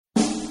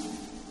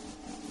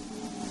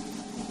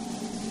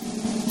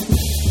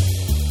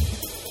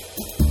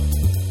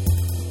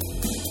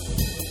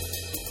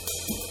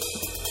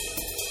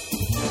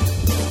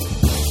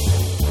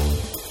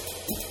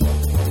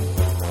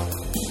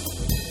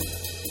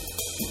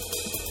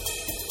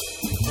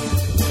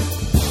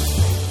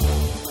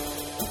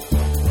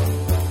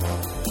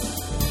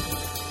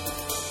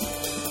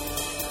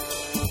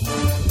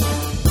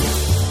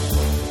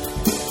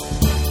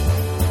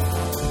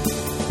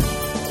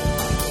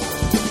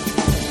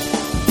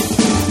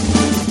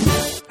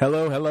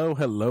Hello, hello,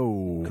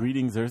 hello.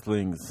 Greetings,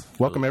 Earthlings.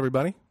 Welcome,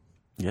 everybody.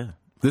 Yeah.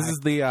 This is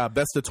the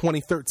Best of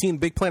 2013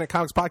 Big Planet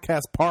Comics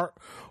Podcast, Part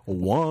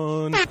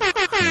 1.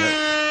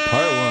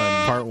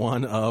 Part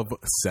 1 of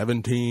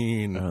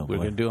 17. Oh, We're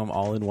going to do them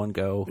all in one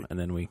go, and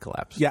then we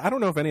collapse. Yeah, I don't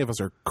know if any of us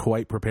are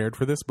quite prepared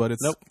for this, but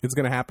it's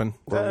going to happen.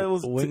 We're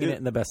winging it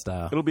in the best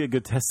style. It'll be a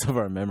good test of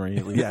our memory,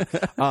 at least.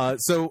 Yeah.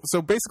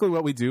 So basically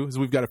what we do is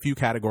we've got a few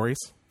categories,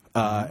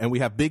 and we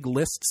have big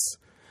lists.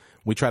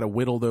 We try to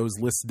whittle those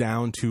lists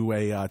down to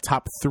a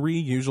top 3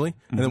 usually,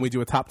 and then we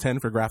do a top 10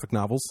 for graphic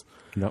novels.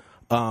 Yep.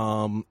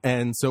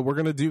 And so we're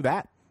going to do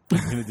that. We're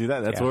going to do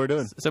that. That's what we're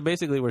doing. So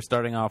basically, we're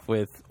starting off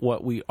with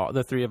what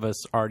the three of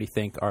us already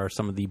think are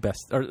some of the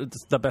best, or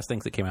the best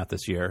things that came out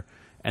this year,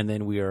 and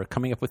then we are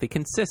coming up with a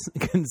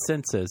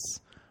consensus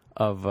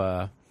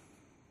of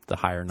the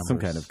higher numbers. Some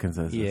kind of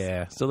consensus.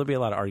 Yeah. So there'll be a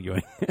lot of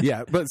arguing.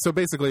 Yeah, but so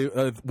basically,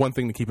 one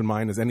thing to keep in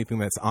mind is anything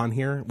that's on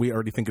here, we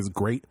already think is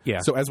great. Yeah.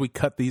 So as we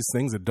cut these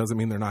things, it doesn't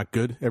mean they're not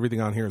good. Everything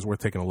on here is worth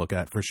taking a look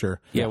at for sure.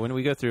 Yeah. When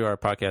we go through our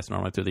podcast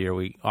normally through the year,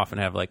 we often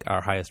have like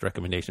our highest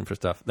recommendation for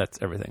stuff. That's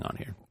everything on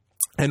here.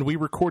 And we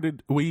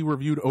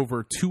reviewed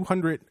over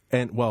 200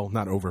 and, well,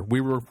 not over.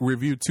 We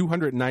reviewed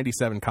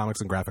 297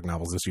 comics and graphic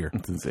novels this year.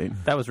 It's insane.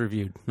 That was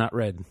reviewed, not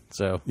read.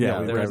 So Yeah,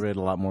 I read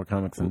a lot more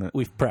comics than that.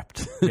 we've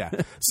prepped. Yeah.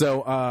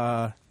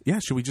 So,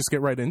 should we just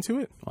get right into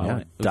it?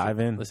 Well, dive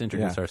in. Let's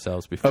introduce Yeah.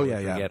 ourselves before we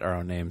yeah. forget our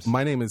own names.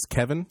 My name is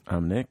Kevin.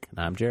 I'm Nick.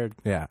 I'm Jared.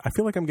 Yeah. I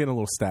feel like I'm getting a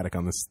little static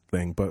on this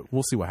thing, but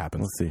we'll see what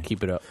happens. Let's see.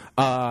 Keep it up.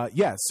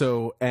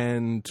 So,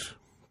 and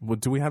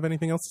do we have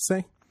anything else to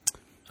say?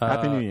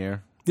 Happy New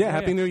Year. Yeah,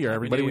 Happy New Year, Happy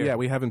everybody. New Year. Yeah,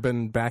 we haven't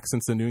been back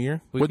since the New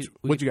Year.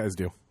 What'd you guys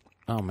do?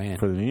 Oh man,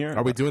 For the New Year?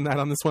 Are we doing that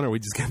on this one, or are we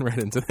just getting right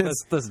into this?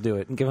 let's do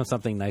it and give them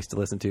something nice to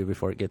listen to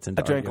before it gets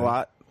into. I drank a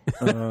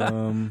arguing.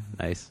 lot.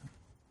 Nice.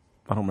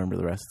 I don't remember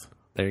the rest.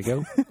 There you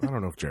go. I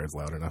don't know if Jared's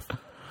loud enough.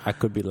 I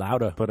could be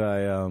louder. But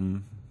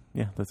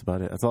yeah, that's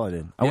about it. That's all I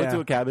did. I went Yeah. to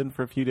a cabin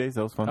for a few days.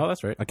 That was fun. Oh,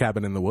 that's right. A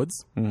cabin in the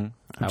woods? Mm-hmm.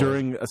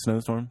 During a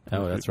snowstorm.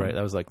 Oh, that's right.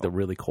 That was like the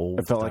really cold.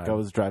 I felt like I time.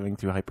 was driving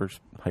through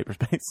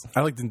hyperspace.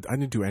 I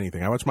didn't do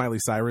anything. I watched Miley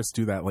Cyrus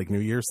do that like New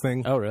Year's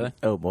thing. Oh, really?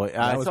 Oh, boy. That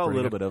I was saw a pretty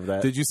little good. bit of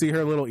that. Did you see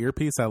her little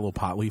earpiece? Had a little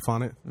pot leaf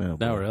on it. Oh,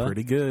 boy. No, really?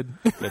 Pretty good.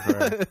 Good for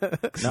her.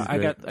 No, I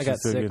got She's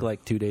so sick good.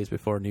 like 2 days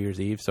before New Year's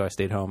Eve, so I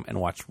stayed home and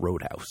watched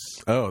Roadhouse.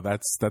 Oh,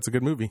 that's a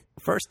good movie.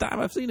 First time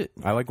I've seen it.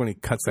 I like when he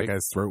cuts that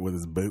guy's throat with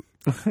his boot.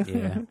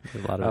 Yeah,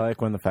 there's a lot of I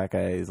like when the fat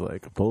guy is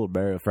like, pull a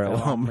barrel for a Oh,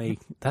 lump.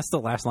 mate. That's the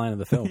last line of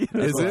the film.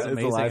 That's Is what's it? It's the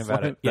amazing last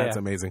about line? it. Yeah. That's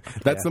amazing.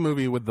 That's the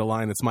movie with the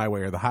line, "It's my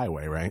way or the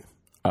highway," right?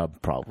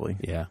 Probably.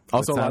 Yeah.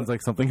 Also, Sounds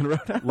like something in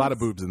Roadhouse. a lot of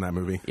boobs in that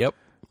movie. Yep.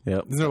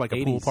 Yep. Isn't there like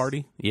a pool 80s.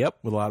 party? Yep.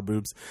 With a lot of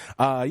boobs.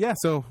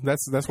 So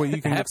that's what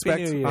you can Happy expect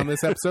New Year. on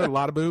this episode. A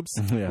lot of boobs,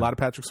 Yeah. a lot of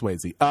Patrick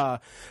Swayze.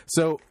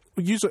 So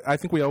usually, I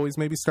think we always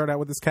maybe start out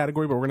with this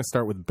category, but we're going to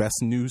start with best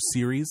new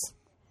series.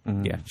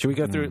 Yeah. Should we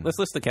go through? Let's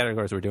list the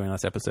categories we're doing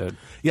last episode.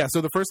 Yeah,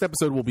 so the first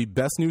episode will be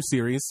best new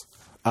series,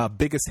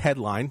 biggest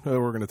headline.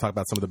 We're going to talk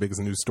about some of the biggest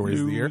news stories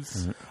of the year.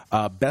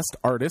 Best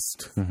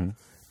artist,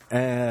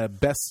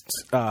 best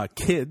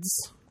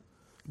kids,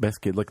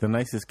 Best kid. Like the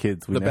nicest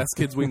kids we the know. best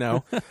kids we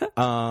know,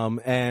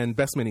 and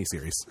best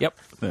miniseries. Yep.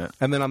 Yeah.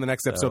 And then on the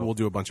next episode, we'll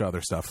do a bunch of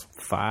other stuff.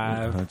 A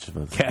 5 bunch of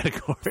us.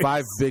 categories.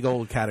 5 big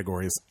old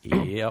categories.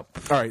 Yep.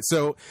 All right,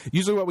 so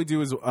usually what we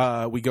do is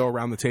we go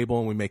around the table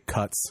and we make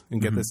cuts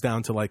and get this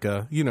down to like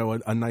a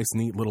nice,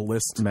 neat little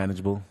list.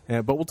 Manageable.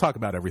 But we'll talk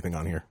about everything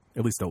on here,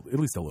 at least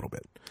a little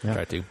bit.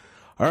 Try to.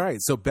 All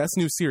right, so best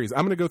new series.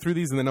 I'm going to go through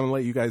these and then I'm going to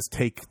let you guys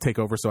take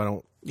over so I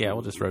don't Yeah,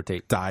 we'll just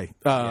rotate. die.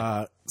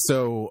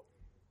 So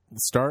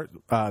start.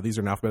 These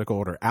are in alphabetical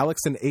order.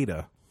 Alex and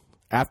Ada,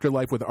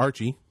 Afterlife with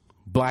Archie,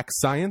 Black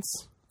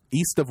Science,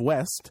 East of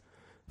West,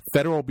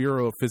 Federal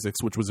Bureau of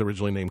Physics, which was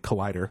originally named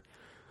Collider,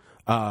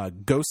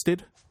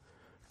 Ghosted,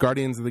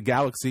 Guardians of the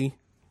Galaxy,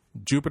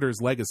 Jupiter's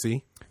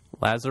Legacy,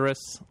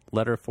 Lazarus,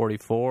 Letter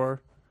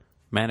 44,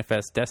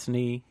 Manifest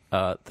Destiny,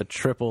 the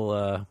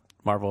triple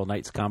Marvel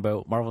Knights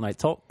combo, Marvel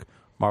Knights Hulk,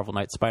 Marvel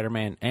Knights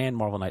Spider-Man, and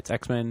Marvel Knights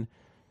X-Men,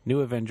 New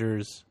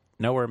Avengers,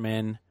 Nowhere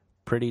Men,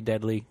 Pretty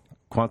Deadly,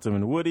 Quantum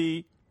and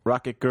Woody,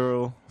 Rocket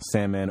Girl,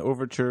 Sandman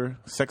Overture,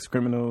 Sex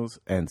Criminals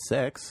and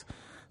Sex,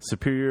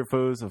 Superior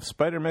Foes of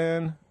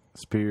Spider-Man,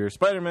 Superior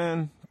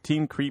Spider-Man,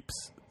 Teen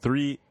Creeps,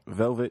 3,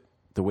 Velvet,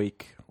 The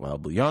Wake,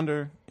 Wild Blue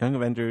Yonder, Young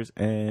Avengers,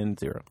 and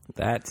Zero.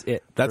 That's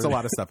it. That's a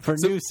lot of stuff. For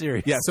So- new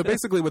series. Yeah, so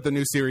basically what the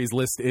new series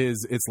list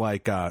is, it's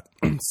like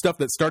stuff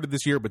that started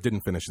this year but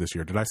didn't finish this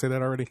year. Did I say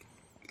that already?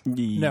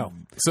 No.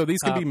 So these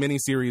could be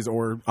mini-series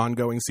or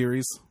ongoing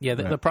series. Yeah,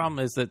 the problem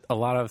is that a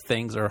lot of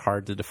things are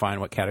hard to define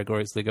what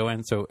categories they go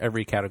in, so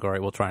every category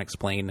will try and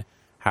explain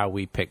how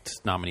we picked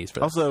nominees for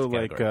this Also,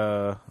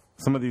 category. like,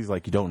 some of these,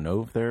 like, you don't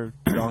know if they're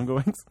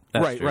ongoings.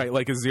 That's Right, true. right.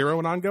 Like, is Zero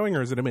an ongoing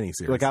or is it a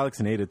mini-series? Like Alex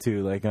and Ada,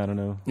 too. Like, I don't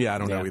know. Yeah, I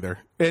don't know Yeah. either.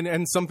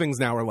 And some things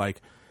now are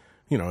like,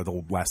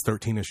 the last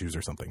 13 issues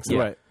or something. So. Yeah,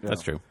 Right, yeah.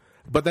 that's true.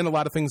 But then a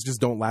lot of things just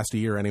don't last a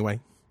year anyway.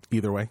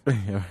 either way. Yeah,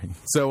 right.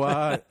 So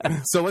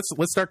so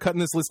let's start cutting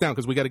this list down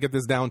because we got to get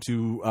this down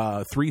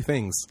to 3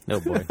 things. Oh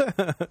boy.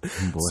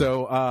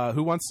 So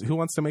who wants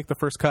to make the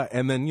first cut,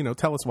 and then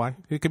tell us why.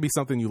 It could be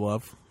something you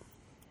love.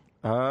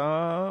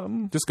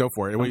 Just go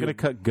for it. I'm gonna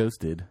cut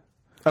Ghosted.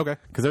 Okay.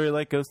 Because I really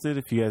like Ghosted.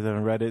 If you guys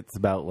haven't read it, it's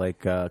about like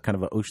kind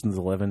of an Ocean's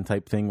 11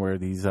 type thing where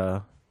this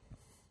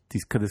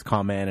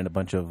con man and a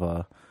bunch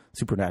of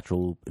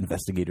supernatural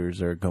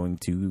investigators are going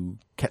to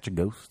catch a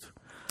ghost.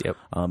 Yep.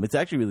 It's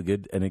actually really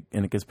good, and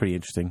it gets pretty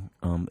interesting.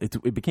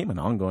 It became an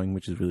ongoing,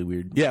 which is really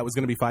weird. Yeah, it was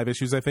going to be 5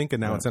 issues, I think,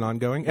 and now it's an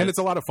ongoing, and it's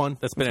a lot of fun.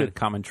 That's been a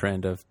common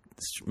trend of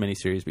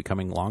miniseries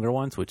becoming longer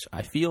ones, which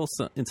I feel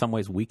in some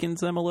ways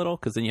weakens them a little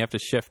because then you have to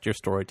shift your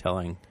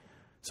storytelling.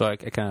 So I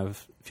kind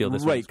of feel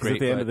this right, one's because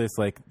great. at the end of this,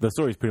 like the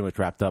story's pretty much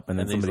wrapped up, and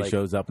then And he's somebody like,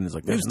 shows up and is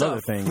like, "There's another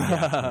thing."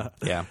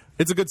 yeah.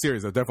 It's a good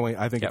series, though. Definitely,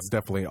 I think Yep. it's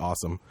definitely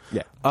awesome.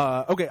 Yeah.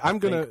 Okay, I'm I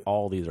gonna. think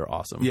all these are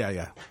awesome.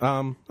 Yeah.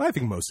 I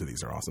think most of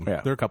these are awesome.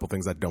 Yeah. There are a couple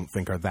things I don't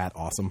think are that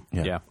awesome.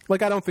 Yeah.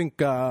 Like I don't think.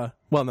 Well,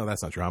 no,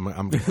 that's not true.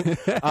 I'm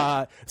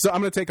so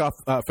I'm going to take off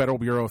Federal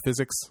Bureau of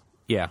Physics.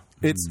 Yeah.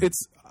 It's.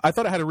 I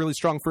thought it had a really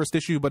strong first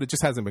issue, but it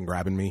just hasn't been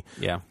grabbing me.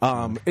 Yeah.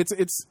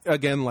 It's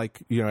again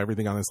like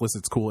everything on this list.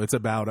 It's cool. It's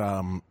about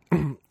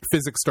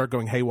physics start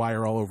going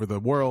haywire all over the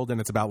world, and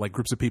it's about like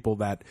groups of people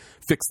that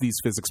fix these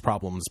physics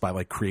problems by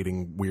like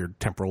creating weird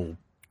temporal.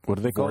 What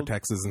are they called?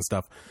 Vortexes and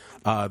stuff.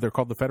 They're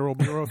called the Federal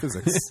Bureau of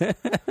Physics,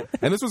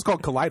 and this was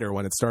called Collider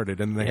when it started,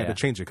 and they had to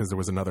change it because there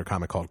was another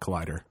comic called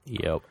Collider.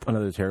 Yep.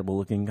 Another terrible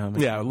looking comic.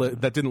 Yeah,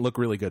 that didn't look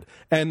really good,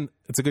 and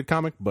it's a good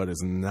comic, but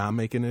is not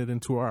making it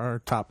into our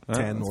top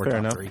 10 that's or fair top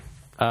enough.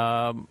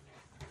 3.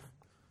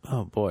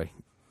 Oh boy.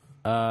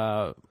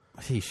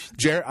 Sheesh.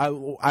 Jared,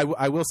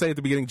 I will say at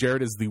the beginning,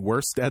 Jared is the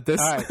worst at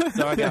this. All right.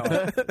 So I got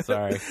one.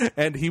 Sorry.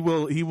 And he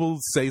will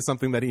say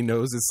something that he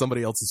knows is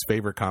somebody else's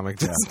favorite comic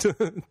just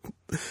to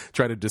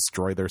try to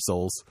destroy their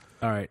souls.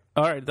 All right.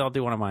 I'll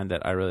do one of mine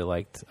that I really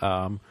liked.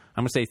 I'm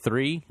going to say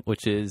 3,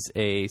 which is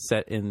a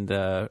set in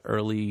the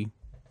early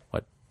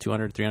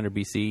 200, 300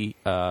 BC,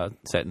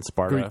 set in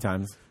Sparta. Greek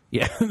times.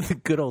 Yeah, the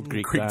good old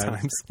Greek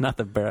times. Not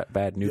the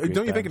bad new Greek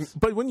Don't you times.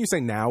 think? But when you say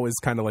now is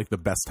kind of like the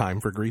best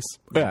time for Greece,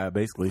 Yeah,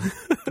 basically.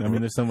 I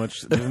mean, there's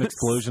an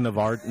explosion of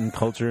art and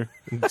culture.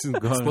 Just an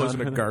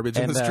explosion of garbage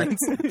in And the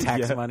streets.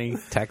 tax money,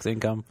 tax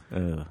income.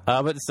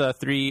 But it's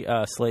 3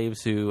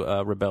 slaves who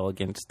rebel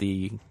against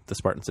the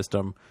Spartan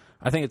system.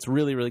 I think it's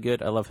really, really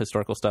good. I love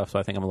historical stuff, so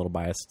I think I'm a little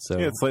biased. So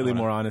Yeah, it's slightly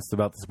more honest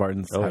about the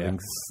Spartans having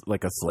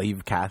like a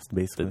slave caste,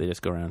 basically. They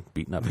just go around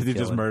beating up. They and just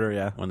killing murder,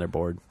 yeah. when they're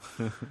bored.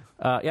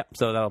 Yeah,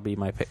 so that'll be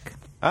my pick.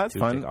 That's to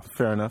fine. take off.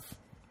 Fair enough.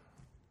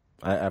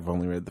 I've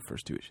only read the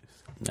first 2 issues.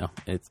 No,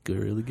 it's good,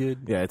 really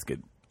good. Yeah, it's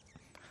good.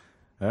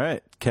 All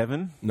right,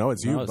 Kevin. No,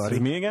 it's you, No, it's buddy. Is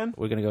it me again?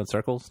 We're gonna go in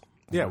circles.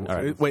 Yeah. All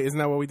right. Wait, isn't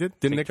that what we did?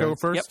 Didn't Nick go turns.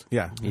 first?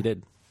 Yep. Yeah. He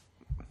did.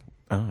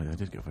 Oh, yeah, I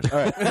did go first. All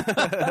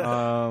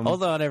right.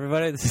 Hold on,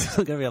 everybody. This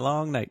is gonna be a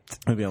long night.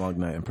 It'll be a long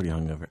night. I'm pretty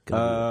hungover. Gonna be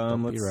a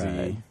Let's bumpy see.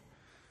 ride.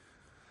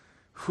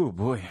 Oh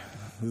boy,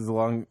 this is a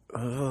long.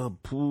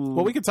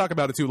 Well, we could talk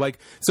about it too. Like,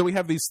 so we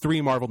have these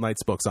 3 Marvel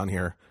Knights books on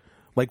here.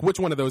 Like, which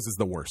one of those is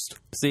the worst?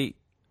 See,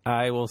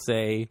 I will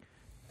say,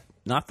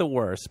 not the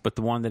worst, but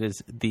the one that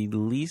is the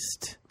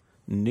least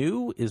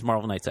new is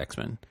Marvel Knights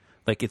X-Men.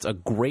 Like, it's a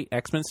great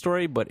X-Men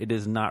story, but it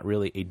is not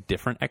really a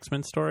different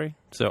X-Men story.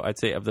 So I'd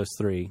say of those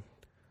 3,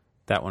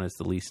 that one is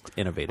the least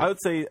innovative. I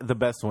would say the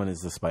best one is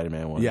the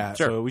Spider-Man one. Yeah.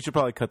 So we should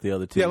probably cut the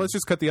other 2. Yeah, let's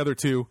just cut the other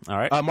 2. All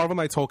right. Marvel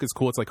Knights Hulk is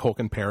cool. It's like Hulk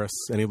in Paris,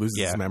 and he loses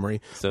his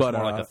memory. So but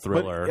it's more like a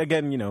thriller. But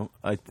again,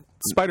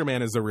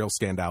 Spider-Man is the real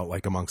standout,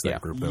 like amongst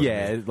that group. Though.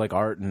 yeah, like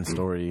art and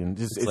story, and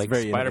just it's like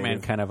very Spider-Man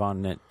innovative. kind of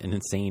on an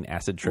insane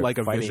acid trip. Like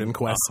a fighting Vision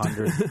Quest.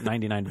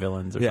 199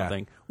 villains or Yeah.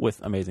 something with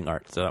amazing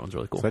art. So that one's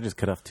really cool. So I just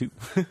cut off 2.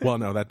 Well,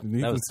 no, you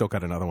can was- still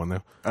cut another one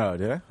though. Oh,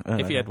 did I?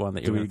 If you had one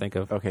that you were going to think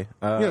of. Okay.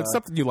 It's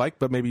something you like,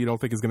 but maybe you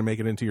don't think is going to make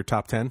it into your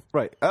top 10.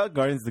 Right.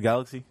 Guardians of the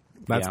Galaxy.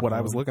 That's Yeah. what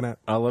I was looking at.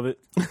 I love it.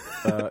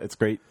 It's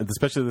great,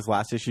 especially this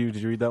last issue.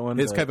 Did you read that one?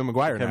 It's Kevin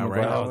McGuire Kevin now,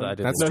 right? McGuire Oh, one? I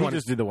did That's no, 20 he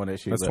just did the one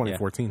issue. That's but,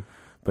 2014.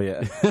 But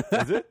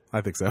yeah, is it? I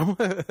think so.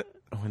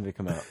 When did it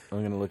come out?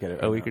 I'm gonna look at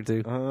it. A week or 2.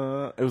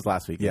 It was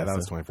last week. Yeah, that so-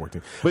 was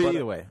 2014. But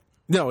either way,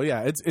 No,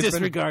 yeah, it's been,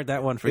 Disregard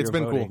that one for it's your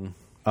been voting.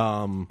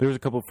 cool. there was a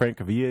couple of Frank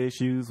Cavilla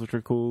issues which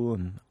were cool,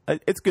 and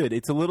it's good.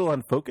 It's a little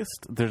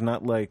unfocused. There's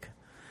not like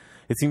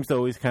it seems to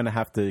always kind of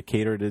have to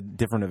cater to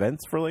different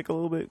events for like a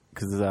little bit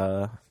because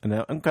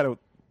and I'm kind of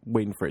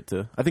waiting for it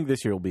to. I think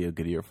this year will be a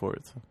good year for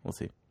it. So we'll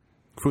see.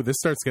 Phew, this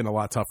starts getting a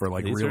lot tougher,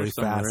 like These are really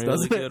some fast, really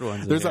doesn't it? good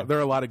ones in There here. are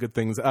a lot of good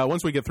things.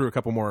 Once we get through a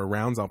couple more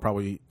rounds, I'll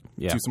probably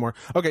do some more.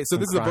 Okay, so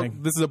this is a book. crying.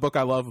 This is a book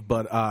I love,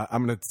 but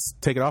I'm going to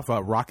take it off.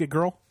 Rocket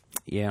Girl.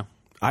 Yeah.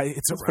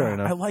 It's fair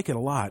enough. I like it a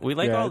lot. We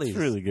like yeah, all it's these.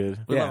 really good.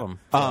 We yeah. love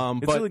them.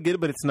 It's but really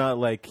good, but it's not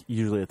like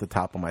usually at the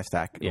top of my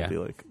stack. It'll Yeah. be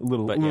like a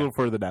little, But, yeah.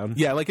 further down.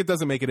 yeah, like it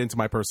doesn't make it into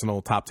my personal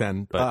top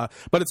 10, but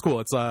it's cool.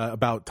 It's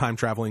about time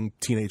traveling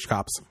teenage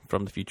cops.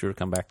 From the future,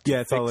 come back.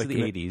 Yeah, it's all fix like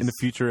the in 80s. in the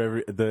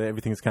future,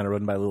 everything's kind of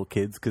run by little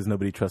kids because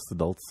nobody trusts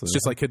adults. So. It's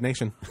just like Kid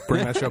Nation.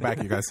 Bring that show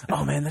back, you guys.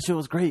 oh man, that show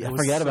was great. I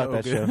forgot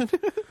about so that show.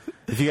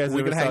 If you guys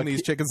We ever could saw hang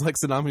these chickens like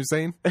Saddam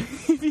Hussein.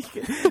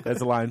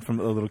 That's a line from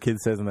a little kid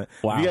says in that.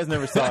 Wow. If you guys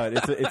never saw it,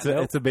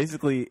 it's a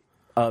basically.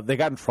 They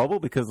got in trouble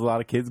because a lot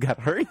of kids got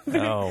hurt.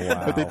 Oh,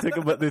 wow. But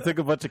they took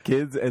a bunch of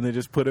kids and they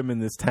just put them in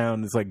this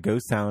town, this like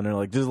ghost town, and they're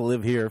like, just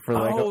live here for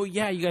like Oh,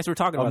 yeah, you guys were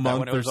talking a about that month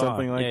when it or was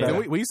something on. like Yeah,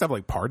 that. yeah. We used to have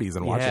like parties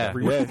and watch it Yeah.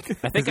 every week. Yeah.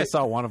 I think I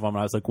saw one of them, and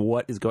I was like,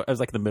 "What is going?" I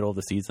was like in the middle of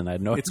the season. I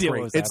had no It's idea. What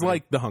great. was It's happening.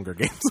 like the Hunger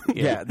Games.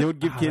 Yeah, they would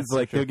give kids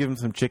like they would give them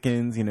some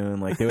chickens, you know,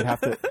 and like they would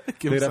have to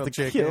Give they'd them have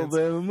to some kill chickens.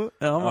 them.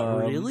 Oh,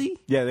 really?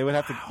 Yeah, they would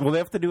have to. Well, they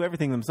have to do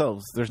everything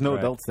themselves. There's no Right.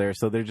 adults there,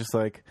 so they're just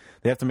like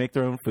they have to make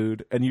their own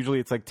food, and usually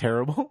it's like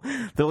terrible.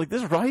 They're like,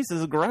 "This rice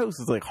is gross."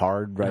 It's like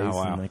hard rice. Oh,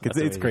 wow. And like That's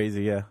it's amazing.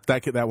 crazy. Yeah.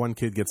 That one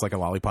kid gets like a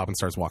lollipop and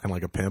starts walking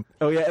like a pimp.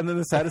 Oh yeah, and then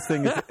the saddest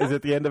thing is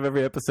at the end of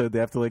every episode they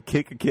have to like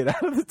kick a kid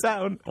out of the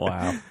town.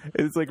 Wow.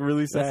 It's like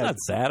really That's sad. not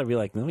sad. I'd be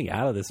like, "Let me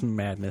out of this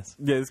madness."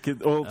 Yeah, this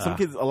kid. Well, some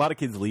kids, a lot of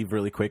kids leave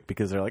really quick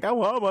because they're like, "I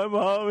want my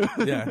mom."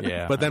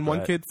 Yeah, But then I one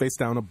bet. kid faced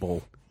down a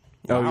bull.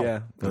 Oh Wow. yeah,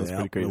 that was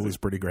pretty crazy. It was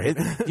pretty great.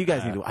 You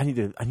guys need to. I need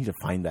to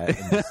find that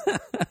and just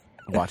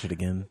watch it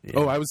again.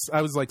 Oh, I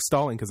was like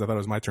stalling because I thought it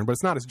was my turn, but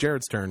it's not. It's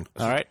Jared's turn.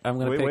 All right, I'm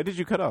gonna Wait, pick. where did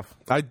you cut off?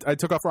 I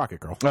took off Rocket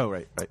Girl. Oh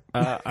right.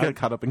 I got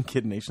caught up in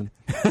Kid Nation.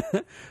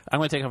 I'm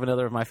going to take off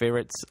another of my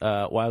favorites,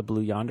 Wild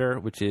Blue Yonder,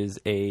 which is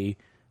a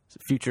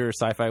future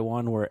sci-fi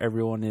one where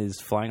everyone is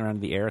flying around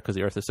in the air because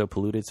the Earth is so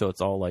polluted. So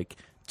it's all like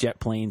jet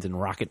planes and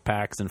rocket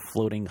packs and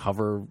floating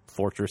hover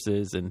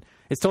fortresses, and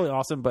it's totally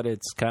awesome. But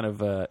it's kind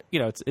of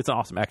it's an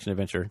awesome action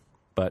adventure.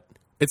 But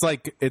It's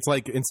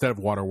like instead of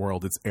Water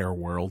World, it's Air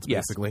World,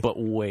 yes, basically. but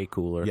way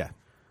cooler. Yeah.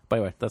 By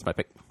the way, that's my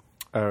pick.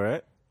 All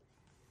right.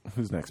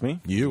 Who's next?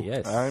 Me. You.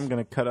 Yes. I'm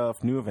gonna cut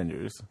off New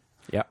Avengers,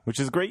 Yeah. which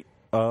is great.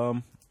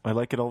 I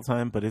like it all the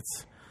time, but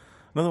it's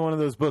another one of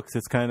those books.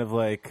 It's kind of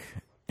like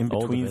in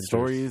Old between Avengers.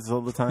 stories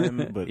all the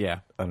time. But Yeah.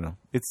 I don't know.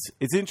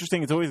 It's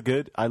interesting. It's always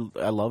good. I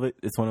love it.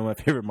 It's one of my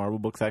favorite Marvel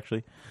books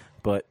actually.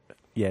 But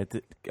yeah,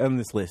 on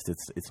this list,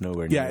 it's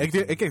nowhere near. Yeah,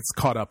 it gets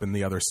caught up in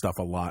the other stuff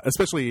a lot,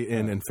 especially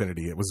in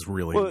Infinity. It was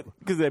really Well,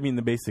 because I mean,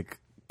 the basic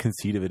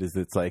conceit of it is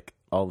it's like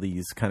all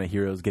these kind of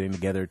heroes getting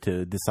together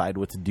to decide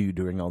what to do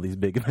during all these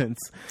big events.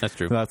 That's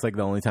true. So that's like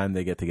the only time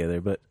they get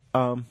together. But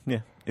yeah,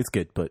 it's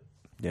good. But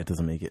yeah, it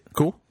doesn't make it.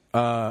 cool.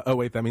 Oh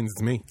wait, that means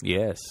it's me.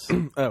 Yes.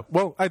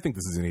 Well, I think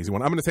this is an easy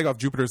one. I'm going to take off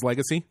Jupiter's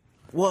Legacy.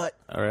 What?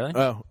 Oh, really?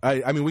 Oh,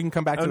 I mean we can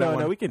come back Oh to that no,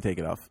 one. no, we can take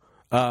it off.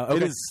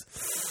 Okay. It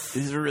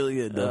is really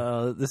good.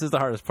 Though. This is the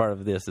hardest part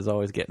of this, is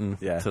always getting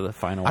Yeah. to the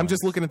final I'm ones.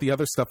 just looking at the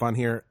other stuff on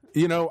here.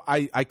 You know,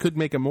 I could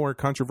make a more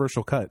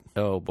controversial cut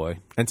Oh, boy.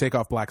 and take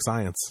off Black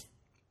Science.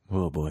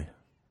 Oh boy,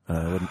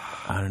 I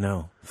don't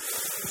know.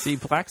 See,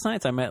 Black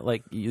Science, I meant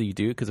like you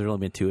do because there's only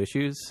been 2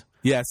 issues.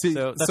 Yeah, see, So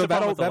so, that's the problem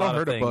that'll with a lot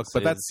hurt of a book, things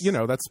but that's is-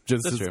 that's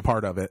just That's as true.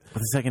 part of it. But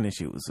the second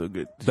issue was so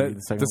good. Did you The,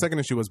 read the second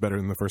issue was better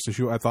than the first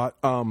issue, I thought.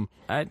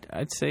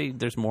 I'd say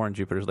there's more in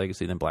Jupiter's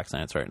Legacy than Black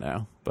Science right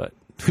now, but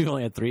we've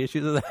only had 3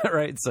 issues of that,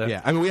 right? So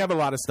Yeah, I mean we have a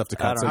lot of stuff to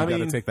cut, don't so know. we I got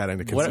to mean, take that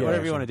into consideration.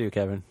 whatever you want to do,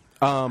 Kevin.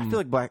 I feel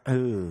like Black.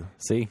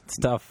 See, it's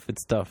tough.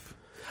 It's tough.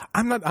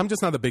 I'm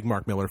just not a big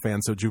Mark Miller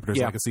fan, so Jupiter's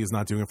Yeah. Legacy is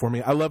not doing it for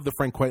me. I love the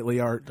Frank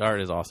Quitely art, The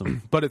art is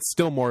awesome. but it's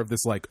still more of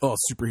this like, oh,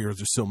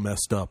 superheroes are so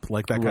messed up,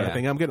 like that kind of Right.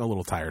 thing. I'm getting a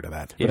little tired of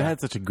that. But Yeah. it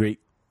had such a great.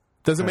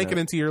 Does it make it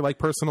into your like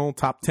personal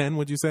top 10?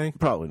 Would you say?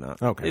 Probably not.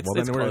 Okay, It's, well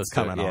it's then close it's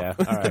to it, coming yeah.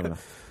 off. All right.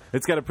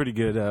 It's got a pretty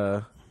good.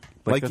 Like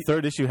Like- the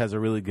third issue has a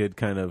really good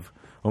kind of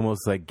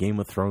almost like Game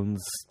of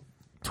Thrones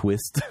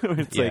twist. Where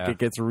it's like Yeah. it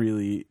gets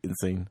really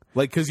insane.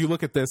 Like because you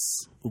look at this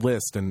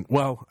list and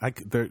well,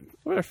 there.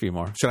 We're a few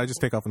more. Should I just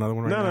take off another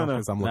one right No, now? no.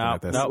 Because I'm looking No,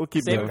 at this. no, We'll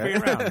keep save going. it for your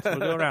round. We'll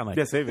go around like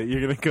Yeah, save it.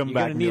 You're gonna come You're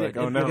back gonna and be need like, it.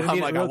 oh no. You're gonna I'm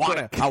need like, it I real want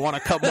quick. it. I want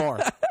to cut more.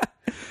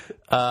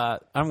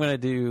 I'm going to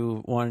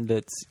do one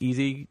that's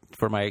easy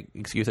for my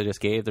excuse I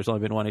just gave. There's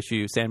only been 1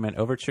 issue, Sandman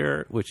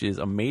Overture, which is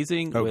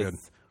amazing Oh, with good.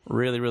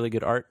 really, really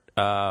good art.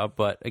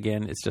 But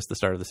again, it's just the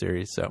start of the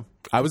series. So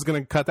I was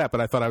going to cut that,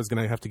 but I thought I was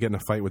going to have to get in a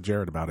fight with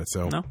Jared about it.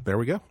 So No. there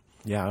we go.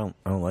 Yeah,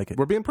 I don't like it.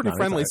 We're being pretty No, it's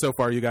friendly all right. so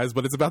far, you guys,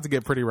 but it's about to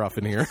get pretty rough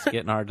in here.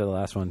 getting hard to the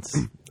last ones.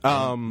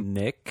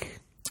 Nick.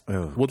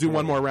 Oh. We'll do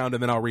one more round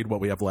and then I'll read what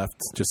we have left,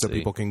 just so see.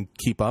 people can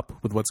keep up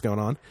with what's going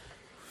on.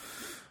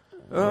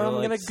 I'm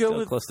like gonna still go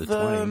with close to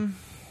 20.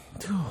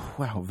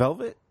 Wow,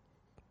 Velvet.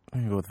 I'm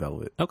gonna go with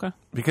Velvet Okay.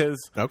 because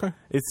Okay.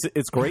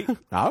 it's great.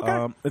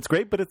 Okay. It's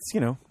great, but it's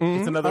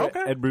it's another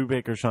Okay. Ed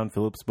Brubaker, Sean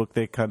Phillips book.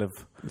 They kind of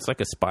It's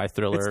like a spy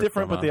thriller. it's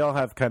different, from but they all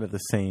have kind of the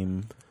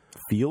same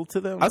feel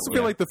to them. I also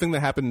feel Yeah. like the thing that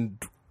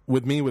happened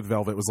with me with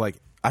Velvet was like,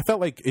 I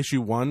felt like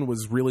issue 1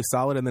 was really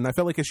solid, and then I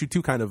felt like issue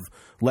 2 kind of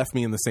left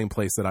me in the same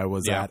place that I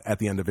was Yeah. at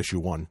the end of issue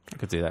 1. I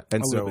could see that.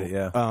 And A so, little bit,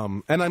 yeah.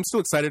 And I'm still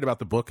excited about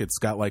the book. It's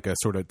got like a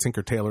sort of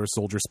Tinker Tailor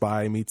Soldier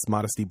Spy meets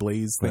Modesty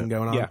Blaze thing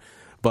going on. Yeah.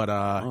 But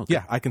okay.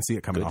 yeah, I can see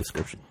it coming Good off.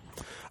 description.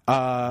 Okay.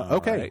 All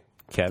right.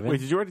 Kevin.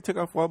 Wait, did you already take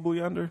off Wild Blue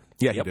Yonder?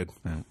 Yeah, Yep. he did.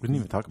 We didn't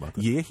even talk about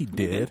this. Yeah, he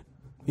did.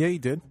 Yeah, he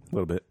did. A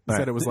little bit. He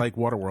said it was like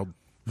Waterworld.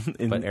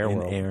 in, But Air in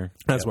World. air.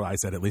 That's what I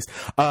said, at least.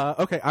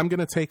 Okay, I'm going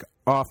to take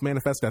off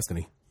Manifest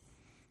Destiny.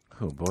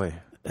 Oh boy.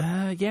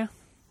 Yeah.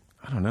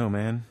 I don't know,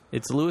 man.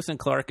 It's Lewis and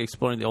Clark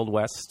exploring the Old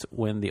West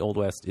when the Old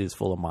West is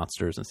full of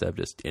monsters instead of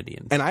just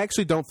Indians. And I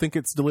actually don't think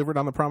it's delivered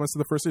on the promise of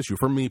the first issue,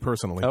 for me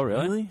personally. Oh,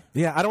 really?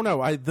 Yeah, I don't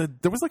know.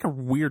 There was like a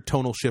weird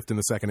tonal shift in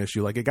the second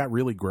issue. Like, it got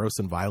really gross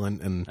and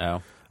violent, and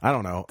Oh. I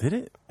don't know. Did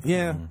it?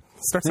 Yeah.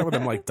 Starts out with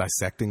them, like,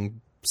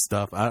 dissecting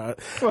stuff. Well,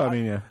 I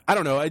mean, yeah. I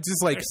don't know. I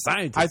just, like,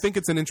 scientists. I think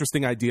it's an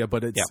interesting idea,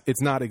 but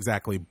it's not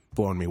exactly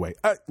blowing me away.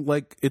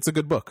 Like, it's a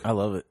good book. I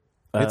love it.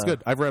 It's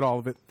good. I've read all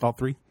of it, all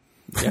three.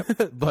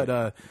 Yep.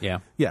 But, Yeah.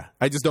 yeah,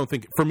 I just don't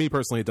think, for me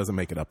personally, it doesn't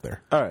make it up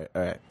there. All right.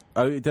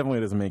 It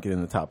definitely doesn't make it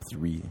in the top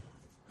 3.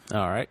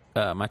 All right.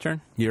 My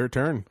turn. Your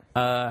turn.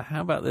 How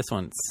about this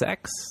one?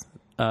 Sex,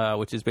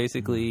 which is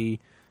basically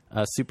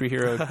a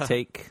superhero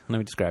take. Let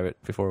me describe it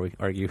before we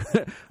argue.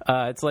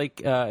 It's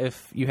like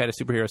if you had a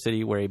superhero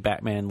city where a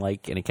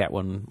Batman-like and a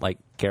Catwoman-like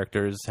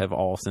characters have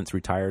all since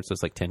retired, so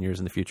it's like 10 years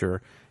in the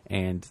future,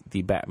 and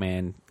the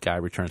Batman guy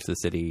returns to the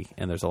city,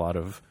 and there's a lot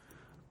of,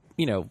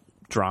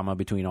 drama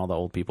between all the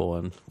old people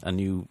and a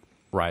new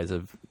rise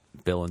of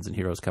villains and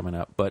heroes coming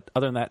up. But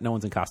other than that, no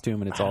one's in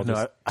costume, and it's all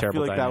just I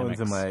terrible feel like dynamics.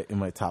 that one's in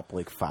my top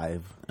like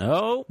 5.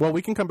 Oh, Well,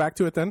 we can come back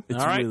to it then. It's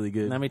all right. really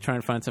good. Let me try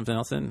and find something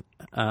else in. You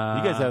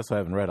guys also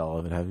haven't read all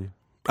of it, have you?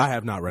 I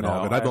have not read all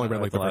of it. No, I've I only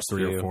read haven't like the read the first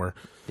 3 last or few. 4.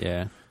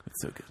 Yeah.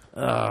 It's so good.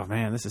 Oh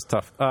man, this is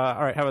tough. All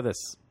right, how about this?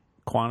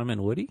 Quantum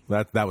and Woody.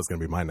 That was going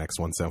to be my next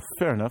one. So,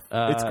 Fair enough.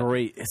 It's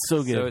great. It's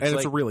so good. so and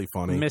it's like really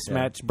funny.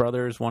 Mismatched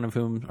brothers. One of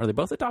whom are they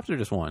both adopted or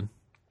just one?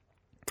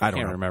 I don't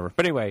Can't know. remember.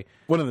 But anyway,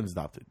 One of them's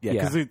adopted. Yeah,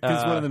 Yeah.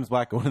 because one of them's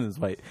black and one of them's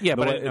white. yeah,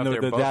 The but I one- didn't know if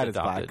and they're both dad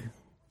adopted. is black.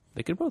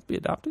 They could both be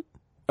adopted.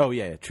 Oh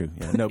yeah, true.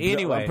 Yeah, no. but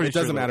Anyway, I'm pretty It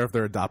doesn't sure matter if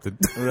they're adopted.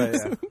 Right.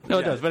 Yeah. No,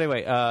 it does. But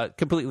anyway,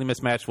 completely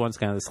mismatched. One's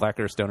kind of the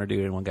slacker stoner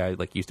dude, and one guy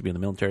like used to be in the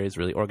military, is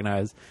really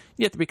organized.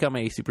 You have to become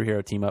a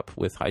superhero team up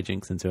with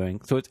hijinks ensuing.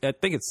 So I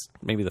think it's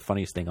maybe the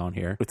funniest thing on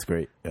here. It's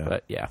great. Yeah.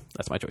 But yeah,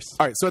 that's my choice.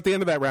 All right. So at the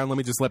end of that round, let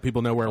me just let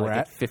people know where we're Like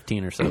at.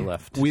 15 or so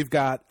left. We've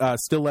got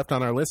still left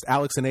on our list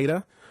Alex and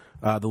Ada,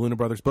 the Luna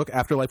Brothers book,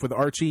 Afterlife with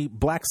Archie,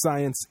 Black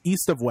Science,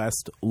 East of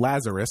West,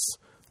 Lazarus,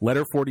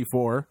 Letter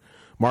 44,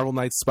 Marvel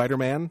Knights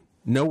Spider-Man,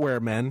 Nowhere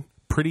Men,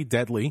 Pretty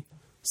Deadly,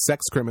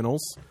 Sex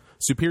Criminals,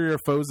 Superior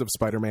Foes of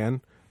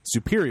Spider-Man,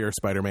 Superior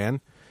Spider-Man,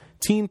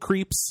 Teen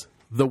Creeps,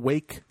 The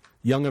Wake,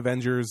 Young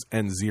Avengers,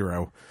 and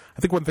Zero.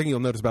 I think one thing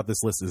you'll notice about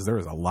this list is there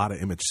is a lot of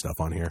Image stuff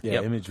on here. Yeah,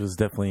 Yep. Image was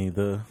definitely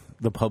the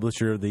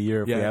publisher of the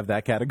year if Yeah. we have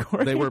that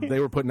category. They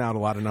were putting out a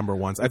lot of number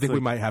ones. I think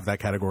we might have that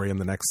category in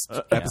the next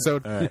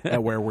episode,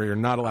 where we're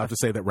not allowed to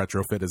say that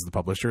Retrofit is the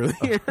publisher of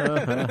the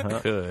year.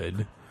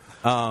 Good.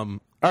 All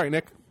right,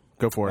 Nick,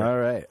 go for it. All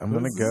right, I'm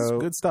going This to is go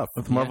good stuff.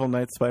 with Marvel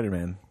Knights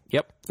Spider-Man.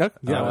 Yep.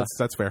 Yeah,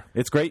 that's fair.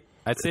 It's great.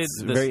 I'd say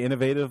It's this- very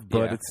innovative,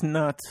 but Yeah. it's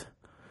not.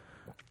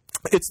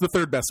 It's the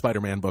third best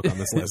Spider-Man book on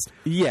this list.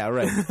 Yeah,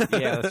 right.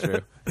 Yeah, that's true.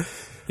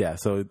 Yeah,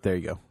 so there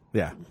you go.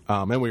 Yeah,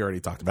 and we already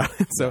talked about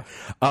it. So,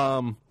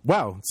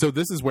 wow. So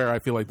this is where I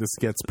feel like this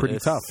gets pretty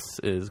This tough.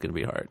 is going to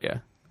be hard. Yeah.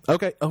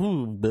 Okay.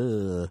 Oh,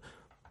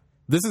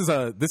 this is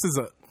a.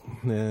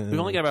 We've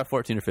only got about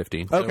 14 or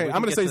 15. So Okay, we I'm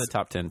can going to get say to the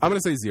top 10. I'm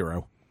going to say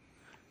Zero.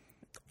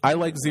 I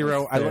like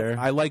Zero. fair.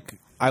 I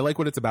like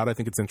what it's about. I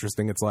think it's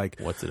interesting. It's like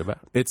What's it about?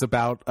 it's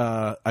about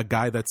a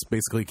guy that's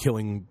basically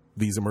killing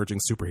these emerging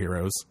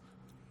superheroes.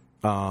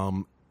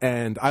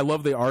 And I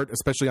love the art,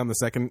 especially on the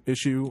second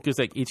issue. Because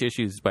like each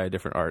issue is by a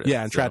different artist.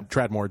 Yeah, and so-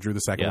 Trad Moore drew the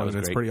second Yeah, it one, was and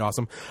it's great. pretty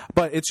awesome.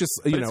 But it's just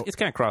But it's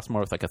kind of crossed more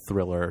with like a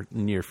thriller,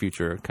 near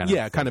future kind of.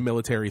 yeah, kind of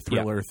military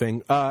thriller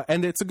thing.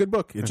 And it's a good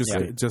book. It just Yeah.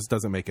 it just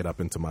doesn't make it up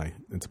into my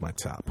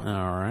top. All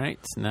right,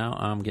 now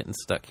I'm getting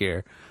stuck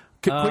here.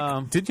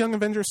 Quick, did Young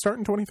Avengers start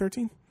in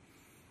 2013?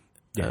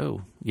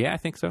 Oh, yeah, I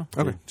think so.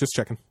 Okay, just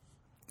checking.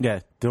 Yeah,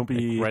 don't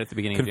be Like right at the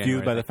beginning of confused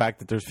January, by I the fact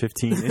that there's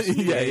 15 issues.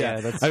 Yeah,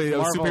 that's I mean,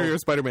 Marvel. Superior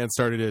Spider-Man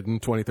started it in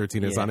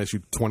 2013. It's Yeah. on issue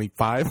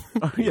 25.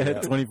 Yeah,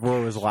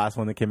 24 was the last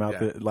one that came out.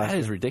 Yeah. Last That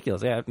is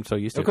ridiculous. Yeah, I'm so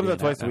used to it comes being out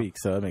twice now. a week,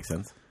 so that makes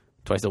sense.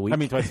 Twice a week. I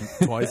mean, twice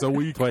Twice a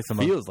week. twice a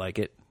month. feels like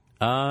it.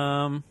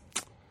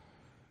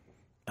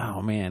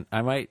 Oh man,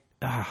 I might.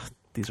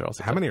 These are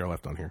also How many are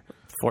left on here?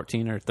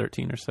 14 or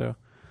 13 or so.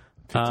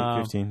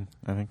 15,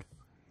 I think.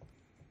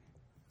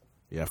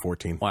 Yeah,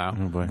 14. Wow.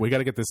 Oh boy. We got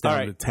to get this All down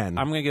right, to 10.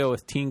 I'm going to go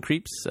with Teen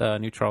Creeps,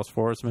 new Charles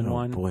Forsman Oh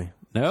one. boy,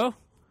 No,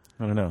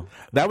 I don't know.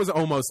 That was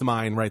almost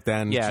mine right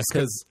then. yeah, just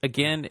because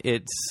again,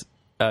 it's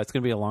going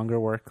to be a longer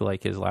work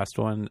like his last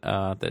one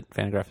that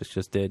Fantagraphics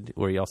just did,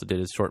 where he also did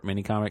his short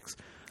mini comics.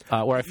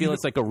 Where I feel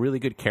it's like a really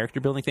good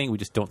character building thing. We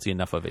just don't see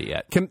enough of it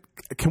yet. Can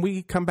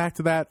we come back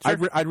to that?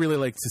 Sure. I'd really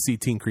like to see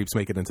Teen Creeps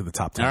make it into the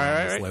top 10 All on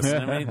right, this all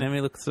right. list. Let me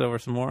look this over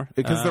some more.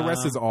 Because the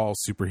rest is all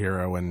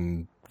superhero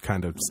and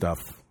kind of stuff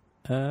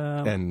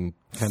and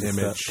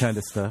image. kind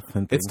of stuff.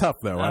 And It's things. tough,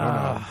 though. I don't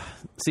know.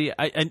 See,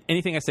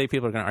 anything I say,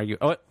 people are going to argue.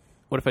 Oh,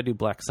 what if I do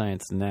Black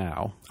Science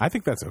now? I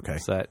think that's okay.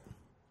 Is that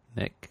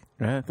Nick?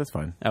 Yeah, that's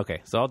fine.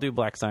 Okay, so I'll do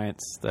Black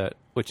Science,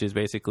 which is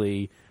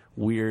basically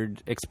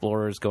weird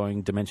explorers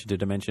going dimension to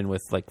dimension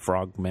with like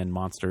frogmen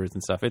monsters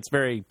and stuff. It's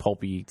very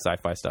pulpy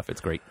sci-fi stuff. It's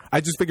great. I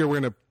just figure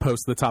we're going to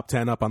post the top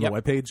 10 up on Yep.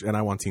 the webpage, and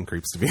I want Teen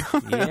Creeps to be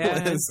on that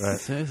Yeah,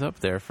 list. it's up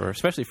there for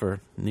especially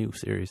for new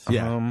series.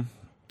 Yeah.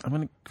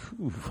 I'm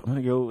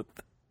gonna go with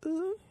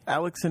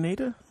Alex and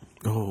Ada.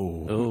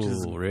 Oh.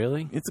 Oh,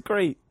 really? It's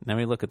great, Let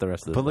me look at the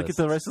rest of the but look at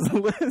the rest of the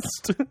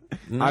list.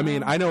 I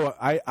mean, I know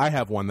I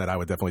have one that I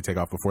would definitely take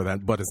off before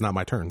that, but it's not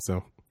my turn,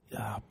 so.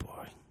 Oh,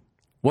 boy.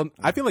 Well,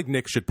 I feel like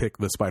Nick should pick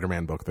the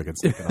Spider-Man book that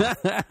gets taken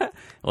off.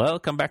 Well,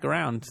 come back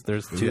around.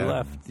 There's 2 Yeah.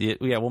 left. Yeah,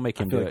 we'll make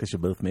him I feel do like they it.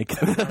 should both make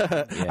it.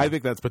 Yeah. I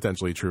think that's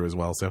potentially true as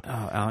well, so.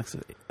 Oh, Alex.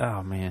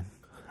 Oh, man.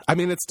 I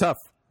mean, it's tough,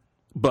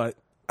 but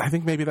I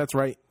think maybe that's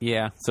right.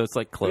 Yeah, so it's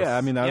like close. Yeah,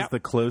 I mean that was Yep. the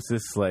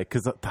closest, like,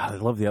 because I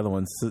love the other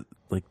ones,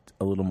 like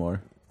a little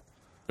more.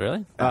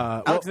 Really?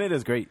 Alex and Ada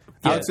is great.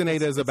 Alex and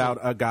Ada is about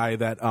a guy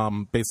that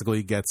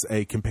basically gets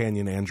a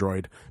companion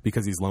android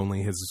because he's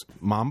lonely. His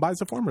mom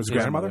buys it for him, or his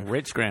grandmother.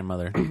 Rich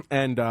grandmother.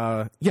 And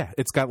yeah,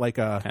 it's got like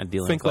a Kinda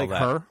dealing think with all like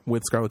that. Her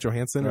with Scarlett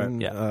Johansson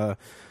and Yeah.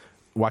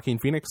 Joaquin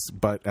Phoenix,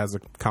 but as a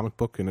comic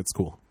book, and it's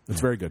cool. It's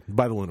very good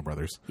by the Luna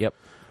Brothers. Yep.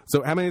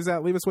 So how many does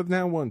that leave us with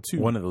now? 1, 2,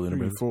 One of the Luna 3,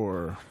 Brothers.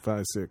 4,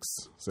 5, 6,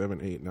 7,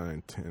 8,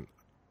 9, 10.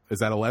 Is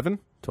that 11?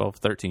 12,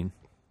 13.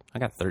 I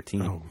got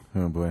 13. Oh.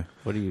 Oh boy.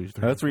 What do you?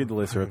 Let's read the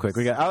list real quick.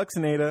 We got Alex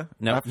and Ada.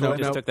 No, Afterlife-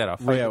 just took that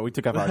off. Oh yeah, we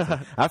took off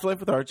Archie. Afterlife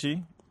with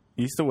Archie,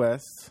 East to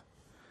West,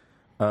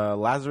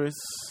 Lazarus,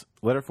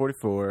 Letter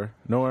 44,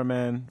 Nowhere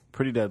Man,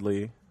 Pretty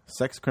Deadly,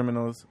 Sex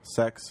Criminals,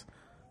 Sex,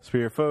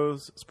 Superior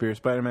Foes, Superior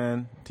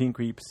Spider-Man, Teen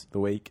Creeps, The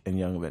Wake, and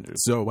Young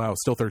Avengers. So wow,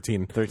 still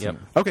 13. 13. Yep.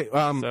 Okay,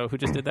 So who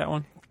just did that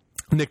one?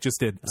 Nick just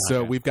did. So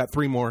Okay. we've got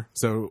 3 more.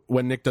 So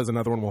when Nick does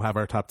another one, we'll have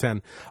our top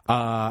 10.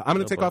 I'm going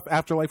to take boy. off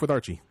Afterlife with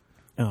Archie.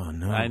 Oh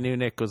no. I knew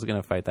Nick was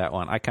going to fight that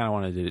one. I kind of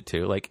wanted to do it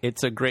too. Like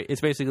it's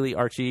basically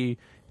Archie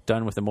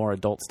done with a more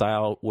adult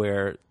style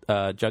where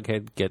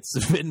Jughead gets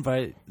bitten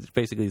by,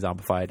 basically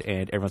zombified,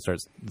 and everyone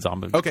starts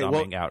Okay, well,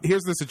 zombing out.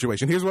 here's the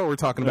situation. Here's what we're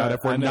talking about Right, if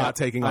we're I know. not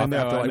taking I off know,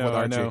 Afterlife I know, with I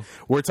Archie. know.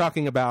 We're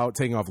talking about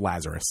taking off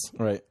Lazarus.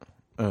 Right.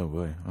 Oh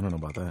boy, I don't know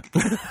about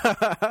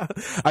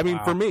that. I mean,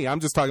 for me, I'm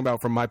just talking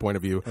about from my point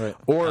of view. Right.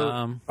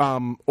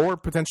 Or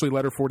potentially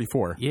Letter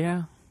 44.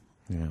 Yeah,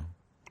 Yeah.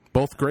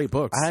 Both great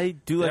books. I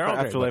do like They're all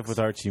great Afterlife books. with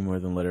Archie more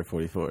than Letter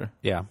 44.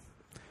 yeah.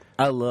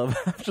 I love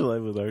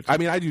Afterlife with Archie. I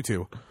mean, I do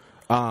too.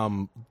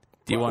 Do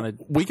you want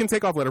to? We can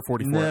take off Letter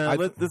 44. No,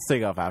 let's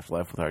take off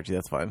Afterlife with Archie.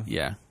 That's fine.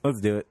 Yeah.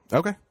 Let's do it.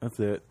 Okay. Let's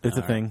do it. It's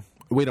a thing.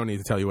 We don't need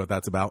to tell you what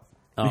that's about.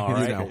 All You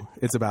right. know,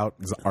 it's about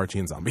Archie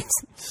and zombies.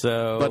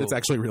 So, But it's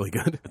actually really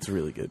good. It's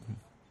really good.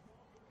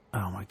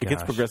 oh my god, It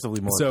gets progressively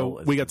more. So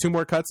adult. we got 2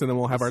 more cuts, and then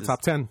we'll have our is-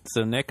 top 10.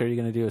 So Nick, are you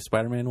going to do a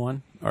Spider-Man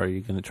one, or are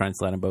you going to try and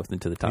slide them both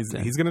into the top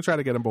 10? He's going to try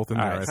to get them both in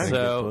All there, right, I think.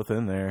 so- both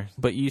in there.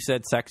 But you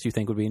said sex. You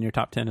think would be in your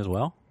top 10 as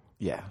well?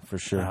 Yeah, for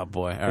sure. Oh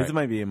boy! All This right.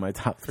 might be in my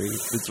top 3.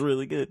 It's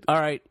really good. All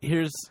right.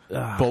 Here's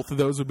Both of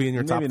those would be in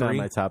your top Maybe not 3.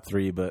 my top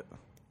 3, but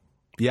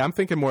Yeah, I'm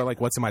thinking more like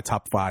what's in my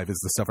top 5 is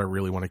the stuff I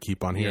really want to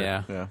keep on here.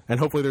 Yeah. yeah.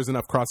 And hopefully there's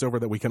enough crossover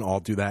that we can all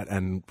do that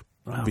and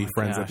be my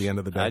friends at gosh. the end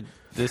of the day.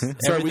 Sorry,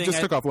 we everything just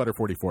took off Letter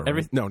 44.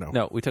 Every, right? No.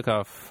 no. We took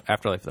off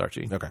Afterlife with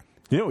Archie. Okay.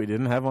 You know what we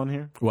didn't have on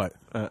here? What?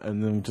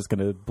 And then I'm just going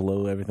to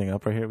blow everything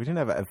up right here. We didn't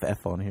have a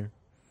FF on here.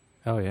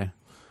 Oh yeah.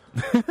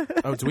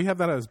 Oh, do we have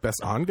that as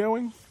best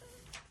ongoing?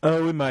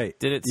 Oh, we might.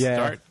 Did it Yeah.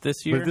 start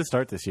this year? But it did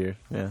start this year.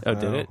 Yeah. Oh,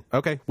 did it?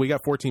 Okay, we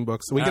got 14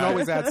 books. We can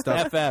always add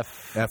stuff. FF.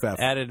 FF.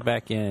 Added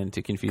back in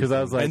to confuse. 'Cause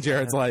I was them. like- And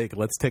Jared's like,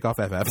 let's take off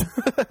FF.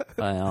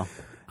 well,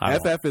 I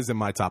won't, FF is in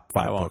my top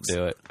 5 I won't books.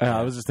 do it.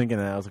 I was just thinking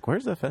that. I was like,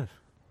 where's FF?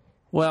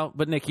 Well,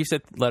 but Nick, you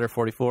said Letter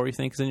 44. You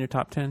think is in your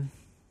top 10?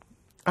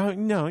 Oh,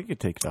 no, you could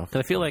take it off.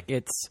 Because I feel like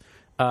it's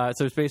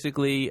so it's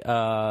basically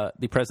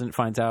the president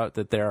finds out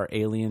that there are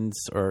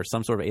aliens or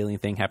some sort of alien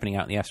thing happening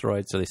out in the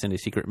asteroid, so they send a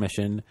secret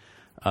mission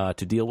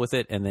to deal with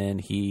it, and then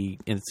he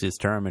ends his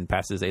term and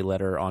passes a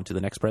letter on to the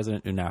next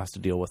president who now has to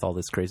deal with all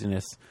this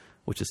craziness,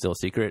 which is still a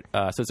secret.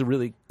 So it's a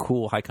really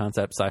cool high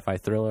concept sci-fi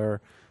thriller.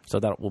 So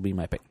that will be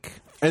my pick.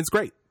 And it's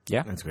great.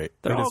 Yeah, That's great.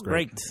 They're It is all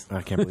great. great.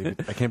 I can't believe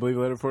it. I can't believe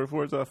Letter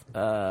 44 is off.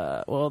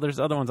 Well, there's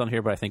other ones on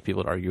here, but I think people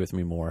would argue with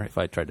me more if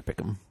I tried to pick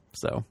them.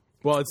 So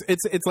Well,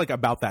 it's like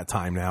about that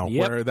time now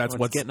Yep. where that's It's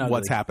what's getting ugly.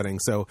 what's happening.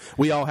 So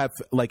we all have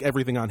like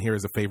everything on here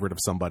is a favorite of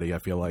somebody. I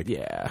feel like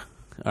yeah.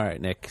 All right,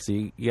 Nick. So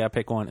you got to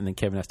pick one, and then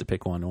Kevin has to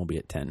pick one, and we'll be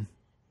at 10.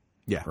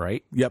 yeah,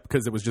 Right? Yep,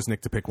 because it was just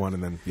Nick to pick one,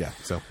 and then yeah.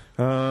 So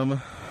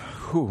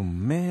Oh,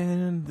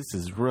 man, this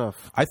is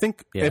rough. I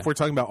think Yeah. if we're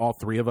talking about all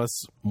 3 of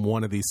us,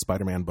 one of these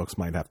Spider-Man books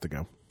might have to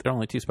go. There are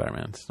only 2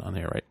 Spider-Mans on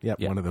here, right?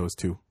 Yep, one of those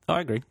 2. Oh,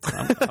 I agree.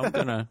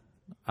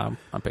 I'm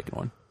picking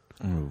one.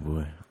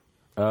 Oh,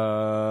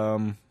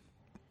 boy.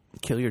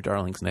 Kill your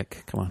darlings,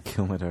 Nick. Come on.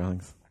 Kill my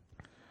darlings.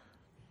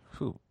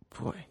 Oh,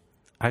 boy.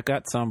 I've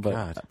got some, but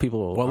God. people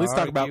will Well, at least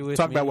talk argue with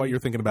about me. what you're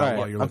thinking about All right,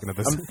 while you're looking at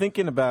this. I'm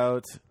thinking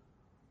about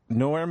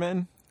Nowhere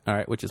Men All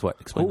right, which is what?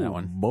 Explain that Oh,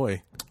 one.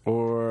 boy.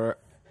 or...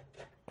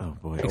 Oh,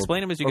 boy.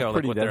 Explain them as you or go, like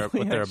Pretty what they're Deadly,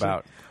 what they're actually.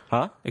 about.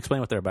 Huh? Explain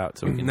what they're about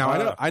so we can.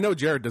 Now I know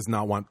Jared does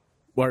not want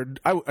or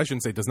I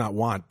shouldn't say does not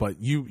want, but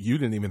you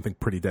didn't even think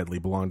Pretty Deadly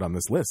belonged on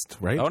this list,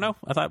 right? Oh no,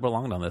 I thought it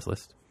belonged on this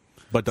list.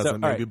 But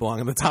doesn't all maybe right. belong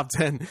in the top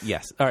 10.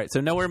 Yes. All right.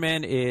 So Nowhere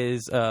Men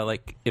is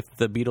like if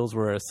the Beatles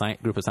were a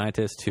group of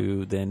scientists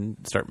who then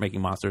start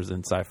making monsters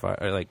and sci-fi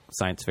or like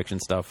science fiction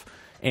stuff,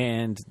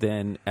 and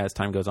then as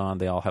time goes on,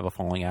 they all have a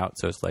falling out.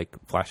 So it's like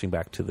flashing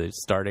back to the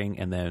starting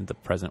and then the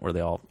present where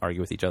they all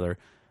argue with each other.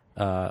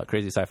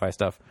 Crazy sci-fi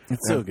stuff.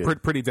 It's so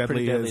good. Pretty Deadly,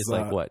 Pretty Deadly is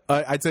like what?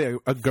 I'd say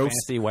a ghost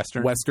Fantasy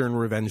Western?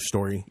 revenge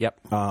story. Yep.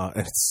 And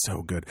it's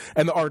so good,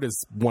 and the art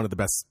is one of the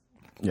best.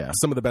 Yeah.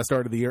 Some of the best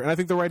art of the year, and I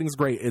think the writing's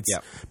great. It's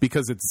Yep.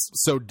 because it's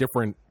so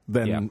different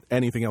than Yep.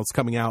 anything else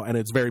coming out, and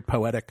it's very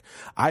poetic.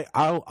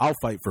 I'll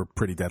fight for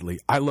Pretty Deadly.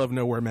 I love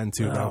Nowhere Men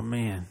too, Oh though.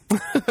 man.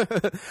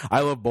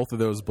 I love both of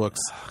those books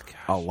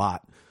a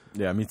lot.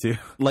 Yeah, me too.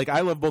 Like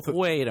I love both.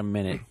 Wait a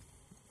minute.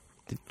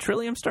 Did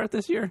Trillium start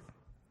this year?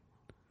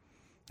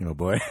 Oh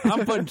boy.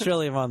 I'm putting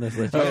Trillium on this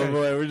list. Oh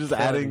boy, we're just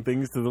adding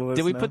things to the list.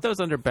 Did we now. put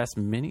those under best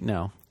mini?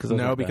 No,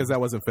 No, because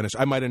that wasn't finished.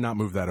 I might have not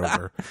moved that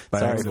over. by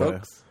Sorry, accident.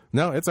 folks.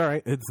 No, it's all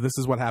right. This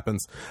is what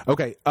happens.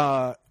 Okay,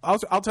 I'll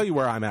tell you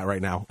where I'm at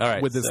right now All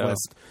right, with this so-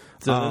 list.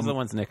 So those are the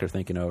ones Nick are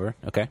thinking over.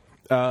 Okay.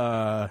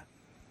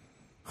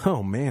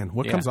 Oh man,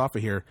 what Yeah. comes off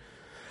of here?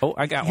 Oh,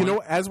 I got You one.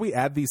 know, as we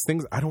add these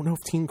things, I don't know if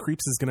Teen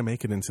Creeps is going to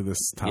make it into this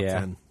top Yeah.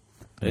 10.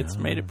 It's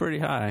made it pretty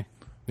high.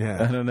 I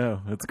Yeah, don't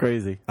know. It's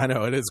crazy. I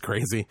know it is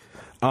crazy.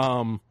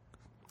 Well,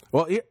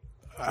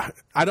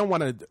 I don't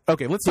want to.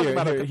 Okay, let's talk Here,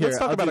 about here, let's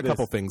talk I'll about do a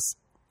couple this. things.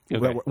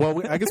 Okay.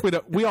 Well, I guess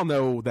we all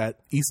know that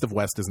East of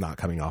West is not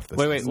coming off this.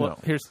 Wait. list. Well,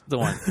 here's the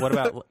one.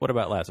 What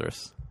about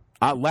Lazarus?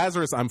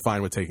 Lazarus, I'm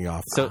fine with taking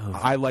off. So-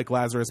 I like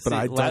Lazarus, but See,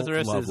 I don't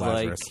Lazarus love is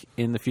Lazarus. like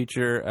in the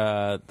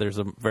future. There's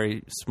a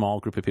very small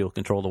group of people who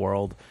control the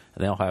world,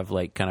 and they all have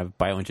like kind of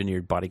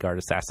bioengineered bodyguard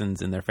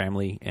assassins in their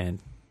family, and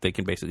they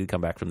can basically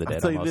come back from the I'll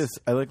dead. tell you almost. this: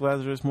 I like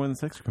Lazarus more than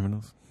Sex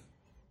Criminals.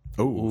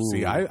 Oh,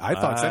 see, I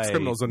thought Sex I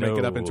Criminals would make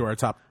it up know. into our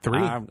top 3.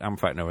 I'm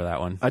fighting over that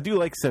one. I do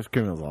like Sex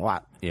Criminals a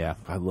lot. Yeah.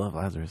 I love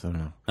Lazarus. I don't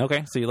know.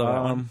 Okay, so you love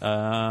that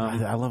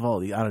one. I love all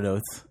the. I don't know.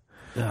 It's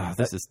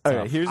This is all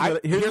tough. right. Here's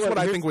here's what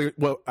I here's- think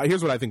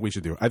here's what I think we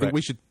should do. I think Right.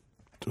 we should.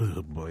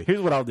 Oh boy, Here's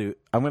what I'll do.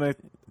 I'm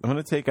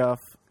gonna take off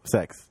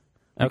Sex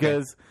Okay.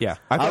 because Yeah.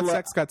 I thought I lo-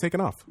 Sex got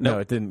taken off. no,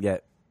 it didn't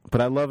yet.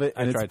 But I love it,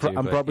 and I tried to,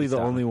 I'm but probably you the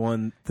stopped. only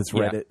one that's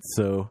read Yeah. it,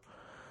 so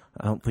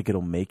I don't think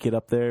it'll make it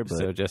up there. But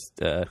So just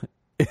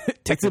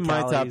it's in my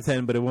top technicalities.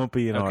 10, but it won't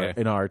be in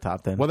Okay. our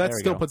top 10. Well, that There we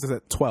still go. puts us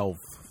at 12,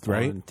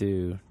 right? 1,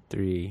 2,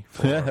 3,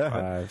 4,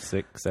 5,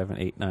 6, 7,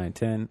 8, 9,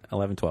 10,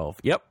 11, 12.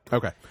 Yep.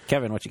 Okay.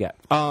 Kevin, what you got?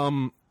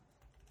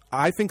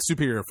 I think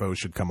Superior Foes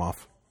should come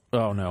off.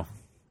 Oh no.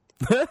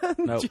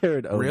 Nope.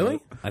 Jared, oh, Really?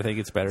 no. I think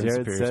it's better than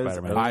Jared Superior says-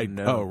 Spider-Man.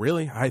 no. Oh,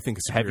 really? I think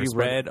Superior Have you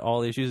Spider- read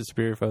all the issues of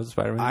Superior Foes of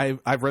Spider-Man?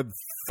 I've read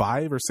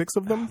 5 or 6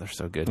 of them. They're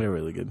so good. They're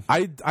really good.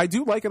 I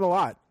do like it a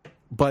lot,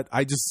 but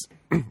I just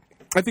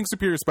I think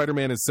Superior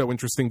Spider-Man is so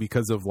interesting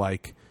because of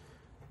like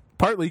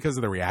partly because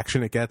of the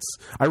reaction it gets.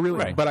 I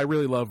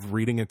really love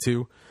reading it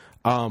too.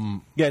 Yeah,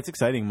 it's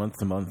exciting month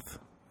to month.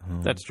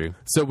 That's true.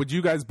 So would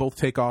you guys both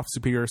take off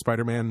Superior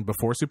Spider-Man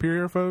before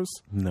Superior Foes?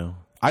 No,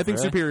 I think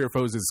Superior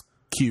Foes is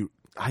cute.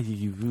 I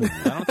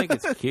don't think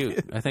it's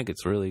cute. I think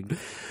it's really.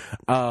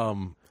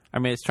 I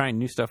mean, it's trying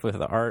new stuff with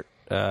the art.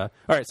 All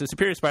right, so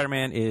Superior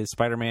Spider-Man is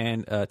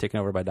Spider-Man taken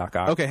over by Doc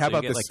Ock. Okay, how So you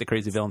about get, this? like the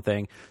crazy villain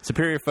thing?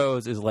 Superior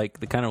Foes is like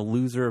the kind of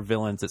loser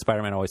villains that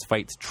Spider-Man always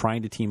fights,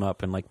 trying to team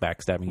up and like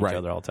backstabbing each Right.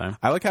 other all the time.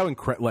 I like how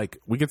like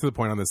we get to the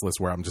point on this list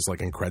where I'm just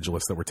like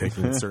incredulous that we're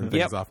taking certain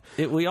things off.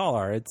 We all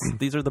are.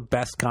 These are the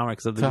best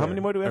comics of the So year. how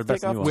many more do we have Or to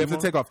best take off? new We ones. have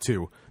to take off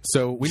 2,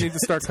 so we need to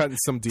start cutting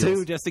some deals.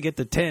 2 just to get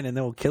to 10, and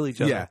then we'll kill each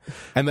other. Yeah,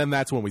 and then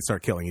that's when we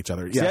start killing each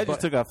other. See, Yeah, I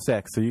just took off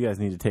Sex, so you guys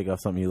need to take off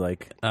something you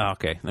like. Oh,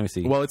 okay, let me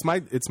see. well, it's my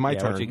Yeah,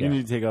 turn. what you You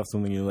need to take off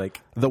something you like.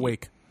 The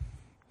Wake.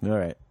 All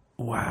right,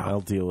 Wow.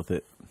 I'll deal with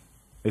it.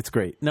 It's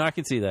great. No, I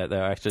can see that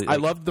though. Actually, I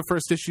loved the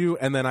first issue,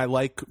 and then I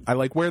like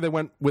where they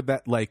went with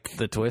that, like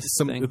the twist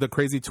thing. the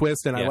crazy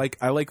twist, and Yeah.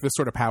 I like the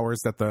sort of powers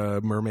that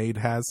the mermaid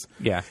has.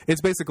 Yeah.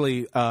 It's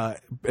basically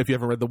if you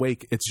haven't read The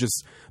Wake, it's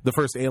just the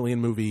first alien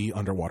movie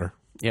underwater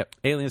Yep,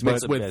 Aliens with,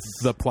 makes with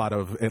the plot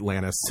of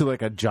Atlantis. To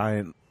like a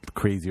giant,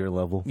 crazier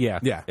level. Yeah,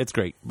 Yeah. it's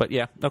great. But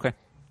yeah, okay.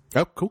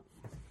 Oh, cool.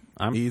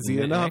 I'm Easy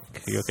Nick, enough.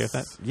 You okay with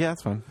that? Yeah,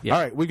 that's fine. Yeah.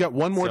 All right, we got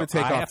one more So to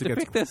take I off have to to get.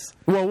 pick this.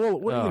 Well, we'll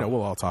Oh.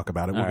 we'll all talk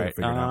about it. We'll All get right. it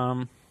figured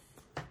out.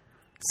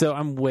 So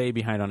I'm way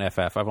behind on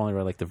FF. I've only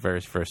read like the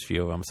very first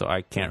few of them, so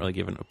I can't really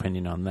give an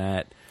opinion on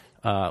that.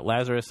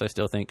 Lazarus, I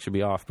still think should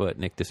be off, but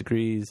Nick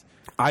disagrees.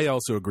 I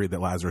also agree that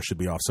Lazarus should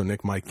be off, so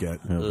Nick might get.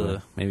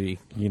 Maybe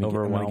You gonna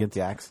overwhelmed. get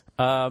the axe?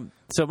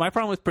 So my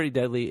problem with Pretty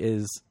Deadly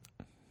is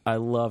I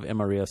love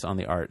Emma Rios on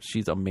the art.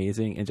 She's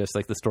amazing, and just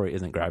like the story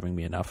isn't grabbing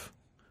me enough.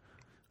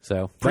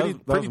 So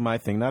That was my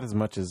thing, not as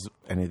much as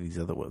any of these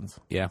other ones.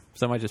 yeah,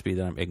 so it might just be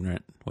that I'm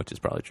ignorant, which is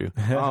probably true.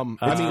 I mean,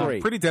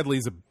 great. Pretty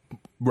Deadly's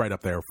right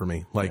up there for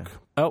me. Like,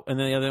 Oh, and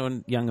then the other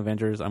one, Young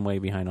Avengers, I'm way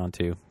behind on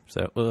too.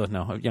 So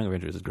no, Young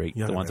Avengers is great.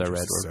 Young the ones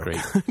Avengers I read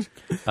is were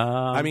so great.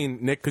 I mean,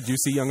 Nick, could you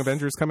see Young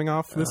Avengers coming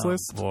off this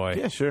list? Boy,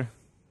 Yeah, sure.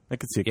 I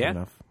could see it Yeah?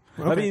 coming off.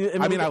 Okay.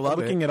 I mean, I love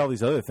looking it. at all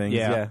these other things.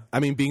 Yeah. Yeah. I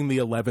mean, being the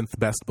 11th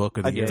best book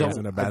of the year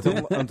isn't a bad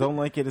thing. I don't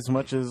like it as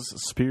much as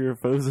Superior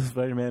Foes of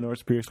Spider-Man or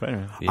Superior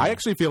Spider-Man. Yeah. I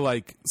actually feel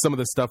like some of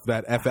the stuff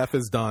that FF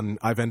has done,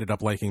 I've ended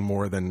up liking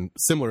more than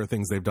similar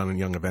things they've done in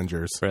Young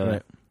Avengers. Really?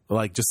 Right.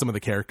 Like just some of the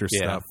character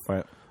Yeah. stuff.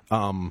 Right.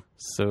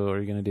 So are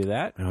you going to do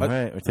that? All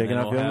right, we're taking then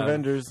off we'll Young have-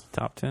 Avengers.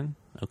 Top 10?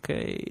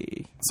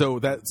 Okay. So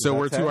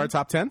we're 10? to our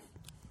top 10.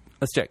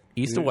 Let's check.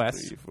 East to 2,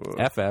 West, 3,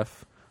 4.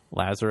 FF,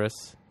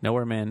 Lazarus,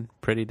 Nowhere Men,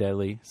 Pretty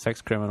Deadly,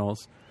 Sex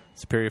Criminals,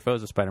 Superior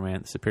Foes of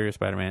Spider-Man, Superior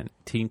Spider-Man,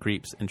 Teen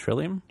Creeps, and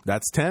Trillium.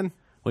 That's 10.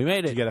 We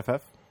made Did it. you get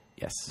FF?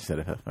 Yes. You said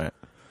FF. All right.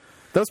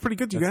 That was pretty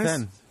good, you That's guys.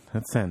 10.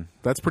 That's 10.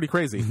 That's pretty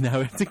crazy. Now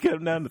we have to get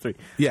them down to 3.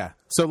 Yeah.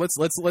 So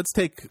let's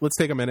take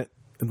a minute,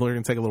 and we're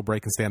gonna take a little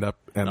break and stand up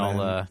and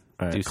I'll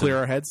then do clear some,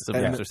 our heads, some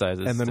and,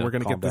 exercises. and then to we're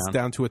gonna calm get this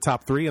down to a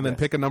top 3, and then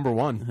pick a number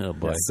 1. Oh,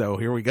 boy. So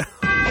here we go.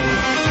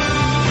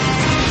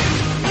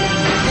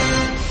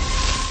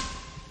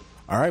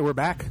 All right, we're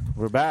back.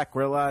 We're back.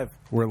 We're live.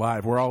 We're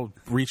live. We're all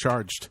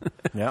recharged.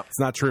 Yep. It's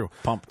not true.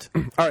 Pumped.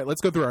 All right,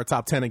 let's go through our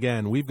top 10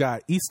 again. We've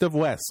got East of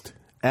West,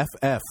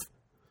 FF,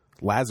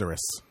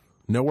 Lazarus,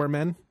 Nowhere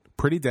Men,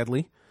 Pretty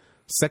Deadly,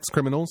 Sex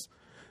Criminals,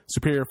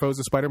 Superior Foes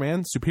of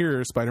Spider-Man,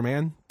 Superior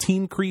Spider-Man,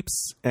 Teen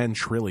Creeps, and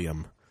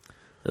Trillium.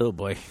 Oh,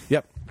 boy.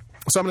 Yep.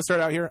 So I'm going to start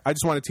out here. I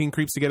just wanted Teen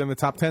Creeps to get in the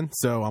top 10,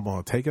 so I'm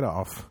going to take it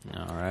off.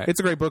 All right. It's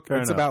a great book.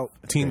 It's enough. about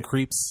teen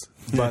creeps,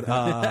 but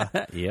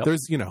Yep.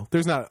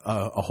 there's not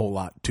a whole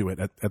lot to it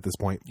at this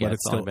point. Yeah, But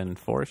it's it's still only been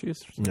 4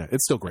 issues. yeah,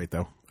 it's still great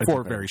though.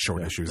 4 very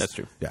short issues. that's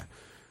true. Yeah,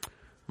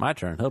 My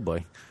turn. Oh,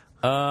 boy.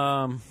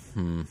 yeah.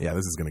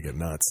 This is going to get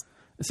nuts.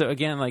 So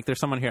again, like there's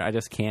someone here I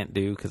just can't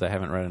do because I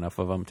haven't read enough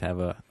of them to have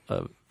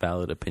a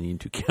valid opinion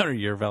to counter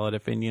your valid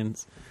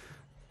opinions.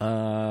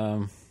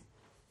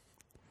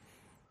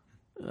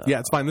 Yeah,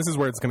 it's fine. This is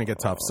where it's going to get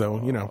tough.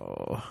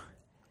 So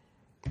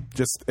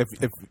just if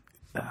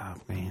Oh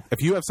man.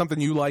 if you have something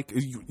you like,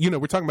 we're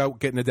talking about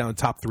getting it down to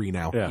top 3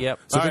 now. Yeah. Yep.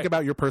 So All think right.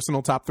 about your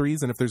personal top 3s,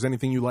 and if there's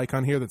anything you like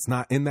on here that's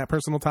not in that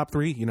personal top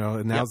 3,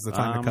 now's the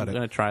time to cut I'm it.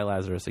 gonna try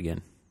Lazarus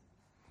again.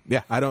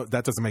 Yeah, that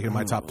doesn't make it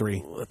my top 3.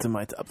 What's in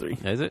my top 3?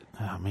 Is it?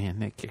 Oh man,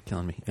 Nick, you're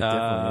killing me. It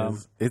definitely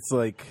is. It's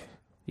like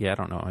Yeah, I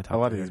don't know what my top a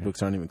lot of 3 these are.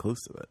 books aren't even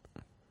close to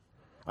that.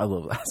 I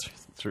love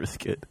Lazarus. It's really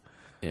good.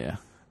 Yeah.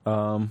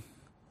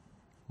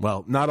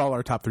 Well, not all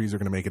our top 3s are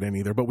going to make it in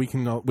either, but we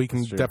can true.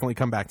 definitely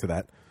come back to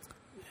that.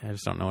 I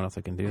just don't know what else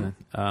I can do then.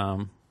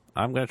 I'm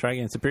gonna try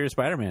again. Superior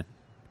Spider-Man.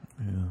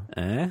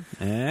 Yeah.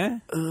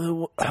 It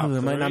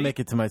might not 3? make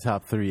it to my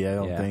top 3. I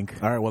don't Yeah.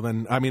 think. All right, well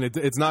then, I mean,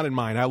 it's not in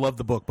mine. I love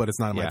the book, but it's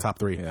not in my Yeah. top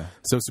 3. Yeah.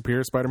 So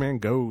Superior Spider-Man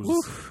goes.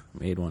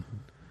 Made one.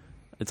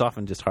 It's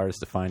often just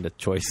hardest to find a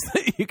choice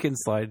that you can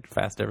slide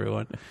past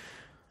everyone.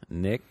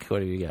 Nick, what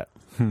do you got?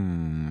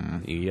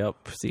 Yep.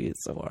 See,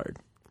 it's so hard.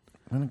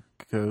 I'm gonna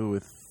go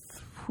with.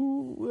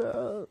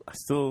 I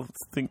still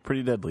think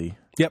Pretty Deadly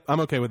Yep, I'm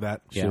okay with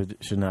that. Yeah.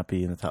 should not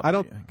be in the top. I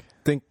don't 3, think.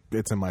 think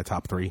it's in my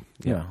top 3.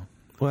 Yeah.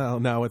 Well,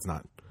 no, it's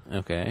not.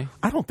 Okay.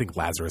 I don't think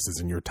Lazarus is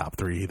in your top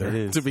 3 either, It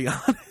is. to be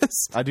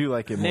honest. I do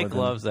like it more Nick than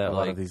loves that, a lot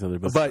like- of these other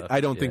books. But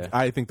I don't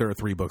Yeah. think there are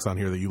 3 books on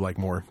here that you like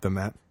more than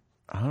that.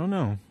 I don't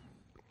know.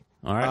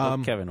 All right, well,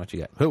 Kevin, what you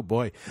got? Oh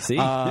boy. See?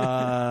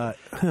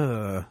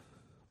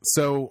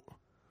 So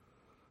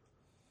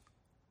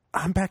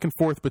I'm back and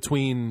forth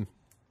between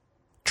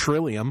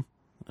Trillium.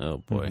 Oh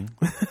boy.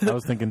 I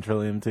was thinking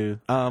Trillium too.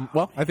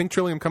 Well, I think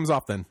Trillium comes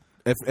off then.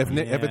 If it's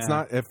Yeah.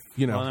 not,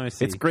 Well, let me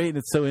see. It's great and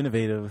it's so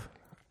innovative.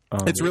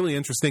 it's really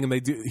interesting, and they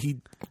do. we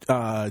Jeff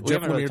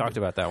haven't really Lemire- talked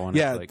about that one.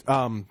 Yeah. It's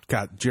like,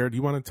 God, Jared, do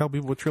you want to tell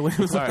people what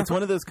Trillium is? It's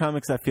one of those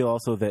comics I feel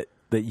also that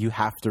you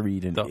have to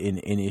read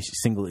in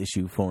single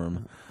issue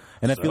form,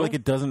 and I feel So? like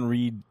it doesn't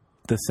read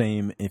the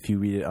same if you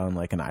read it on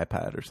like an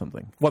iPad or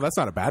something. Well, that's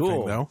not a bad thing,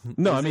 Cool. though.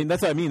 No, I mean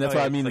that's what I mean. That's Oh,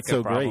 why yeah, I mean it's it's like so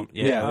a problem.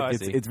 great. Yeah, oh, I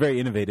it's see. it's very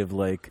innovative.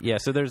 Like yeah,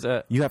 so there's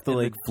a you have to in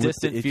like the flip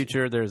distant the issue.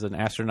 future. There's an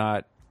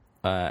astronaut,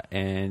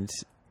 and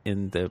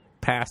in the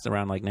past,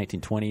 around like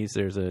 1920s,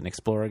 there's an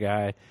explorer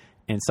guy,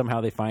 and somehow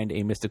they find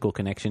a mystical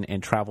connection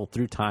and travel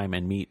through time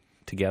and meet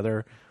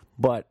together.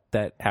 But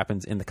that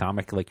happens in the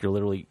comic. Like you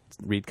literally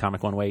read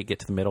comic one way, get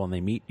to the middle, and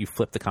they meet. You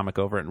flip the comic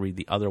over and read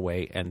the other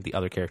way, and the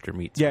other character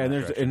meets. Yeah, in and that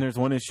direction. there's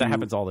one issue that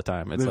happens all the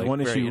time. It's There's like one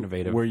very issue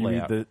innovative where you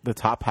layout. read the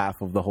top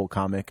half of the whole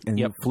comic and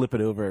Yep. you flip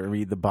it over and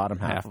read the bottom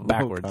half half of the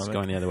whole backwards, comic.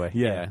 going the other way.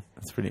 Yeah,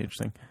 that's pretty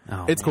interesting.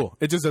 Oh, It's man. cool.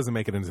 It just doesn't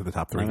make it into the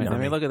top 3. Let for me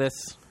me. look at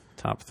this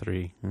top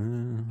 3.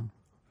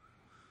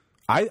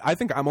 I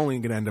think I'm only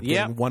going to end up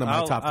Yeah, getting one of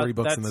my top 3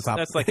 books in the top.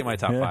 That's like in my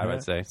top 5, Yeah.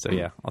 I'd say. So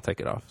yeah, I'll take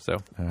it off. So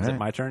is it right.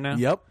 my turn now?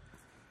 Yep.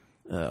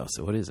 Oh,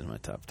 so what is in my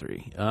top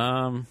 3?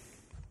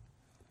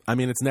 I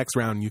mean, it's next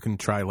round. You can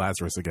try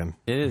Lazarus again.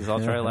 It is.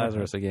 I'll try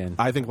Lazarus again.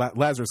 I think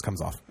Lazarus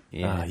comes off.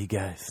 Yeah, You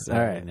guys. Sorry,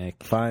 All right,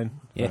 Nick. Fine.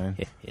 Yeah.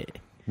 Fine.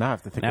 Now I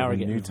have to think Now of we're a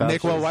getting- new top.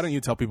 Nick, well, why don't you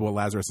tell people what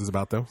Lazarus is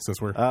about, though,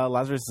 since we're...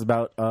 Lazarus is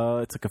about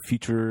it's like a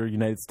future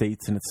United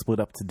States, and it's split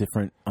up to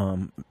different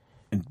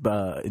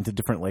into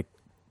different like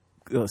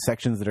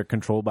sections that are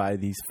controlled by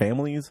these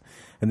families,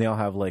 and they all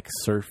have like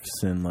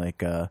serfs and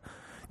like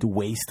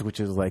waste, which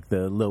is like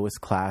the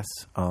lowest class.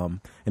 And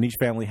each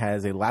family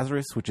has a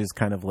Lazarus, which is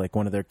kind of like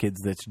one of their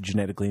kids that's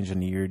genetically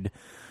engineered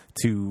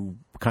to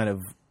kind of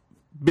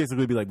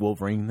basically be like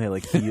Wolverine. They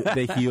like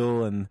they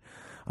heal and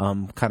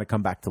kind of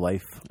come back to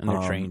life. And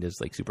they're trained as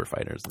like super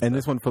fighters. And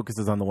this one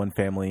focuses on the one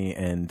family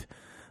and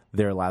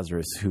their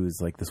Lazarus, who's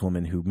like this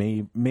woman who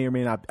may or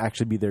may not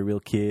actually be their real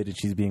kid, and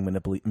she's being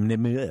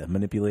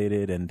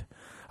manipulated. And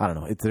I don't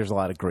know. There's a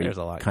lot of great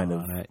kind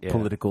of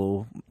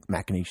political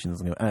machinations.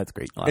 It's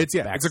great.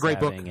 It's a great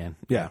book.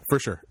 Yeah, for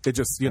sure. It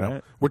just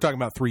we're talking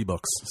about 3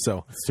 books,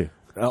 so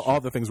all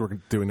the things we're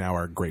doing now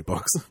are great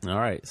books. All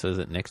right. So is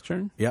it Nick's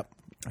turn? Yep,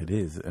 it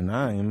is, and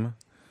I'm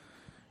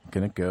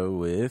gonna go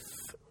with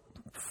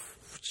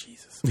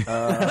Jesus.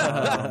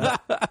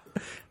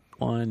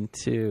 1,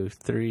 2,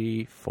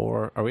 3,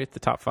 4. Are we at the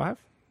top 5?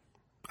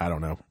 I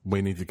don't know.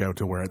 We need to go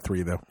to we're at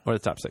 3 though. Or the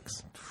top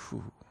 6?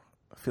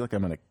 I feel like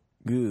I'm gonna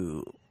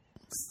go.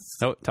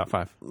 No, top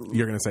 5.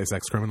 You're gonna say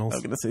Sex Criminals?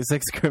 I'm gonna say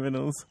Sex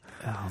Criminals.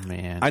 Oh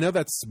man, I know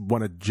that's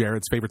one of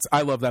Jared's favorites.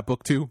 I love that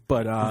book too,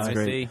 but I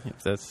see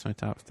if that's my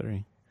top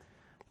 3.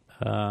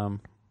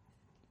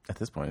 At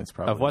this point, it's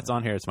probably of what's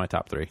on here. It's my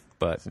top 3.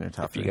 But it's in your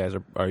top if 3. you guys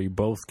are you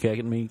both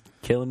killing me?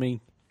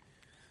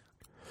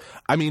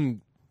 I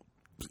mean,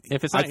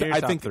 if it's not your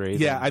top 3,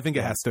 yeah, I think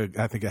it has to.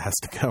 I think it has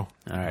to go. All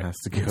right, it has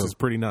to go. Which is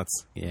pretty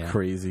nuts. Yeah,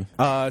 crazy.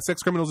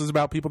 Sex Criminals is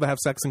about people that have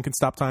sex and can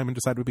stop time and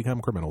decide to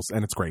become criminals,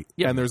 and it's great.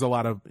 Yeah. And there's a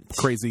lot of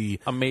crazy,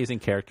 amazing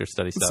character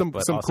study stuff. some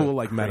but cool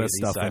like meta crazy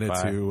stuff in it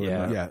sci-fi. too.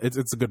 Yeah,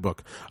 it's a good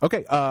book.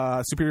 Okay,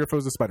 Superior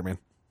Foes of Spider-Man.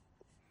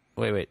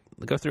 Wait.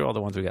 Go through all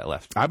the ones we got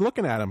left. I'm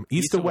looking at them.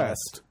 East to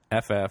West.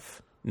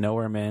 FF,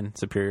 Nowhere Men,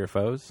 Superior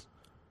Foes.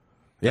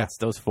 Yeah, That's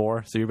those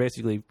 4. So you're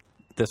basically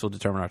this will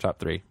determine our top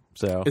 3.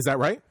 So is that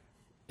right?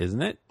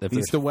 Isn't it? If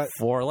East to West.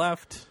 4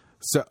 left.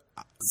 So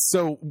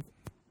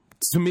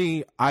to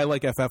me, I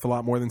like FF a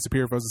lot more than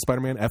Superior Foes of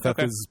Spider-Man. FF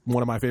is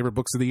one of my favorite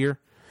books of the year.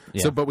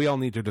 Yeah. So, but we all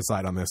need to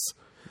decide on this.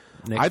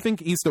 Nick? I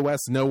think East to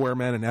West, Nowhere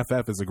Men, and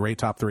FF is a great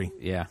top 3.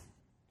 Yeah.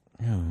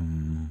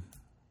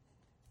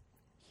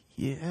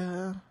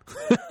 Yeah.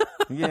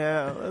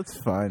 Yeah, that's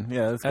fine.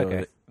 Yeah, let's go with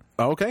it.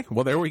 Okay,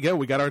 well, there we go.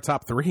 We got our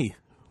top 3.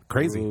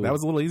 Crazy. Ooh. That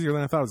was a little easier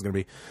than I thought it was going to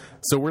be.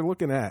 So we're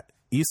looking at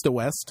East to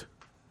West,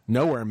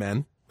 Nowhere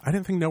Men. I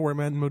didn't think Nowhere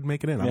Men would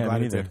make it in. I'm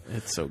glad it did.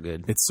 It's so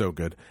good. It's so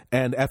good.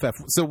 And FF.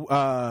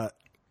 So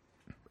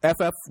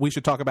FF we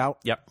should talk about.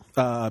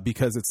 Yep.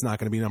 Because it's not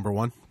going to be number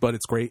 1, but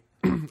it's great.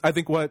 I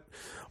think what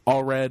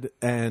Allred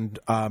and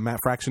Matt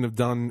Fraction have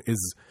done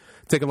is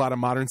take a lot of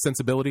modern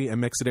sensibility and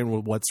mix it in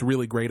with what's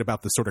really great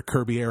about the sort of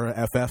Kirby era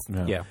FF.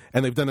 Yeah.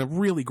 And they've done a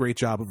really great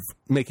job of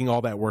making all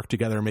that work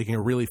together and making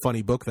a really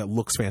funny book that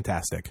looks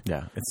fantastic.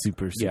 Yeah, it's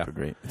super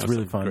great. It's That's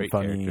really some fun, great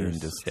funny, characters.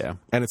 and just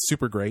And it's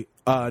super great.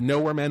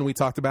 Nowhere Men we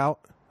talked about.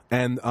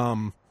 And I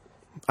mean,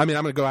 I'm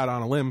going to go out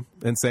on a limb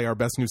and say our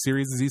best new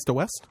series is East to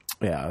West.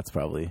 yeah, that's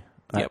probably.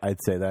 Yep. I'd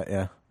say that.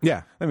 Yeah.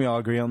 Yeah. I mean, we all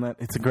agree on that.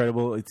 It's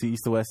incredible. It's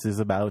East to West is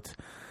about.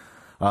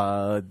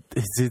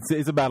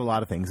 It's about a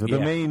lot of things. But Yeah,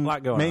 the a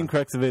lot going main on.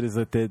 crux of it is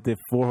that the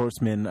 4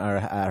 horsemen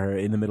are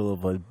in the middle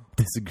of a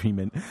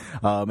disagreement,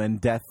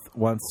 and Death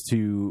wants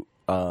to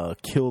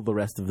kill the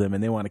rest of them,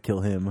 and they want to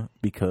kill him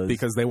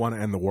because they want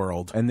to end the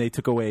world. and they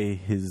took away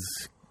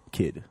his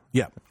kid.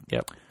 Yeah.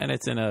 Yep. And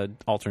it's in an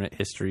alternate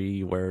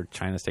history where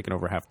China's taken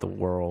over half the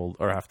world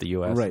or half the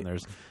U.S. Right. And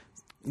there's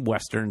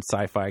Western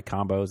sci-fi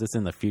combos. It's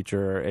in the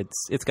future.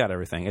 It's got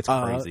everything. It's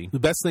crazy. The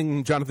best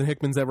thing Jonathan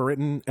Hickman's ever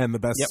written and the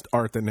best Yep.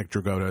 art that Nick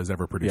Dragotta has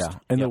ever produced. Yeah,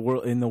 and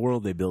the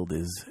world they build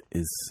is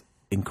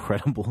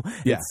incredible.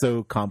 Yeah. It's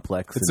so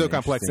complex. It's so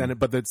complex,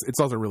 but it's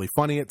also really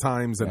funny at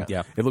times, and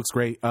Yeah. it looks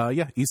great.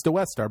 East to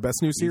West, our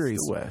best new series.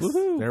 to West.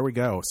 Woohoo. There we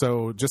go.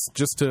 So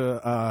just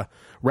to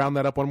round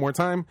that up one more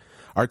time,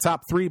 our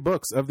top 3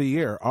 books of the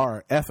year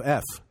are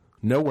FF,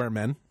 Nowhere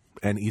Men,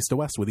 and East to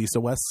West, with East to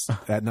West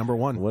at number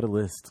 1. What a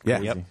list! Yeah,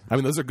 Crazy. I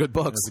mean those are good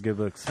books. Those are good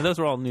books. And those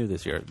were all new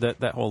this year.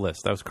 That whole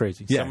list. That was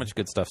crazy. Yeah. So much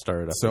good stuff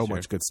started up. So this much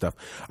year. good stuff.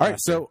 All right,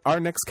 so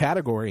our next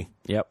category.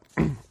 Yep.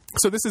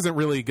 So this isn't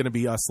really going to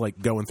be us like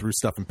going through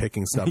stuff and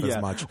picking stuff Yeah.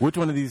 as much. Which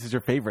one of these is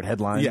your favorite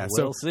headline? Yeah,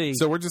 We'll see.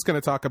 So we're just going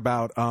to talk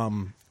about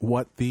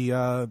what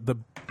the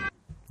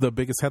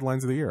biggest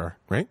headlines of the year are,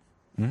 right?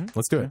 Mm-hmm.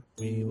 Let's do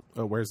it.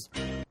 Oh, where's?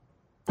 There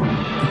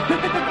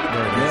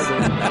it is.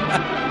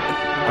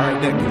 All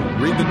right, Nick,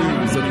 read the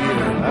news of the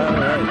year. All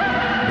right.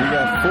 We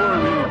got 4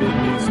 really big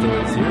news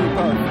stories here. We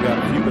probably forgot a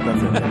few, but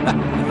that's okay.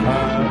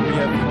 We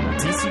have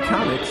DC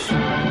Comics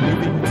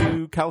moving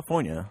to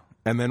California.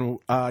 And then,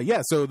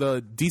 so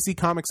the DC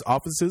Comics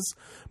offices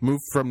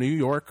moved from New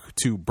York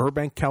to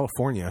Burbank,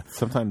 California.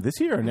 Sometime this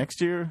year or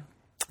next year?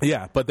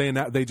 Yeah, but they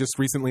just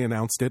recently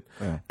announced it,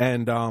 Yeah.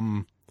 and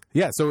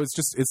so it's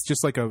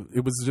just like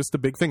it was just a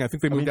big thing. I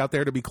think they moved out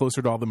there to be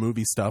closer to all the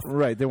movie stuff.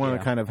 Right. They want Yeah.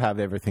 to kind of have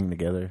everything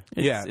together.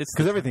 Yeah, It's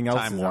 'cause the everything else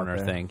Time is out Warner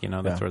there. thing. You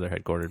know, that's Yeah. where they're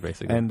headquartered,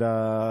 basically. And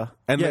And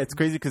yeah, the- it's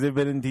crazy because they've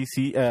been in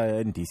DC,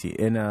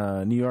 in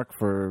New York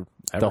for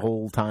the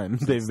whole time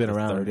they've been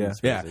around. 30s.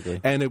 Yeah,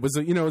 Basically. and it was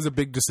it was a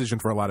big decision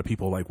for a lot of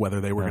people, like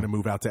whether they were going to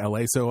move out to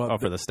LA. So Oh,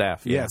 for the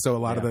staff. yeah, so a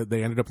lot of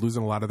they ended up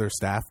losing a lot of their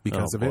staff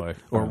because Oh, of boy. it,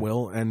 or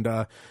will, and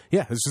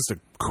it's just a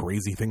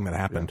crazy thing that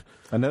happened.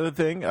 Another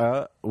thing,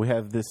 we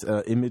have this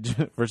image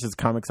versus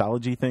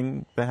comicsology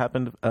thing that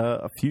happened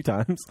a few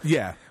times.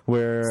 Yeah,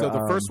 Where so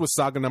the first was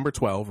Saga number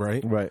 12,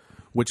 right? right.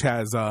 Which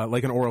has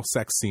like an oral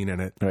sex scene in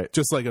it, Right.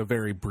 just like a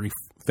very brief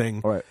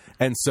thing. Right.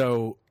 And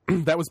so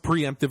that was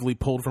preemptively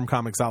pulled from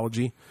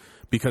Comixology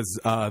because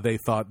they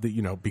thought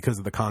that, because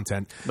of the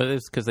content. But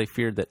it's because they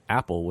feared that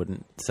Apple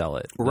wouldn't sell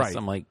it. Right.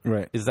 I'm like,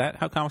 Right. is that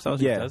how Comixology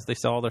Yeah. does? They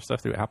sell all their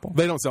stuff through Apple?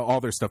 They don't sell all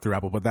their stuff through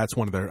Apple, but that's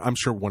one of their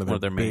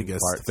their main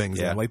biggest parts, things.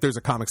 yeah. Like there's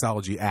a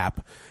Comixology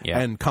app, Yeah.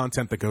 and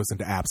content that goes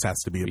into apps has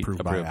to be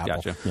approved by Apple.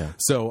 Gotcha. Yeah.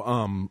 So,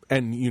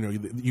 and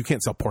you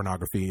can't sell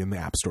pornography in the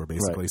App Store,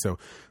 basically. So,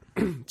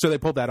 so they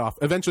pulled that off.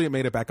 Eventually, it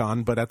made it back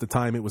on, but at the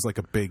time, it was like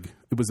a big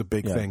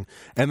Yeah. thing.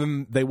 And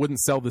then they wouldn't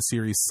sell the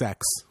series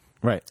Sex,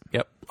 Right.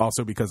 Yep.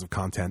 also because of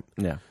content.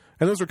 Yeah.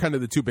 And those were kind of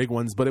the two big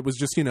ones, but it was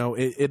just,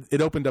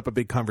 it opened up a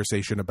big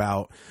conversation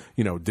about,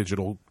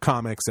 digital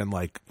comics and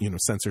like,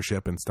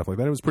 censorship and stuff like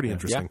that. It was pretty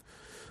interesting.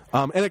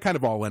 And it kind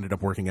of all ended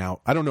up working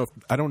out. I don't know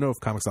if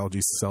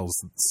Comixology sells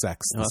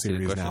Sex, the that's a good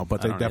series question. now,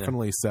 but I they don't either.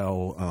 definitely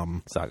sell,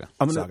 Saga.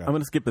 I'm Saga.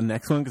 gonna skip the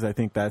next one because I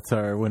think that's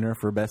our winner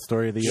for best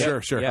story of the year.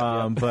 Sure.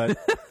 Yeah. But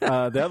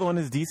the other one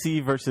is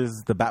DC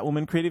versus the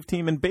Batwoman creative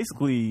team, and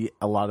basically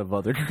a lot of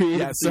other creative.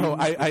 Yeah, so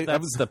teams. I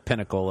That's the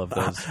pinnacle of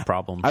those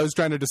problems. was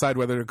trying to decide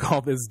whether to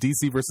call this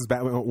DC versus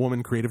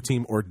Batwoman creative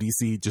team or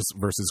DC just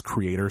versus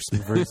creators.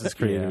 versus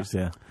creators.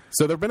 Yeah.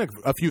 So there have been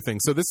a few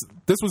things. So this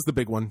was the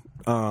big one,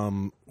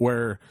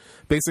 where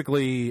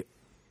basically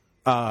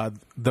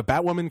the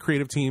Batwoman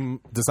creative team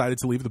decided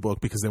to leave the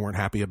book because they weren't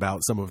happy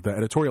about some of the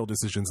editorial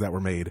decisions that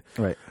were made.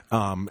 Right.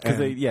 And Because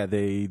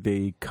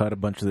they cut a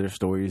bunch of their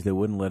stories. They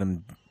wouldn't let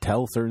them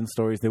tell certain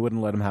stories. They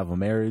wouldn't let them have a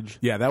marriage.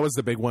 yeah, that was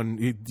the big one.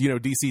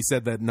 DC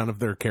said that none of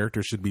their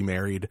characters should be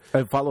married.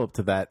 A follow up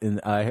to that,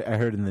 and I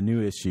heard in the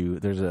new issue,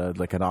 there's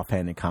an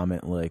offhanded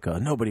comment like,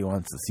 "Nobody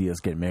wants to see us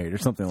get married" or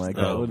something like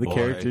that. Oh, Where the boy.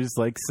 characters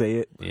say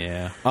it.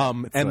 Yeah.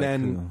 And like,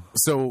 then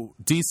so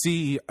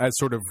DC as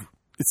sort of.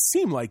 It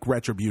seemed like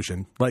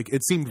retribution. Like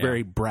it seemed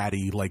very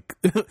bratty. Like,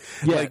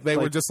 like they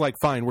were just like,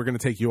 "Fine, we're going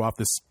to take you off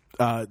this."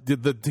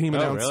 The team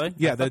announced, really?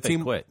 yeah, I the thought they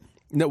team quit.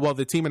 No, well,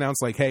 the team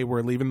announced like, "Hey,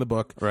 we're leaving the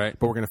book, Right.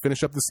 But we're going to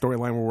finish up the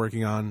storyline we're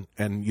working on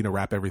and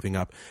wrap everything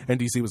up." And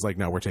DC was like,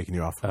 "No, we're taking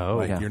you off. Oh,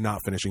 like, yeah. you're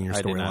not finishing your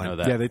I did not storyline." know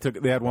that. Yeah,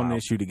 they had one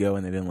issue to go,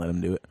 and they didn't let them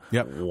do it.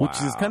 Yep.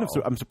 Which is kind of.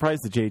 I'm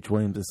surprised that J.H.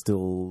 Williams is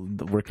still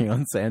working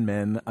on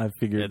Sandman. I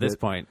figured At this that-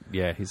 point,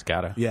 yeah, he's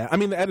got to. Yeah, I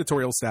mean the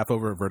editorial staff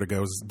over at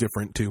Vertigo is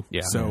different too.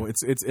 Yeah. So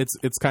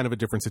it's kind of a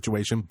different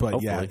situation,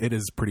 but yeah, Hopefully. it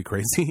is pretty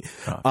crazy.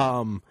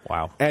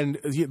 Wow. And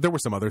there were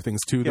some other things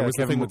too. There Yeah, was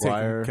the Kevin thing with taking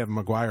Maguire. Kevin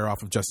Maguire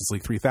off of Justice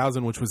League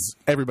 3000, which was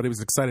everybody was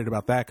excited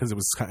about that because it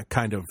was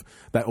kind of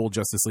that old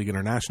Justice League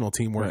International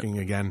team working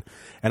again.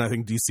 And I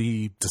think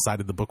DC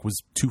decided the book was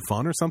too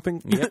fun or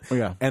something. Oh,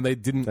 yeah. And they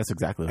didn't. That's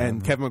exactly what And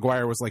happened. Kevin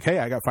Maguire was like, "Hey,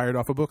 I got fired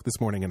off a book this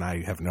morning, and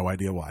I have no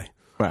idea why."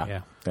 Wow.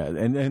 Yeah.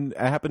 And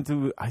I happen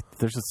to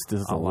there's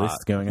a lot. list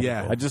going on.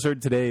 Yeah. I just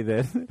heard today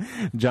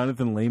that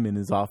Jonathan Lehman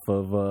is off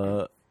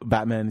of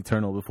Batman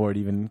Eternal before it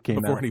even came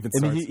Before out. it even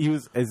and starts. he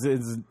was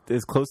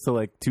as close to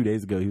like 2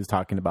 days ago. He was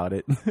talking about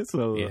it.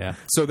 So Yeah.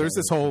 So there's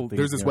this things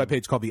going.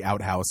 webpage called the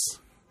Outhouse,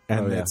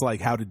 and Oh, yeah. it's like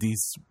how did DC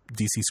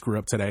screw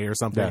up today or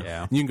something.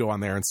 Yeah. You can go on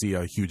there and see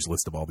a huge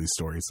list of all these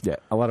stories. yeah,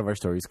 a lot of our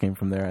stories came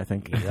from there. I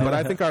think. But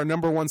I think our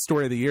number one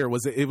story of the year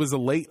was a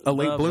late The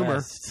bloomer.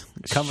 best.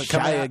 Coming out.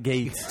 Shia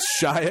Gate.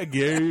 Shia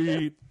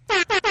Gate.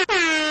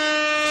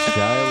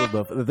 Shia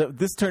LaBeouf.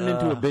 This turned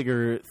into a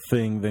bigger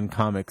thing than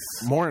comics.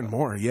 More and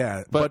more,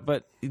 yeah.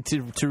 But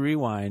to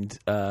rewind,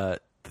 the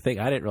thing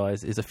I didn't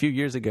realize is a few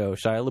years ago,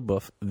 Shia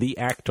LaBeouf, the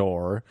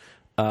actor,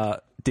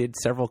 did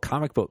several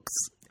comic books,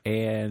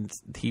 and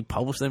he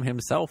published them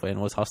himself and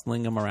was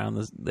hustling them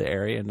around the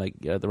area and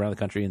around the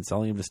country and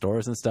selling them to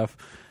stores and stuff.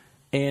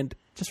 And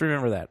just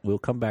remember that. We'll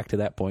come back to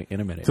that point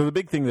in a minute. So the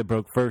big thing that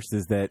broke first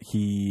is that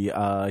he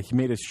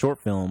made a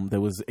short film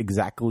that was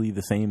exactly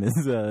the same as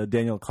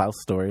Daniel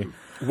Klaus' story.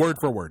 Word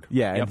for word.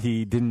 Yeah, Yep. and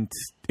he didn't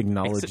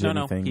acknowledge No,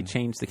 anything. he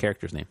changed the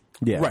character's name.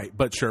 Yeah, Right,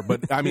 but sure.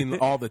 But I mean,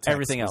 all the text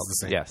Everything was else,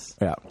 the same. yes.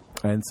 Yeah,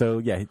 and so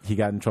yeah, he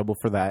got in trouble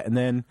for that, and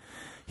then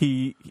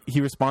he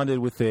responded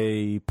with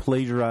a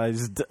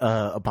plagiarized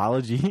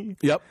apology.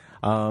 Yep.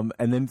 And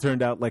then it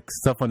turned out like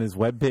stuff on his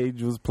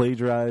webpage was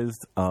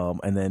plagiarized.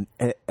 And then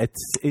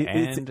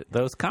And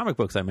those comic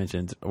books I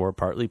mentioned were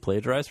partly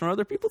plagiarized from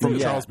other people From too.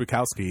 Charles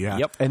Bukowski, yeah.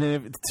 Yep. and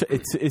then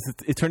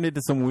it turned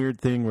into some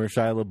weird thing where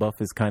Shia LaBeouf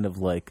is kind of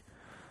like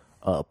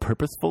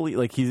purposefully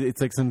like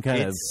it's like some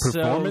kind It's of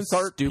performance so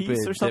art stupid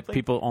piece or that something.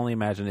 people only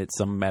imagine it's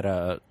some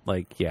meta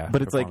but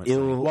But it's like performance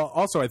thing. ill. Well,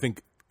 also, I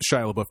think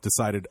Shia LaBeouf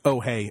decided, oh,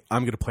 hey,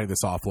 I'm going to play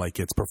this off like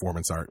it's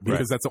performance art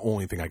because that's the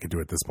only thing I could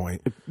do at this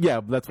point. Yeah,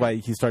 that's why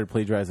he started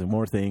plagiarizing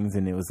more things,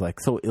 and it was like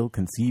so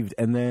ill-conceived.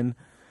 And then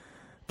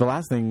the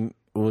last thing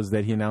was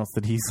that he announced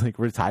that he's like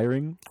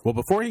retiring. Well,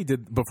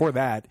 before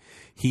that,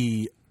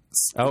 he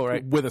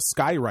right. with a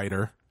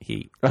skywriter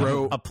He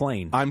wrote a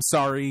plane "I'm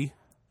sorry,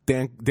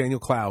 Daniel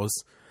Clowes"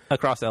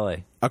 across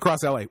L.A.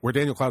 across L.A., where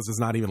Daniel Clowes does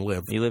not even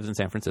live. He lives in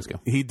San Francisco.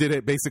 He did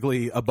it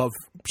basically above.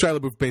 Shia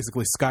LaBeouf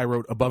basically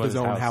skywrote above his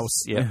own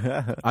house.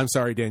 Yeah. I'm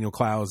sorry, Daniel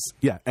Clowes.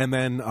 Yeah, and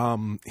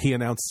then he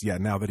announced,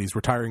 now that he's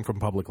retiring from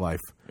public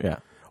life. Yeah.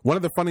 One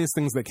of the funniest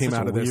things that came Such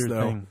out a of this, weird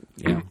though,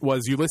 thing.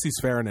 was Ulysses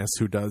Farris,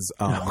 who does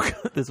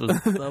This was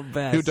the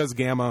best. who does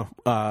Gamma,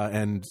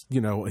 and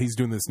he's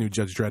doing this new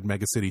Judge Dredd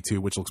Mega City 2,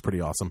 which looks pretty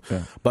awesome.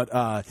 Yeah.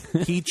 But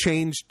he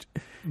changed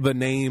the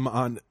name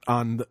on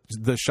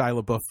the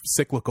Shia LaBeouf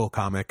cyclical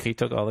comic, He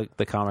took all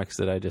the comics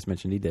that I just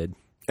mentioned. He did.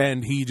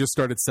 and he just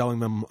started selling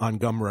them on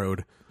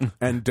Gumroad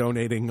and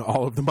donating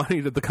all of the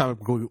money to the Comic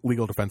Book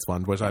Legal Defense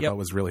Fund, which I Yep. thought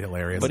was really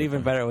hilarious. But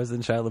even better was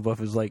than Shia LaBeouf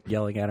was like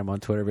yelling at him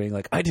on Twitter, being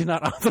like, "I did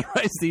not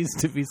authorize these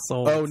to be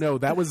sold." Oh no,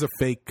 that was a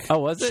fake Oh,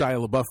 was it?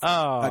 Shia LaBeouf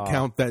Oh.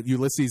 account that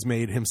Ulysses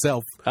made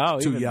himself Oh,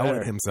 to even yell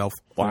better. at himself.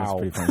 Wow.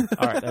 pretty funny.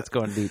 All right, that's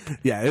going deep.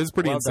 Yeah, it was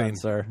pretty Well insane, done,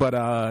 sir. But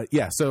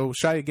so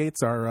Shia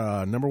Gates,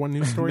 our number one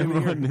news story of the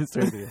Number year. one news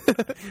story of the year.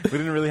 We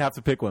didn't really have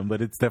to pick one, but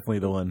it's definitely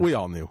the one. We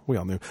all knew.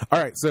 All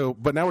right,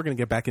 but now we're going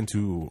to get back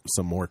into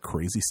some more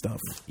crazy stuff.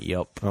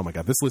 Yep. Oh my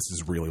god, this list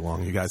is really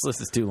long, you guys. This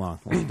list is too long.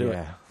 Let's do it.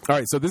 Yeah. All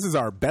right, so this is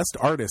our best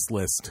artist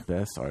list.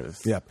 Best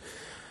artist. Yep.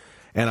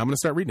 And I'm going to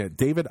start reading it.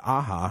 David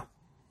Aja,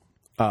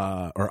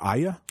 or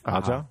Aya,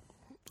 Aja.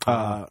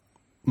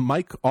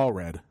 Mike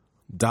Allred,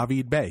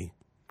 David Bay,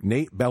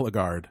 Nate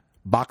Bellegarde,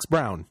 Box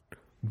Brown,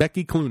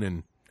 Becky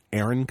Cloonan,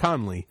 Aaron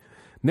Conley,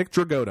 Nick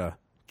Dragotta,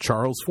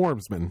 Charles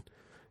Formsman,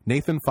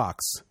 Nathan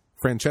Fox,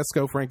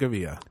 Francesco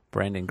Francavilla,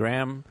 Brandon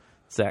Graham,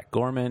 Zach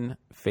Gorman,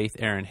 Faith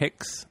Aaron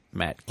Hicks,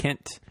 Matt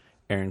Kent,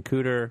 Aaron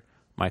Cooter,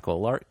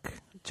 Michael Lark,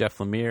 Jeff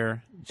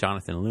Lemire,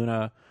 Jonathan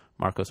Luna,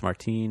 Marcos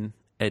Martin,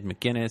 Ed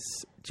McGuinness,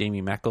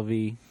 Jamie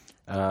McElvey,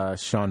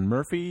 Sean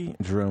Murphy,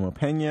 Jerome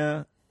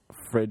Pena,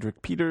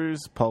 Frederick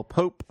Peters, Paul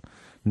Pope,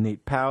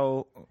 Nate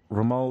Powell,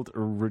 Ramal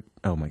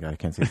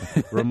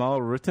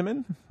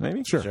Rutiman,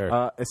 maybe?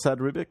 Sure. Asad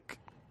Rubik,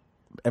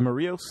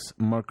 Emerios,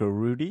 Marco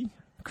Rudy,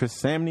 Chris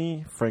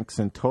Samney, Frank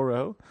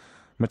Santoro,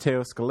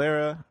 Matteo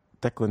Scalera,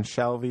 Declan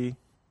Shalvey,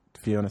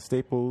 Fiona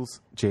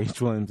Staples,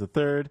 J.H. Williams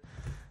III,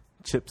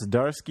 Chip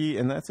Zdarsky,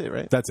 and that's it,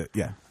 right? That's it.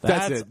 Yeah,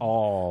 That's it.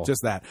 all.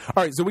 Just that.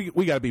 All right, so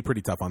we got to be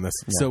pretty tough on this.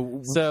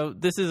 So So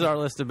this is our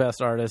list of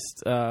best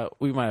artists.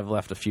 We might have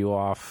left a few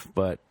off,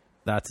 but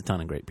that's a ton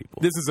of great people.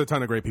 this is a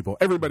ton of great people.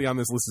 Everybody on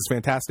this list is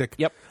fantastic.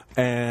 Yep.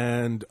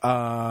 And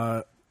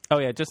Oh,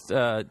 yeah, just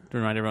to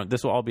remind everyone,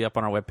 this will all be up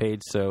on our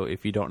webpage, so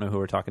if you don't know who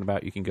we're talking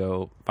about, you can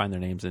go find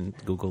their names and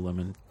Google them,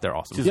 and they're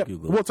awesome. yep,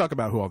 we'll talk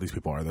about who all these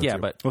people are. Though, Yeah,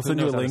 too. but We'll who send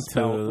you knows a how link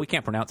spell- to- We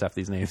can't pronounce half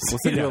these names. We'll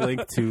send you a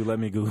link to let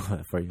me Google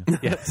that for you.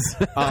 Yes.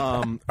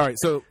 all right,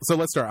 so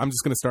let's start. I'm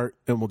just going to start,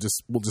 and we'll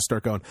just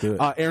start going. Do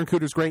it. Aaron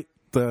Cooter's great.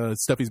 The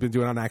stuff he's been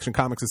doing on Action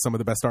Comics is some of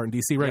the best art in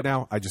DC right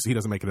now. He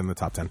doesn't make it in the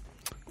top 10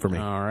 for me.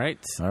 All right.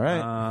 All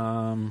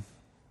right.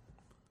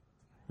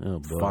 Oh,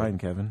 boy. Fine,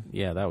 Kevin.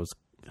 Yeah, that was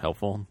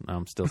helpful.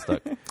 I'm still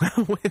stuck.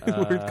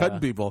 We're cutting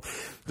people.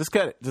 Just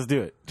cut it. Just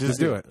do it. Just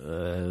do it.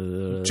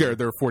 Uh, Jared,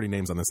 there are 40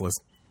 names on this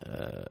list.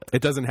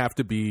 It doesn't have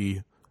to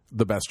be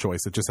the best choice.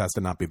 It just has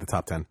to not be the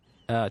top 10.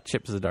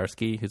 Chip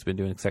Zdarsky, who's been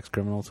doing Sex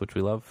Criminals, which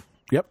we love.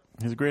 Yep.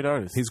 He's a great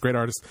artist. He's a great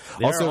artist.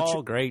 They're also,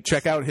 all great.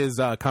 Check out his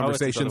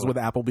conversations other with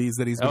Applebee's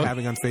that he's been Oh,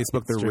 having on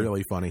Facebook. They're true.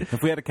 really funny.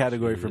 If we had a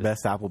category for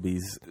best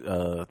Applebee's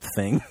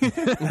thing,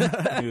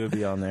 he would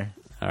be on there.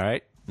 All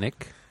right,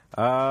 Nick.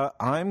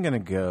 I'm gonna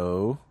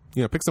go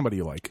Pick somebody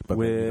you like, but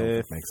maybe don't with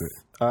think makes it.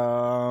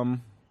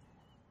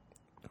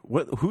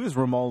 who is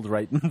Romuald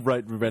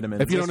Redeman?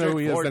 If you don't know who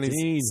he is, then 14.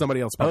 he's somebody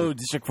else. Oh,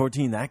 District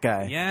 14, that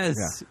guy. Yes.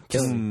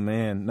 Oh,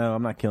 man, no,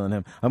 I'm not killing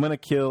him. I'm gonna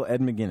kill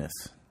Ed McGuinness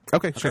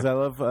Okay, because sure. I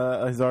love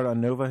his art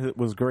on Nova. It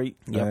was great,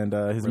 Yep. and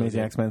his Really Amazing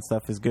good. X-Men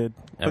stuff is good.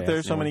 But yeah,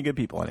 there's so yeah. many good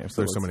people on here.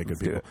 So There's so let's- many good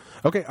let's do people.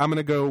 it. Okay, I'm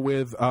gonna go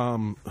with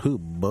oh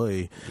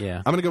boy. Yeah.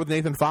 I'm gonna go with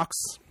Nathan Fox.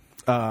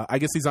 I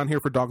guess he's on here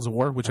for Dogs of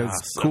War, which is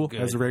so cool. good.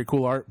 Has a very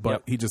cool art, but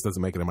Yep. he just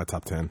doesn't make it in my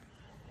top 10.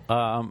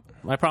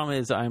 My problem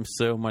is I'm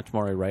so much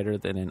more a writer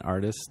than an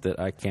artist that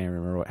I can't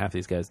remember what half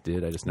these guys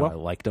did. I just know Well- I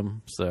liked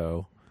them.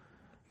 So,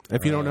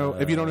 If you don't know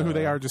who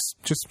they are, just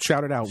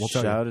shout it out. We'll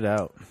tell Shout it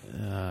out,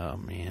 oh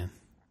man,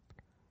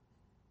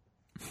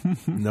 you.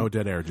 No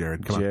dead air,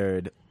 Jared. Come on.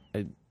 Jared.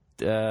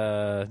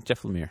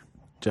 Jeff Lemire.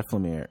 Jeff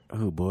Lemire.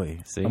 Oh boy.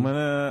 See? I'm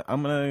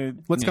gonna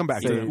Let's come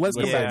back to it. Let's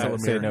come yeah, back to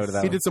say Lemire. no to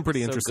that He one. did some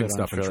pretty So interesting good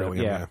on stuff in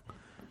Trillium. Trillium.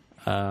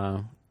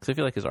 Yeah. Because I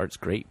feel like his art's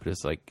great, but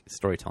it's like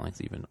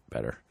storytelling's even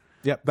better.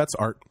 Yep, that's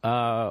art.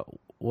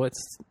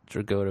 What's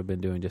Dragotta been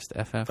doing? Just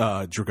FF?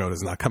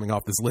 Dragotta's not coming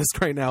off this list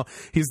right now.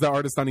 He's the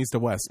artist on East to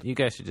West. You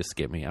guys should just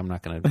skip me. I'm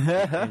not going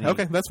to.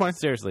 Okay, that's fine.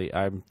 Seriously,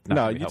 I'm not No,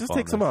 gonna be you just helpful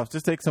take on some this. off.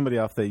 Just take somebody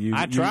off that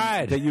I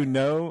tried. that you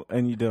know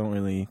and you don't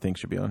really think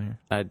should be on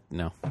here.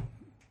 No. All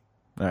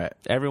right.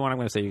 Everyone I'm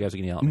going to say, you guys are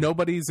going to yell at me.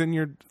 Nobody's in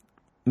your.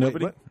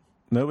 Nobody. what?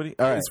 Nobody.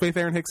 All right. Is Faith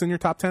Aaron Hicks in your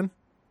top 10?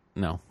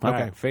 No. All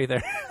Okay. right, Faye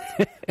there.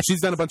 She's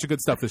done a bunch of good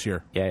stuff this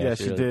year. Yeah,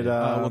 she really did. did.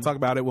 We'll talk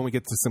about it when we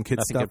get to some kids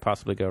Nothing stuff. could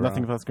possibly go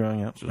Nothing wrong. Plus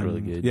growing up. Which was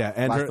really good. Yeah,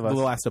 and Last her, of the Us.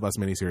 Last of Us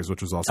miniseries,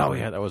 which was also Oh,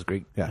 yeah, that was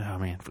great. Yeah. Oh,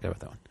 man, forgot about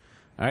that one.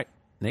 All right,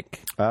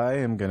 Nick. I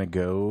am gonna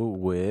go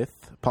with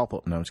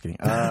Paul. No, I'm just kidding.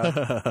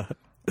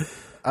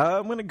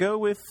 I'm gonna go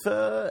with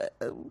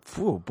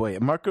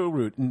Marco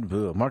Rudy.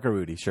 Marco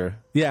Rudy, sure.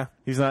 yeah.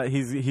 He's not.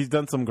 He's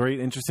done some great,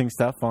 interesting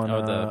stuff on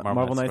Oh, the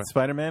Marvel Knights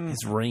Spider-Man,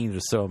 His range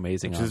is so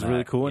amazing. which is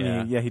really cool.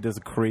 And he does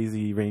a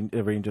crazy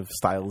range of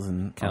styles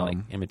and kind of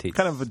like imitates.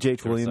 kind of a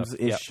J.H. sort of Williams stuff.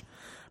 ish, Yep.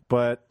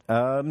 but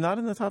not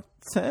in the top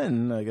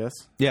 10, I guess.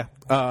 Yeah.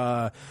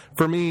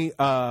 For me,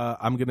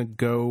 I'm going to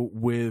go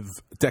with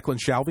Declan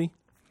Shalvey.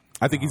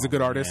 I think he's a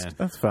good artist. man.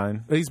 That's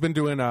fine. He's been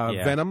doing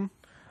Venom.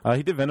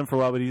 He did Venom for a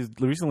while, but he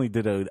recently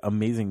did an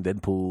amazing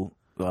Deadpool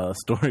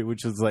story,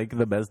 which is like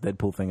the best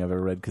Deadpool thing I've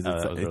ever read because that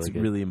was it's really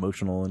good. really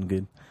emotional and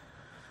good.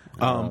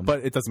 But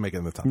it doesn't make it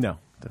in the top. No,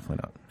 definitely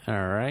not.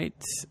 All right.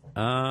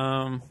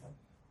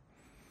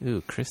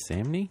 Chris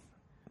Samney.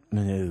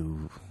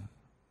 No.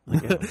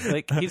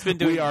 Like he's been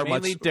doing We are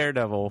mainly much-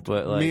 Daredevil,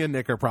 but like Me and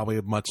Nick are probably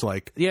much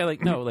like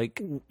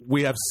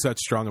we have such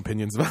strong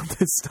opinions about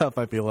this stuff.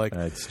 I feel like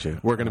That's true.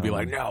 we're going to be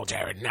like, no,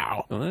 Jared,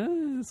 no.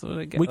 that's what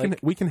I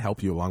get. We can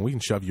help you along. We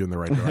can shove you in the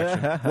right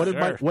direction.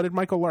 What did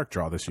Michael Lark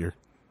draw this year?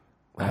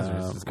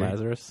 Lazarus is great.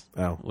 Lazarus,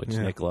 Oh, which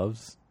yeah. Nick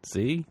loves.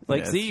 See, Yeah,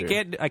 you true.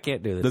 can't. I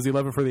can't do this. Does he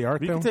love it for the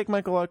art You though? can take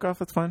Michael Lark off.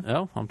 That's fine.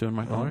 Oh, I'm doing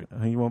Michael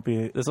Lark. He won't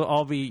be. This will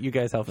all be you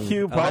guys helping me.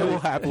 Hugh I probably- will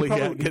happily he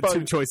probably- get he probably-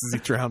 two choices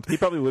each round. He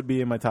probably would be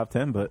in my top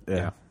 10, but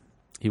yeah,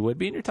 He would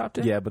be in your top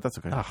 10. yeah, but that's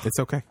okay. It's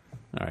okay.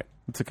 All right.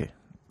 It's okay.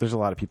 There's a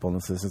lot of people in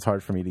this list. It's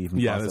hard for me to even.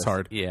 Yeah, process. that's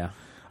hard. Yeah.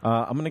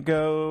 I'm gonna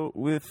go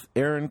with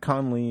Aaron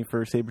Conley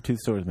for Sabretooth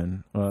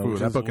Swordsman, Ooh,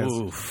 that book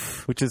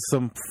is. which is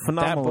some That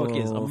phenomenal. book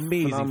is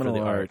amazing for phenomenal the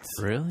art.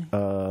 art.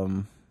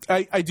 Really?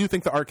 I do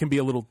think the art can be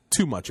a little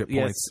too much at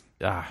Yes.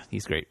 points.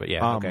 He's great, but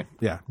yeah. Okay.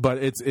 Yeah, but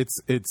it's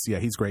yeah,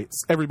 he's great.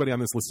 Everybody on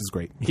this list is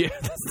great. Yeah,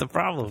 that's the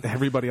problem.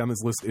 Everybody on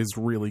this list is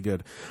really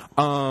good.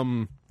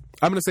 I'm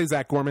going to say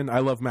Zach Gorman. I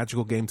love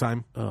Magical Game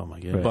Time, Oh my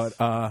goodness.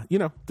 but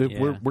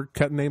Yeah. we're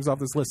cutting names off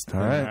this list.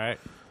 All All right.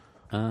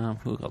 right.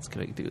 Who else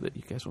can I do that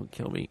you guys won't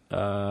kill me?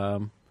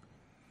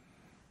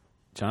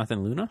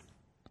 Jonathan Luna.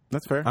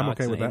 That's fair. I'm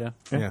okay with that. Ada.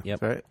 Yeah,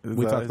 Yep. Right.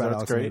 we talked about That's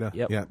Alex great. Ada.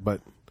 Yep. Yeah,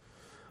 but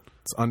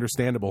it's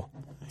understandable.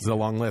 It's a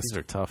long list. These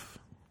are tough.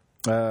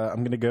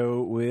 I'm gonna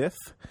go with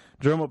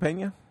Jerome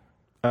Pena.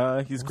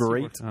 He's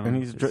great, worked on? and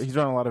he's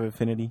drawn a lot of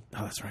Infinity,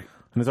 Oh, that's right.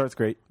 and his art's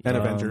great. And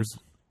Avengers.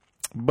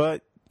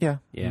 But yeah,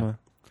 Yeah.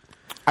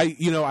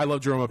 I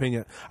love Jerome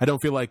Pena. I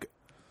don't feel like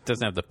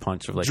Doesn't have the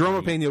punch of like Jerome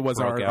he Pena was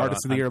broke our out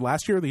artist of the year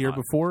last year, or the year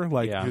before.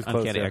 Like, Yeah, was close,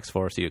 Uncanny yeah.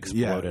 X-Force. He yeah,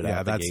 exploded. yeah,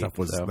 out the that gate, stuff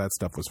was so. that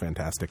stuff was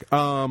fantastic.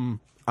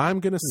 I'm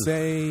gonna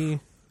say,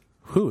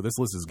 this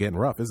list is getting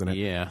rough, isn't it?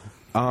 Yeah.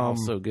 All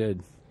so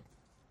good.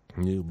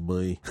 You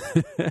boy.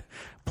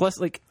 Plus,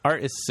 like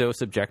art is so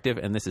subjective,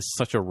 and this is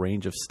such a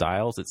range of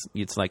styles.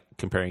 It's like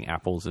comparing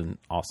apples and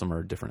awesome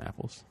or different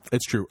apples.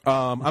 It's true.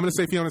 I'm gonna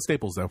say Fiona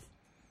Staples though.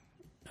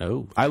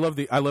 Oh, I love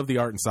the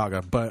art in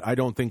Saga, but I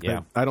don't think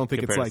yeah. I don't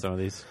think Compared it's to like some of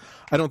these.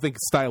 I don't think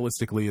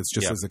stylistically it's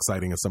just Yeah. as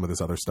exciting as some of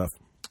this other stuff.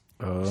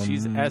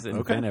 She's as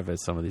inventive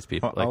as some of these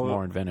people, like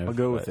more inventive. I'll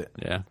go with but, it.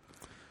 Yeah.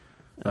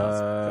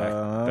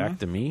 Back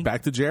to me.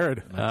 Back to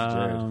Jared.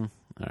 All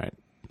right.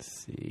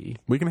 Let's see.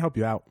 We can help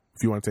you out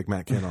if you want to take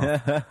Matt Kinn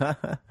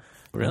off.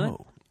 Really?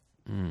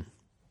 No.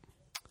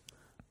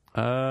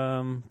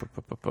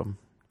 Bum.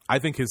 I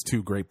think his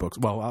two great books.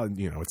 Well,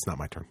 it's not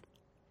my turn.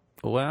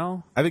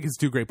 Well, I think his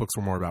two great books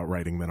were more about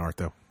writing than art,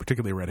 though,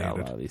 particularly Red a lot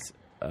Handed. of these.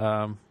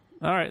 All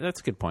right,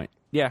 that's a good point.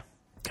 Yeah,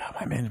 God,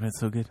 my management's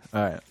so good.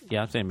 All right,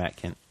 yeah. I'm saying Matt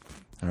Kent.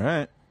 all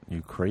right,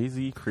 you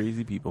crazy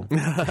people.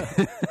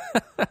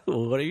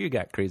 What have you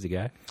got, crazy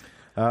guy?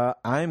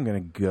 I'm gonna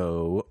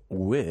go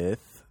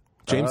with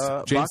James-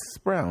 Box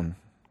Brown.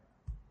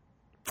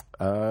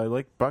 I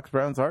like Box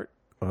Brown's art.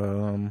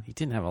 He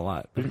didn't have a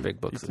lot of big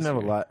books. He didn't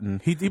have a lot,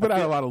 and He put out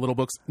a lot of little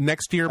books.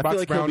 Next year, I Box feel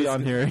like Brown he'll be is-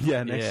 on here.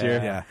 Yeah, next Yeah.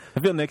 year. Yeah. I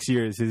feel next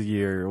year is his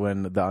year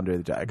when the Andre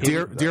the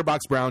Giant. Dear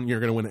Box Brown,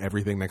 you're going to win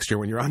everything next year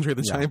when your Andre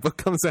the Giant book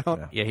comes out.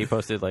 Yeah. Yeah, he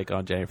posted like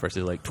on January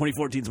 1st, like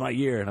 2014 is my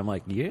year, and I'm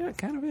like, yeah, it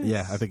kind of is.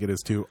 Yeah, I think it is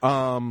too.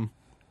 I'm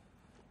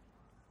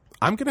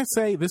gonna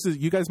say this is.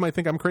 You guys might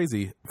think I'm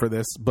crazy for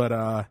this, but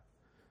I'm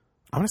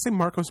gonna say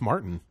Marcos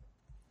Martin.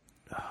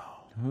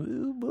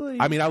 Oh boy.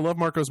 I mean, I love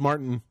Marcos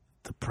Martin.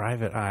 The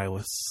Private Eye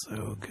was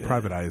so good.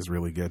 Private Eye is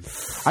really good.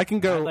 I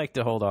can go. I'd like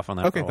to hold off on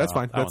that. Okay, for a that's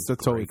while. fine. That That's one's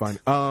totally great.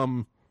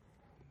 fine.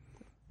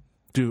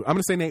 I'm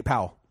gonna say Nate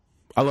Powell.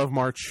 I love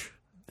March.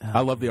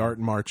 I love the art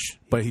in March,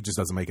 but he just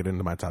doesn't make it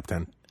into my top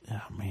 10. Oh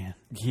man.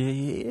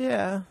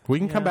 Yeah. We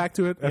can come back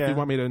to it if Yeah. you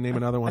want me to name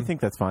another one. I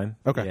think that's fine.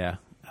 Okay. Yeah.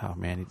 Oh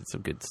man, he did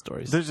some good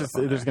stories. There's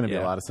going to be a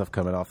Yeah. lot of stuff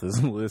coming off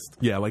this list.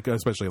 Yeah, like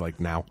especially like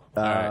now.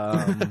 All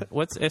right.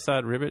 What's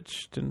Esad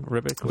Ribic?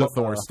 The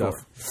Thor stuff.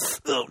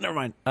 Oh, never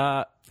mind.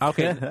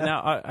 Okay,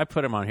 now I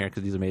put him on here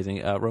because he's amazing.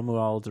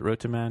 Romuald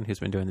Roteman, who's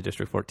been doing the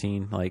District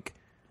 14, like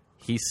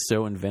he's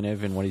so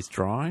inventive in what he's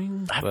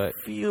drawing. But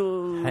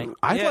feel we'll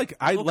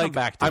come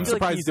back to I'm him.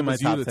 surprised he's in it my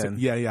was you top that 10. I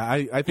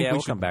think Yeah, we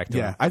we'll should come back to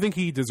him. I think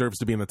he deserves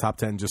to be in the top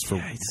 10 just for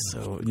he's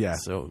so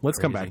so let's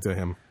crazy. come back to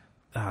him.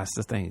 That's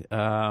the thing.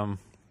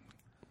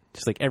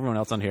 Just like everyone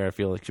else on here, I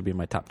feel like should be in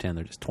my top 10.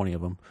 There's just 20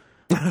 of them.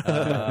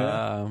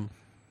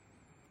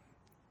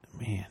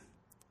 Man,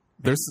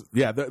 There's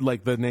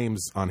like the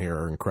names on here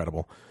are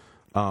incredible.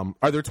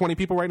 Are there 20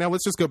 people right now?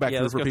 Let's just go back Yeah,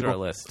 through let's for go through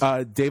people. our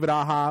list. David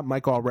Aja,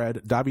 Mike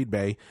Allred, David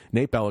Bay,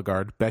 Nate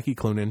Bellegarde, Becky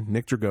Cloonan,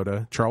 Nick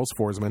Dragotta, Charles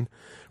Forsman,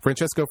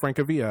 Francesco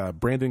Francavilla,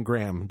 Brandon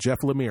Graham, Jeff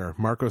Lemire,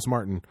 Marcos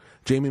Martin,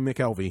 Jamie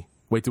McElvey.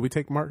 Wait, did we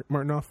take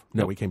Martin off?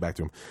 No, we came back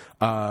to him.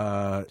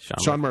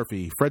 Sean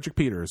Murphy, Frederick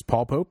Peters,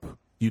 Paul Pope.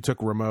 You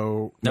took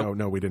Ramo. Nope.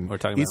 No, we didn't. We're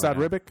talking about Esad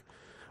right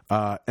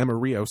Ribic, Emma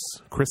Rios,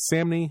 Chris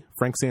Samney,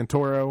 Frank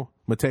Santoro,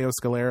 Mateo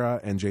Scalera,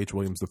 and J.H.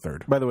 Williams III.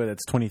 By the way,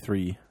 that's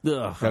 23.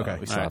 Ugh. Okay. All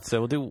right, so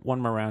we'll do one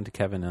more round to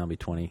Kevin, and that'll be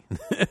 20.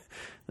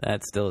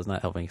 That still is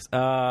not helping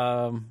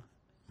us.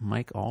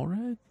 Mike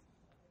Allred?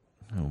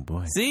 Oh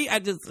boy. See, I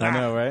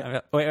know,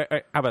 right? Wait,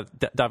 how about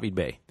David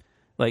Bay?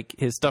 Like,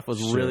 his stuff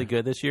was really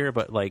good this year,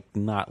 but like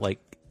not like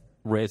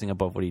raising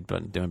above what he'd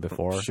been doing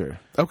before. Sure.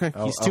 Okay.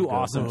 He's too I'll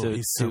go. awesome to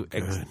he's so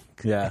good.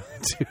 Yeah.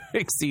 to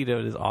exceed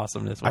what his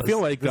awesomeness was. I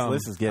feel like This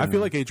list is getting- I feel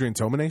like Adrian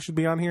Tomine should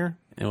be on here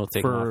and we'll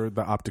take him for off.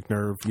 the optic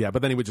nerve. Yeah,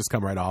 but then he would just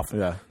come right off.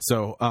 Yeah.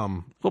 So,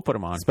 We'll put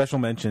him on. Special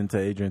mention to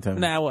Adrian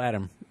Tillman. Nah, we'll add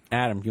him.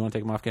 Adam, do you want to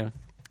take him off, Kevin?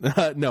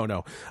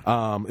 no.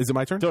 Is it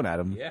my turn? Don't add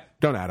him.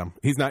 Don't add him.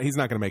 He's not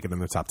going to make it in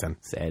the top 10.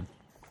 Sad.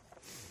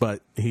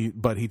 But he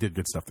did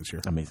good stuff this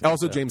year. Amazing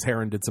Also, stuff. James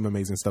Herron did some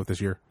amazing stuff this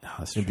year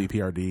that's in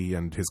BPRD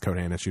and his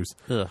Conan issues.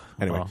 Ugh.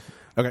 Anyway, Well,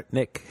 okay.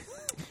 Nick,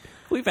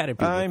 we've added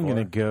people I'm before.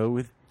 going to go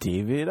with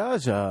David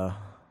Aja.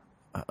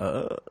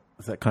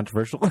 Is that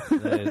controversial?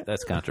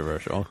 That's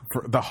controversial.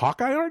 For the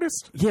Hawkeye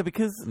artist? Yeah,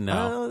 because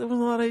No. there was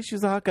a lot of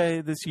issues of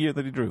Hawkeye this year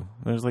that he drew.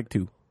 There's like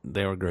 2.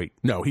 They were great.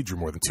 No, he drew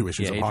more than 2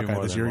 issues Yeah, of he drew Hawkeye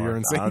more this than year. one. You're I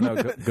insane.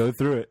 don't know. Go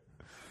through it.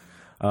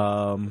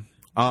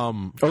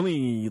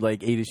 Only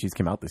like 8 issues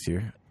came out this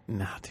year.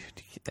 No, dude.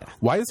 You get that.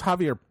 Why is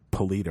Javier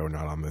Polito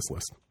not on this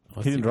list?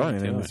 What's He didn't draw really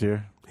anything doing? this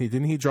year.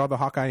 Didn't he draw the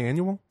Hawkeye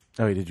annual?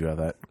 Oh, he did draw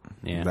that.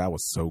 Yeah. That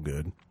was so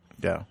good.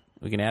 Yeah.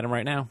 We can add him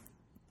right now.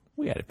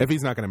 We added. If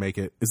he's not going to make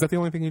it, is that the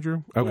only thing he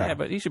drew? Okay. Yeah,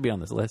 but he should be on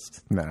this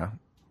list. Nah.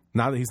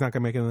 Now that he's not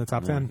going to make it in the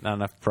top 10. Not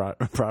enough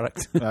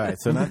product. All right,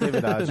 so not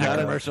David Aja. Not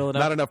commercial enough.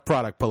 Not enough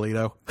product,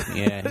 Polito.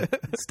 Yeah.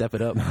 Step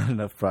it up. Not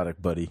enough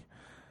product, buddy.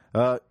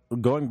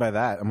 Going by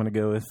that, I'm going to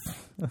go with...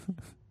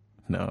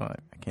 No, I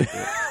can't do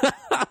it.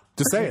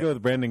 Just I'm say going to go it.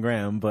 with Brandon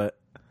Graham, but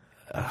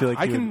I feel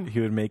like he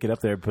would make it up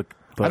there. But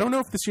I don't know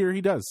if this year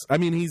he does. I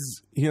mean, he's,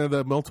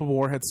 the Multiple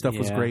Warhead stuff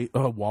was Yeah. great.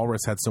 Oh,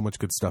 Walrus had so much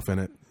good stuff in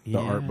it. The Yeah.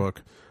 art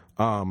book.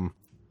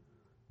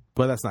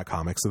 But that's not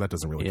comics, so that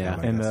doesn't really Yeah.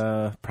 count. I And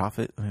guess.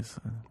 Profit.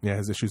 Yeah,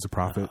 his issues of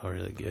Profit. Oh,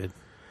 really good.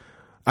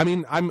 I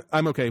mean, I'm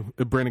okay.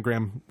 If Brandon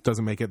Graham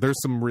doesn't make it. There's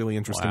some really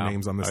interesting Wow.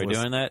 names on this Are we list.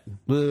 doing that?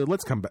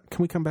 Let's come back.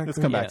 Can we come back? Let's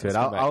to come that? back to it. let's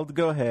come back. I'll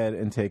go ahead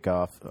and take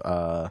off.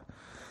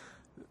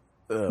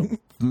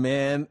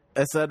 Man,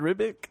 Esad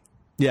Ribic.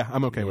 Yeah,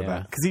 I'm okay with Yeah.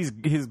 that. Because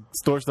his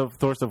Thor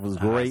stuff was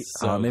great.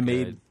 so It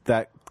made good.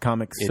 that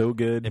comic so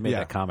good. It made Yeah.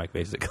 that comic,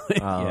 basically.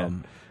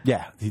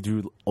 Yeah, he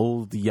drew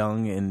old,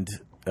 young, and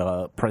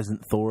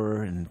present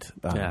Thor, and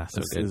Yeah,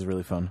 so it good. was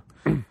really fun.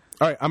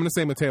 All right, I'm going to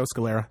say Mateo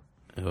Scalera.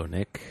 Oh,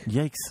 Nick.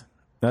 Yikes.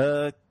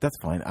 That's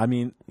fine. I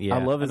mean, Yeah.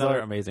 I love his Another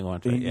art. amazing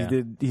one. But yeah.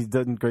 He's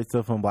done great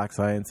stuff on Black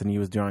Science, and he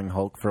was drawing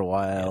Hulk for a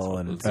while. Yes,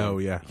 And Oh,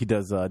 yeah. he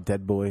does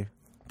Dead Body Road.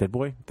 Dead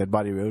Body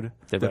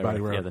Body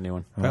Road. Yeah, the new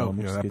one. Oh,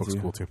 which yeah, is that good book's too.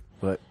 cool too.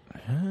 But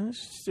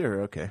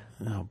sure, okay.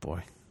 Oh,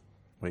 boy.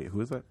 Wait,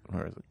 who is that?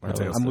 Where is it?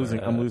 Mateo I'm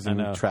Scalera. losing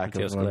I know, track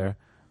Mateo of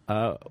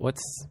Scalera.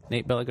 What's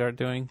Nate Bellegarde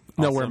doing?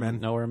 Nowhere Men.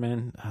 Nowhere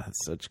Men.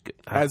 That's such good.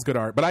 Has good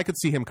art, but I could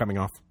see him coming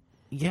off.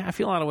 Yeah, I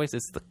feel in a lot of ways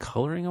it's the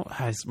coloring.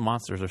 His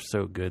monsters are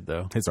so good,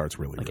 though. His art's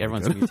really, Like, really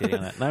everyone's good. mutating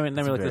on that. Let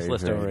me look this very,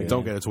 list very over good. again.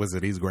 Don't get it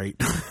twisted. He's great.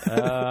 You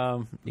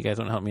guys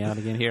want to help me out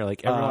again here?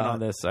 Like, everyone on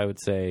this, I would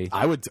say.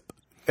 I would,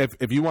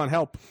 if you want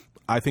help,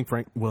 I think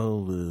Frank.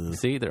 Well,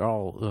 See, they're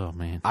all. Oh,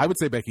 man. I would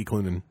say Becky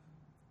Cloonan,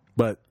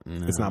 but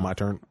it's not my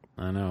turn.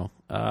 I know.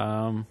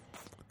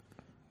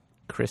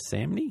 Chris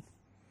Samney?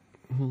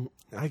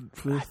 I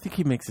think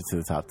he makes it to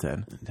the top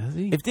 10. Does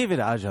he? If David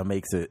Aja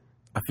makes it,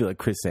 I feel like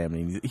Chris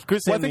Samney.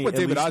 Chris Well, I Samney think what at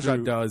David least Aja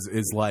drew- does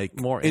is like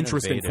More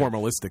interesting, innovative.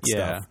 formalistic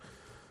Yeah. stuff.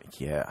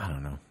 Yeah, I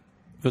don't know.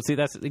 But see,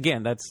 that's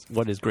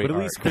what is great But at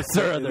art. least Chris, That's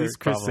our at other least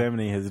Chris problem.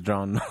 Samney has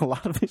drawn a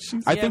lot of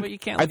issues. I Yeah, think but you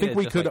can't I look think at it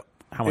we just could. like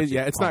how much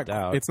yeah, you it's not. pumped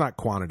out. It's not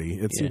quantity.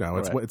 It's Yeah,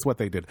 it's right. it's what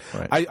they did.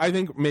 Right. I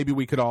think maybe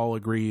we could all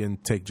agree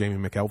and take Jamie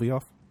McKelvey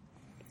off.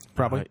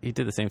 Probably. He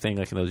did the same thing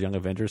like in those Young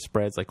Avengers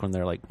spreads, like when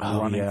they're like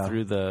running yeah.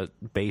 through the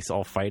base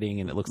all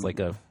fighting, and it looks like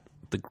the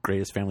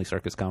greatest family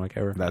circus comic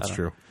ever. That's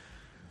true.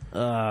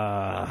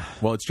 Uh,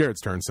 Well, it's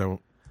Jared's turn, so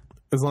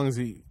as long as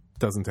he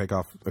doesn't take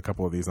off a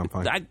couple of these, I'm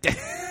fine.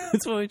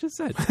 that's what we just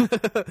said.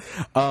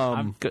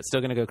 I'm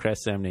still gonna go Chris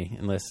Samney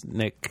unless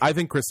Nick. I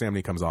think Chris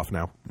Samney comes off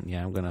now.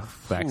 Yeah, I'm gonna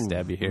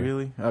backstab you here.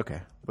 Really? Okay.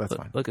 That's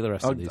fine. Look at the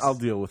rest of these. I'll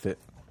deal with it.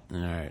 All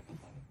right.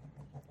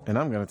 And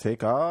I'm going to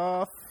take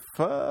off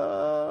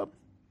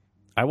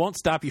I won't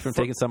stop you from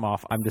taking some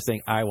off. I'm just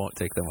saying I won't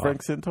take them off.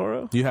 Frank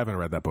Santoro. You haven't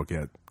read that book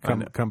yet.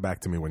 Come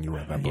back to me when you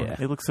read that book. Yeah.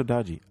 It looks so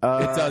dodgy.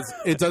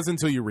 It does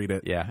until you read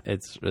it. Yeah,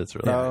 it's really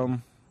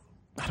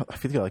I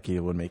feel like he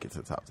would make it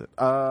to the top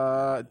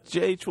 10.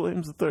 J.H.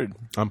 Williams III.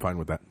 I'm fine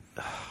with that.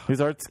 His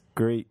art's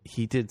great,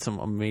 he did some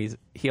amazing.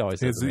 He always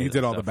does He amazing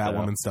did all the stuff, though.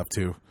 Batwoman stuff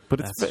too. but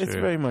That's it's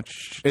true. very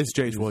much It's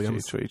J.H.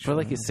 Williams. J.H. But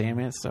like his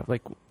Sandman stuff,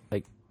 like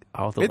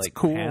all the It's like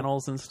cool.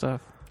 panels and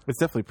stuff. It's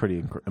definitely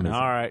pretty amazing.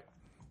 All right,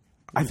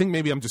 I think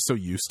maybe I'm just so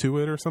used to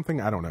it or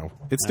something. I don't know.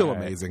 It's still All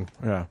right. amazing.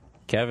 Yeah.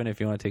 Kevin, if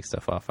you want to take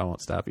stuff off, I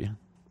won't stop you.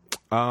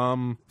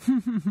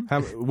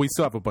 We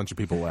still have a bunch of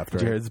people left,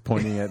 right? Jared's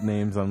pointing at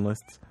names on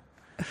lists.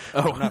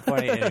 Oh, I'm not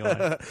pointing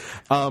at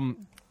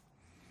anyone.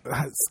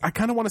 I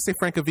kind of want to say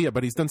Francavilla,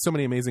 but he's done so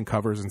many amazing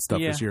covers and stuff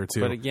this year too.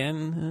 But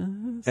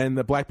again, And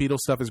the Black Beetle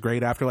stuff is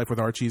great. Afterlife with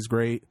Archie is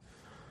great.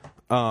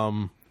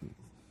 yeah,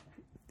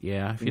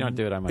 if you don't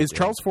do it, I might. Is do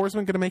Charles Forsman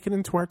going to make it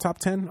into our top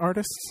 10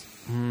 artists?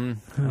 it. I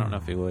don't know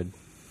if he would.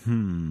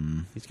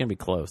 He's gonna be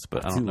close,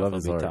 but I don't know if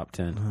his he'll be art. top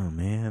 10. Oh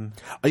man.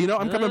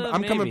 I'm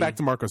coming maybe. back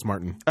to Marcos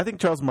Martin. I think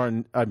Charles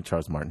Martin.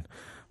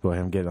 Boy,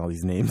 I'm getting all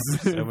these names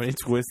many-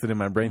 twisted in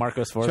my brain.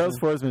 Marcos Forsman? Charles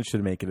Forsman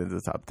should make it into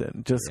the top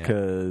 10 just Yeah.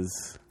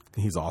 because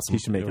He's awesome. he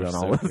should make They it were on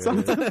all so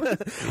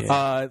lists.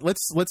 good.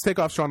 Let's take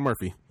off Sean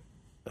Murphy.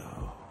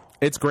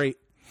 It's great.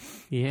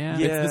 Yeah,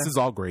 This is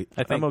all great.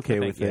 I think, I'm okay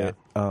I think, with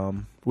it.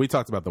 We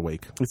talked about The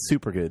Wake. It's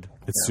super good.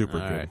 It's super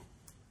All good. right.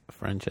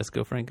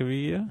 Francesco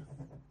Francavilla.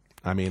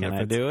 I mean, Can if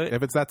I it's, do it?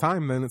 if it's that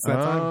time, then it's that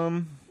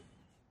time.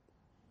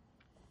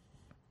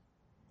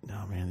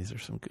 Oh man, these are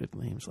some good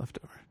names left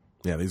over.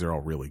 Yeah, these are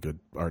all really good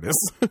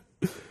artists.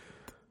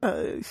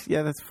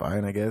 Yeah, that's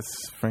fine, I guess.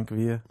 Frank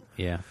Villa.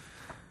 Yeah,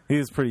 He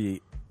is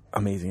pretty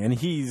amazing, and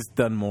he's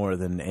done more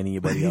than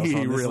anybody else he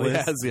on this really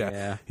list. has. Yeah.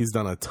 Yeah. He's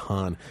done a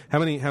ton. How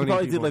many? He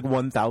probably did people- like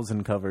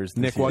 1,000 covers.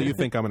 this Nick, while year. you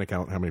think, I'm going to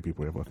count how many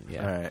people we have left.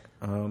 yeah. All right,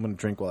 I'm gonna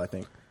drink while I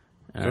think.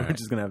 All We're right.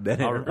 just gonna have dead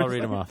air. I'll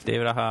read them off.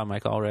 David Aha,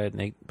 Mike Allred,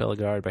 Nate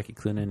Bellegarde, Becky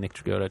Cloonan, Nick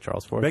Tragoda,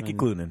 Charles Forsman. Becky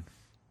Cloonan.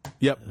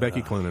 Yep,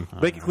 Becky Cloonan.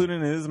 Becky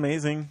Cloonan is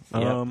amazing.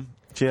 Yep.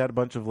 She had a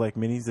bunch of like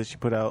minis that she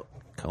put out.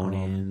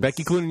 Conan.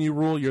 Becky Cloonan, you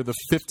rule. You're the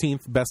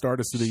 15th best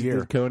artist of the She year.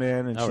 did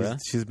Conan, and Oh, really?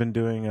 she's been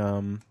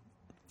doing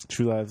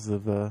True Lives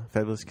of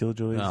Fabulous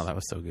Killjoys. Oh, that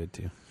was so good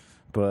too.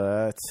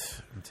 But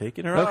I'm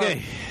taking her Okay,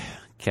 off.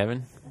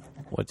 Kevin,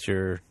 what's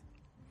your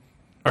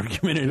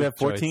argument? We have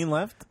 14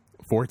 left,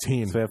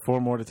 14. so we have 4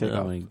 more to take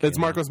Oh, off. my It's goodness.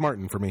 Marcos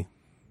Martin for me.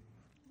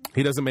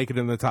 He doesn't make it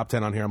in the top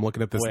 10 on here. I'm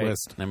looking at this Wait,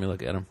 list. let me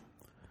look at him.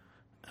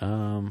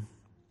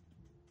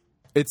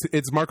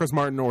 It's Marcos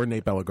Martin or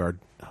Nate Bellegarde.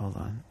 Hold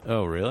on.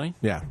 Oh, really?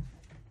 Yeah.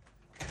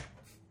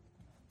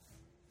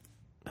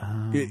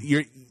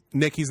 You're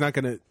Nick. He's not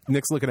gonna.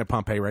 Nick's looking at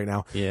Pompeii right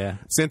now. Yeah.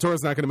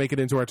 Santoro's not going to make it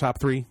into our top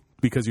 3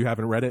 because you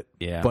haven't read it.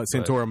 Yeah, but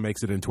but- Santoro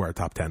makes it into our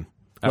top 10.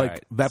 All like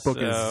right. that book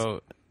is.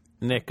 So,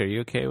 Nick, are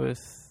you okay with?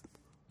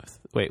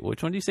 Wait,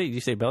 which one did you say? Did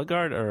you say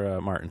Bellegarde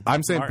or Martin?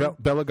 I'm saying Martin?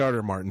 Bellegarde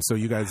or Martin. So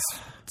you guys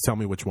tell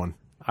me which one.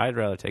 I'd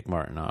rather take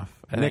Martin off.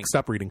 I Nick, think-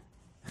 stop reading.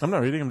 I'm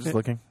not reading. I'm just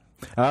looking.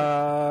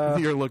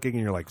 You're looking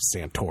and you're like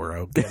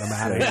Santoro. Get him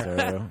out of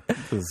here.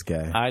 This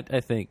guy. I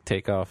think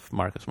take off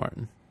Marcus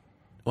Martin.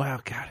 Wow,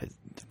 God,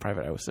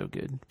 Private Eye was so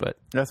good, but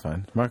That's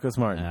fine. Marcos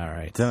Martin. all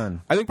right,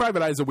 Done. I think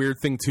Private Eye is a weird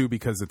thing too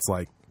because it's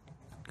like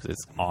because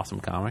it's awesome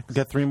comics. We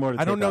got 3 more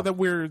to I don't take know off.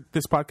 that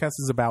this podcast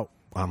is about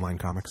online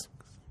comics.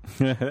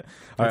 All right,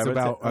 It's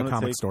about I'm a gonna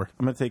comic take- store.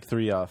 I'm going to take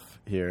 3 off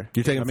here.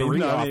 You're taking I mean, 3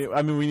 no, off.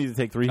 I mean, we need to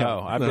take 3 Oh,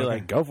 off. I'd be Okay.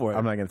 like, go for it.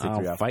 I'm not gonna take I'll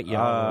 3 off. Fight you.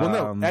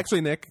 Well, no,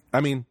 actually, Nick. I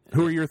mean,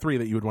 who are your 3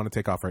 that you would want to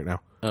take off right now?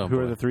 oh, Who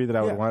boy. are the 3 that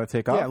I would Yeah. want to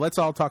take off? Yeah, let's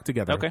all talk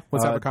together. Okay.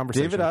 let's have a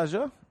conversation. David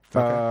Aja.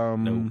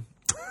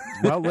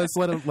 Well, let's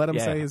let him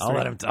Yeah, say his. I'll 3.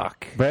 let him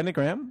talk. Brandon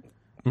Graham.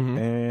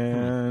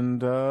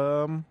 And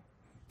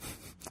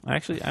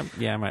Actually,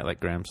 I might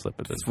let Graham slip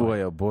at this point.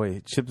 boy, oh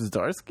boy, Chip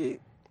Zdarsky.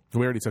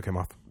 We already took him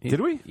off.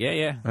 Did we? Yeah,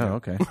 yeah. Oh,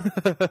 okay.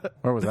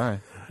 Where was I?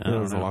 It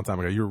was a long time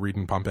ago. You were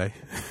reading Pompeii.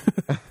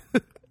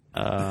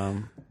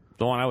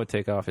 The one I would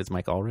take off is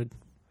Mike Allred.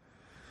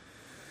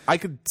 I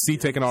could see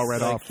taking all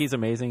red Like, off. he's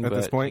amazing, at but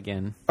this point.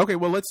 again, Okay,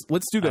 well let's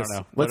do this.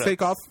 don't know. Let's What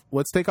take else? off.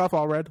 Let's take off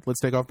all red. Let's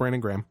take off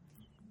Brandon Graham.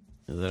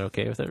 is that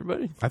okay with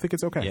everybody? I think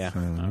it's okay. Yeah.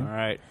 All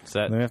right. Is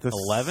that Then we have to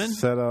 11?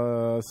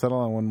 settle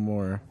on one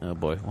more. Oh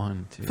boy,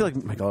 1, 2. I feel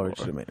like Mike Allred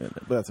should have made it,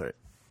 but that's all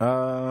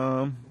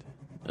right.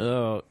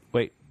 Oh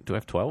wait, do I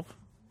have 12?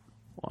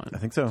 1. I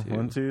think so. 2.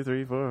 1, 2,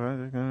 3, 4, 5,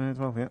 6, 7, 8,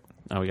 12. Yeah.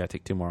 Oh, we got to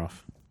take 2 more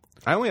off.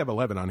 I only have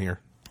 11 on here.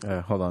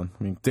 Hold on.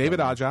 I mean, David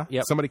Aja.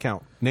 Yep. Somebody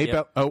count. Nate.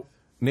 Yep.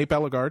 Nate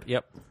Bellegarde.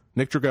 Yep.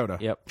 Nick Dragotta.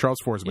 Yep. Charles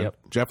Forsman. Yep.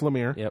 Jeff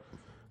Lemire. Yep.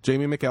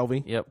 Jamie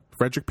McKelvey. Yep.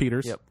 Frederick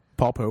Peters. Yep.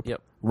 Paul Pope.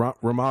 Yep.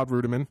 Ramad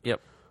Ruderman.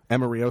 Yep.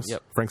 Emma Rios.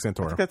 Yep. Frank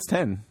Santoro. That's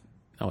 10.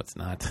 No, it's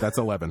not. That's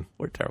 11.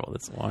 We're terrible.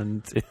 That's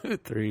 1, 2,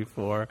 3,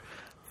 4,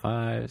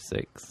 5,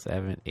 6,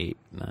 7, 8,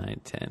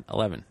 9, 10,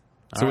 11.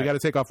 So we got to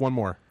take off one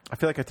more. I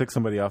feel like I took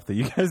somebody off that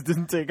you guys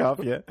didn't take off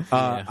yet.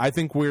 I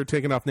think we're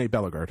taking off Nate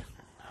Bellegarde.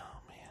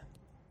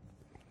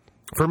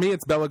 For me,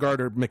 it's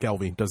Bellegarde or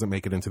McKelvey. Doesn't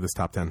make it into this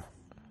top 10.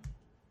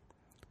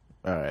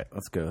 All right,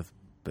 let's go with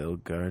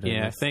Bellegarde.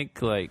 Yeah, I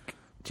think like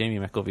Jamie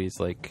McKelvey's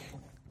like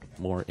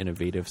more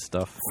innovative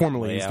stuff.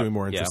 Formerly, he's layout. doing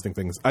more Yeah. interesting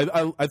things.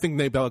 I think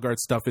Nate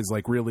Bellegarde's stuff is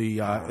like really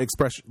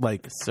expression,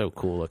 like So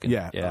cool looking.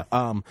 yeah.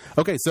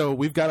 Okay, so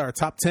we've got our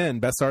top 10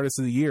 best artists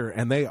of the year,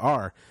 and they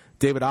are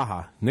David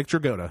Aja, Nick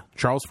Dragotta,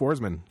 Charles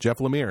Forsman, Jeff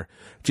Lemire,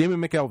 Jamie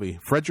McKelvey,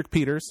 Frederick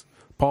Peters,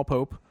 Paul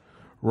Pope,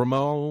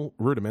 Ramon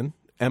Rudiman,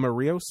 Emma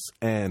Rios,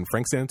 and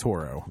Frank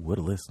Santoro. What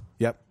a list.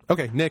 Yep.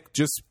 Okay, Nick,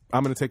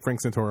 I'm going to take Frank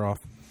Santoro off.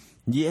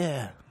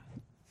 Yeah.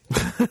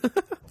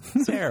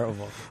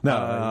 Terrible.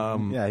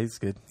 No, yeah, he's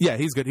good. Yeah,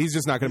 he's good. He's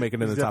just not going to make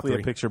it in He's the top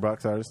definitely 3. a picture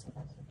box artist.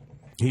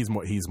 He's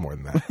more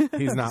than that.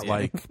 He's not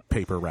like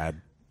Paper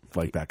Rad,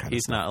 like that kind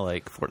He's of stuff. not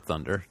like Fort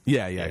Thunder.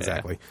 Yeah,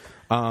 exactly.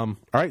 All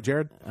right,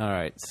 Jared, All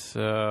right,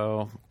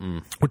 so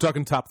we're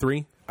talking top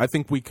 3. I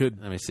think we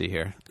could. let me see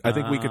here. I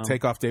think we could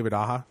take off David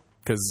Aja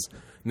because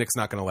Nick's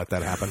not going to let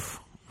that happen.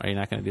 Are you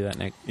not going to do that,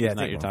 Nick? Yeah, He's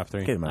not take your him top off.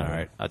 3. Get him out All of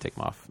right, I'll take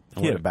him off.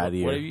 He had a bad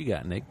year. What have you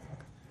got, Nick?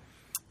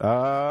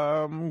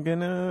 I'm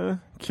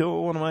gonna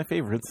kill one of my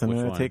favorites. I'm Which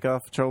gonna one? take off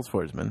Charles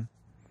Forsman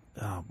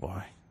Oh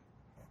boy.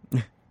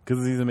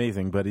 because he's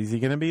amazing. But is he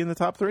gonna be in the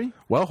top 3?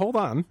 Well, hold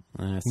on.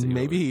 Let's see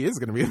Maybe he is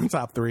going to be in the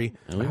top 3.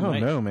 what I we don't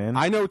might- know, man.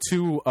 I know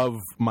 2 of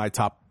my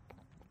top.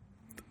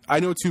 I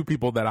know 2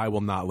 people that I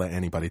will not let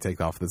anybody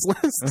take off this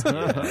list,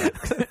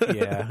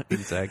 Yeah,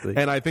 exactly.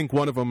 and I think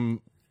one of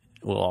them,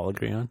 We'll all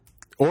agree on.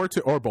 or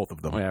both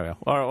of them. Yeah, yeah.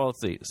 All right, well, let's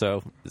see.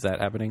 So, is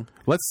that happening?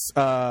 Let's.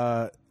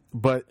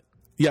 But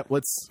yeah,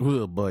 let's.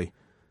 Oh boy,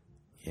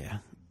 Yeah.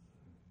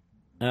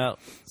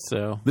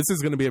 So this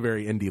is going to be a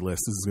very indie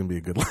list. This is going to be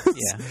a good list.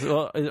 yeah.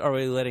 Well, are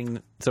we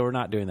letting? So we're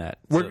not doing that.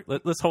 We're- So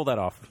let's hold that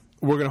off.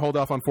 We're going to hold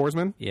off on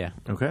Forsman. Yeah.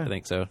 Okay. I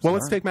think so. Well,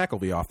 let's take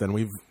McElvey off then.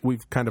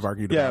 We've kind of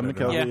argued. Yeah, about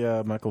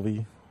McKelvey,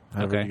 McElvey,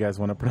 however Okay. you guys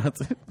want to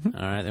pronounce it. All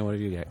right. Then what have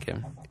you got,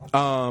 Kevin?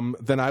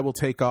 Then I will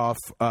take off.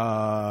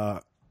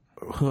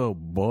 Oh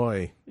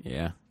boy.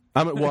 Yeah.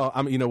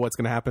 You know what's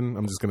going to happen?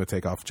 I'm just going to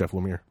take off Jeff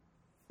Lemire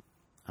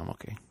I'm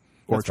okay.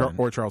 or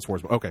fine. Charles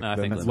Forsman. Okay, No, I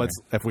then think let's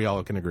if we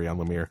all can agree on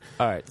Lemire.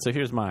 All right. So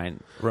here's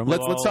mine.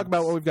 Let's talk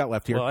about what we've got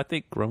left here. Well, I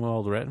think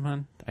Romuald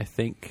Redmond. I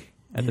think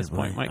at this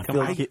point might I come.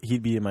 feel like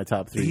he'd be in my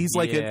top 3. he's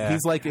like Yeah.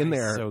 he's like in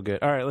there. So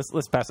good. All right.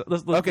 Let's pass it.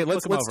 Let's Okay,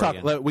 let's look him over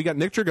talk. again. We got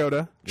Nick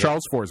Dragotta,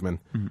 Charles Forsman,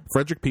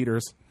 Frederick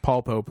Peters,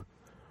 Paul Pope,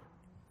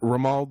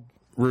 Romuald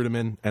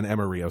Rudiman, and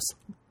Emma Rios.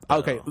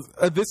 Okay,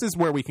 this is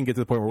where we can get to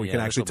the point where we Yeah, can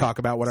this actually will be talk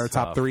about what our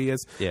top tough. 3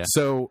 is. Yeah.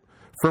 So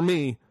for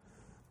me,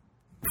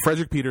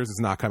 Frederick Peters is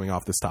not coming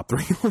off this top 3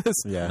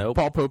 list. Yeah. Nope.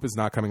 Paul Pope is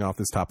not coming off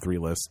this top 3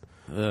 list.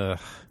 Ugh.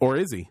 Or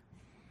is he?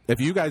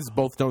 If you guys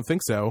both don't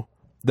think so,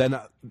 then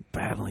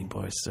Battling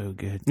Boy's so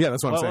good. yeah,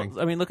 that's what I'm Well, saying.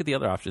 I mean, look at the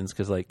other options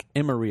because like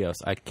Emma Rios,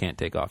 I can't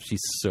take off.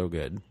 She's so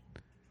good.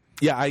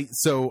 Yeah, I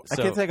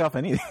can't take off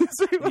any of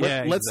these.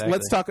 Yeah,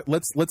 let's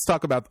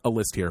talk about a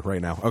list here right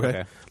now.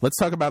 Okay? Let's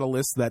talk about a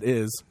list that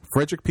is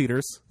Frederick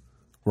Peters,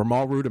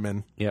 Ramal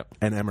Rudiman, Yep.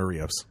 and Emma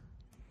Rios.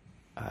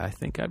 I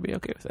think I'd be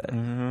okay with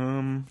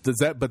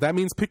that. But that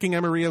means picking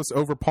Emma Rios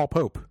over Paul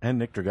Pope. And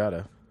Nick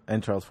Dragotta.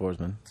 And Charles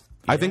Forsman.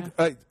 I think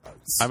I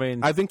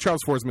think Charles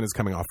Forsman is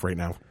coming off right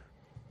now.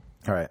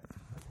 All right.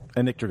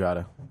 And Nick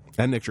Dragotta.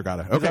 And Nick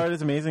Dragotta. His Okay. art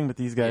is amazing, but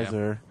these guys Yeah.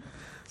 are...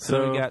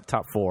 So we got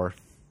top 4.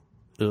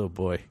 Oh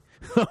boy.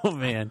 Oh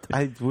man.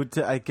 I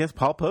guess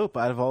Paul Pope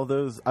out of all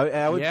those.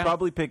 I would Yeah.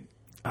 probably pick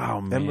Oh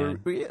man.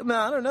 No,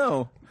 I don't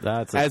know.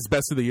 That's As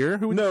best of the year?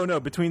 Who would No,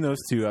 between those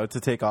two, to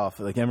take off.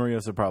 Like Emma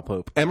Rios or Paul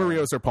Pope. Emma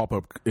Rios or Paul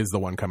Pope is the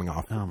one coming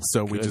off. my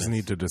So we just goodness.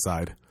 need to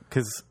decide.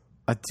 Because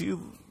I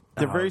do...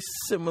 They're very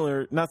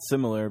similar. Not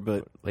similar,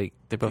 but... like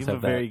they both You have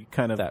have that a very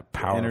kind of that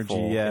powerful energy,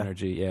 yeah.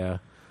 energy. Yeah.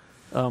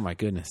 Oh my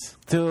goodness.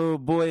 Oh,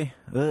 boy.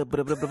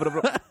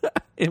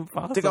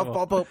 Impossible. Take off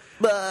Paul Pope.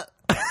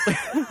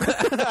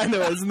 I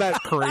know, isn't that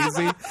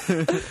crazy?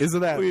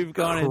 Isn't that We've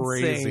gone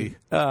crazy? insane.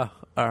 All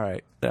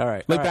right.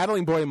 Like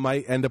Battling Boy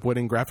might end up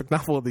winning Graphic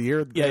Novel of the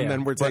Year, Yeah, and yeah.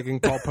 then we're taking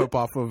Paul Pope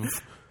off of.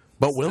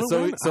 But will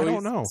it win? I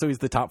don't know. So he's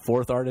the top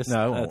 4th artist.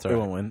 No, That's it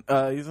all won't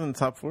right. win. He's in the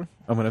top 4.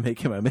 I'm going to make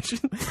him my mission.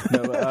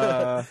 No,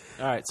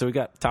 All right. So we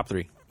got top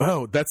 3.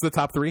 Oh, that's the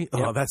top 3. Oh,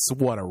 Yep. that's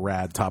what a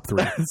rad top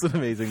 3. it's an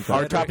amazing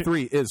Our top. top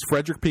 3 is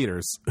Frederick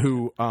Peters,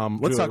 who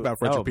let's talk about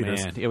Frederick Oh,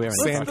 Peters. man. Yeah, we haven't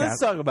Sandcastle. Let's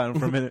talk about him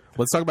for a minute.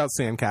 Let's talk about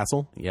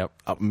Sandcastle. Yep.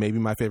 Maybe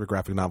my favorite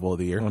graphic novel of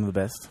the year. One of the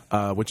best.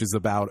 Which is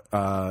about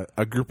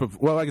a group of.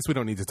 Well, I guess we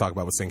don't need to talk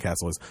about what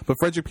Sandcastle is, but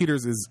Frederick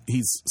Peters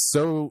he's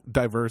so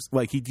diverse.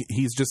 Like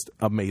he's just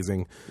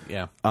amazing.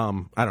 Yeah.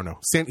 I don't know.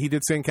 He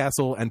did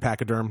Sandcastle and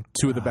Pachyderm,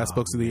 2 of the best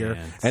books of the year,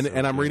 man,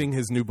 and I'm reading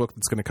his new book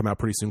that's going to come out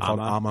pretty soon called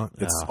Amma.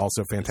 It's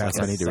also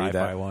fantastic. I need to read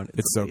that one.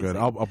 It's so good.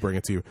 I'll bring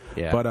it to you.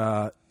 Yeah.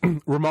 But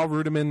Ramal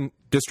Rudiman,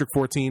 District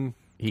 14.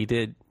 He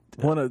did.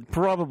 One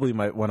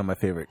of my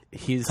favorite.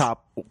 He's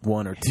top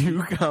 1 or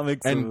 2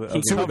 comics. And of he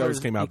the two of those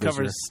came out He this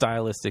covers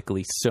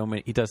stylistically so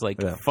many. He does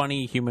like Yeah.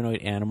 funny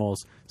humanoid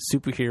animals,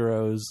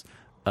 superheroes,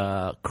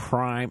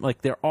 crime.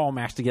 Like they're all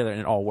mashed together and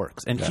it all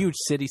works. And huge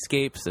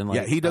cityscapes and like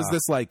Yeah, he does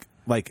this like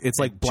Like it's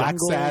like Black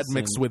jungles Sad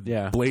mixed and- with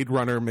yeah. Blade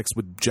Runner mixed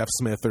with Jeff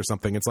Smith or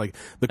something. It's like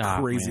the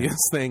craziest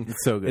thing.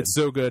 It's so good. It's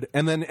so good.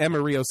 And then Emma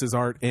Rios'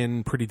 art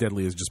in Pretty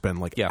Deadly has just been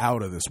like Yeah.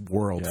 out of this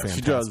world. Yeah,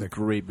 Fantastic. she draws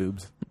great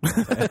boobs.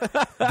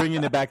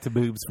 Bringing it back to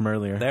boobs from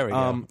earlier. There we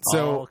go.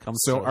 So All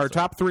comes so full our circle.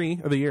 top 3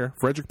 of the year: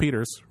 Frederick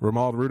Peters,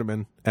 Romuald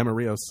Ruderman, Emma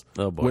Rios.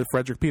 Oh, boy. With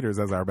Frederick Peters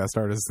as our best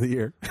artist of the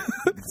year.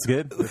 It's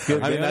good. It's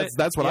good. I mean, Doing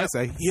that's what I Yep.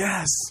 say.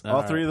 Yes.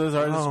 All three of those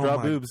artists Oh draw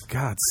my boobs.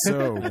 God,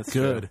 so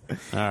good.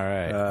 All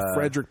right.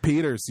 Frederick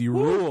Peters, you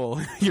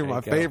rule. You're my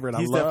you go. favorite.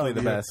 He's I love definitely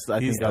the you. best, I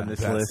He's think, on the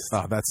this best. list.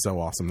 Oh, that's so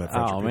awesome that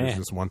Frederick Oh, Peters man.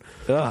 just won.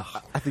 Ugh.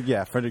 I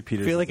think Frederick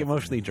Peters. I feel like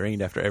emotionally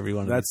drained after every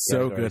one of That's these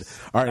so good. categories.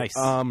 All right.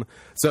 Nice.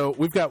 So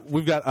we've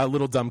got a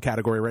little dumb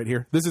category right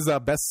here. This is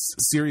best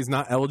series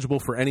not eligible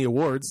for any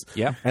awards.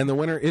 Yeah. And the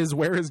winner is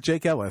Where is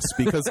Jake Ellis?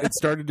 Because it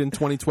started in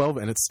 2012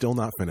 and it's still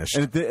not finished.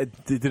 And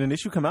did an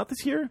issue come out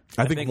this year?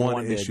 I think one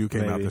one did, issue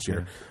came out maybe, this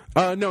year.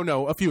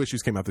 No, a few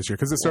issues came out this year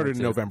because it started in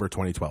two. November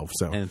 2012.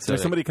 So, And So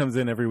so somebody comes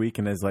in every week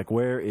and is like,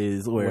 "Where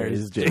is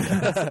Jake?"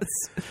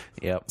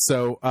 Yep.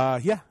 so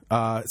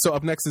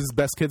up next is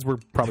Best Kids. We're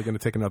probably going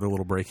to take another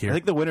little break I here.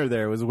 think the winner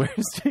there was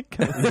 "Where's Jake?"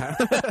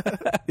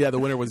 Yeah, the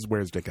winner was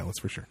Where's Jake Ellis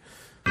for sure.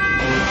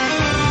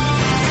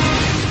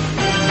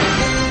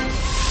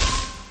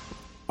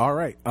 All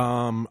right.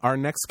 Our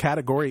next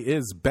category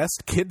is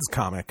Best Kids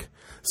Comic.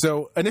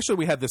 So initially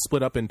we had this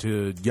split up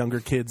into younger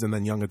kids and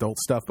then young adult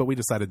stuff, but we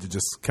decided to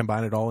just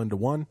combine it all into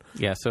one.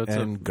 Yeah, so it's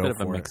a and go bit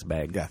of a for mixed it.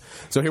 bag. Yeah.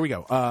 So here we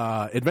go.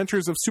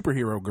 Adventures of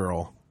Superhero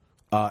Girl.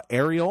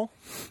 Ariel,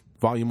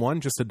 Volume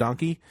 1, Just a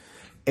Donkey.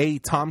 A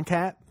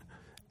Tomcat.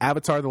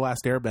 Avatar: The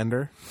Last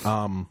Airbender.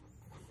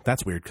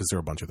 That's weird because there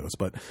are a bunch of those.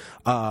 But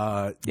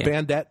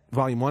Bandette,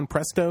 Volume 1,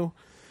 Presto.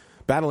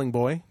 Battling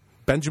Boy.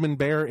 Benjamin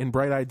Bear in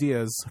Bright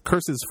Ideas.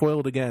 Curses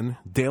Foiled Again.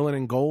 Dalen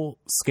and Goal.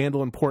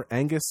 Scandal in Port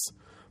Angus.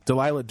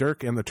 Delilah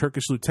Dirk and the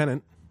Turkish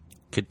Lieutenant.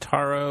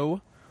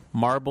 Kitaro,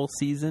 Marble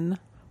Season,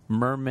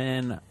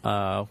 Merman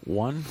 1.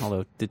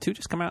 Although, did 2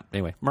 just come out?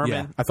 Anyway,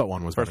 Merman. I thought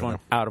 1 was First better, one,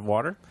 Out of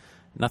Water.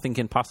 Nothing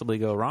Can Possibly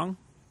Go Wrong.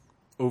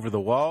 Over the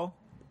Wall,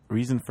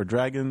 Reason for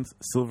Dragons,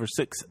 Silver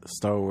Six,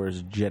 Star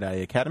Wars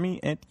Jedi Academy,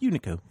 and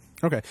Unico.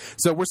 though. Okay.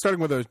 So we're starting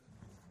with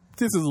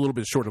this is a little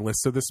bit shorter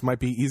list, so this might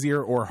be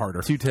easier or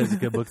harder. 2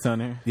 Tezuka books on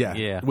here.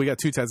 Yeah. We got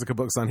 2 Tezuka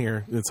books on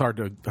here. It's hard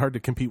to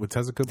compete with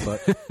Tezuka,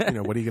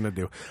 but what are you going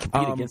to do?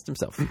 Compete against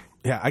himself.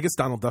 Yeah, I guess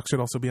Donald Duck should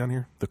also be on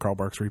here. The Carl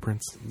Barks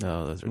reprints.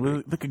 No, those are Well,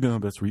 great. look at going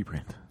best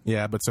reprint.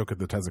 Yeah, but so could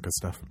the Tezuka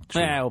stuff.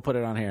 Yeah, we'll put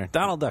it on here.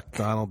 Donald Duck.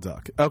 Donald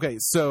Duck. Okay,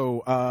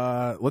 so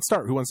let's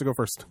start. Who wants to go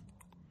first?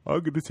 I'm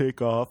going to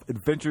take off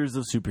Adventures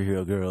of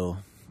Superhero Girl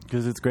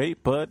because it's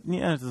great, but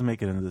yeah, it doesn't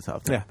make it into the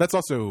top 10. Yeah,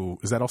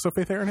 is that also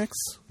Faith Aaron Hicks?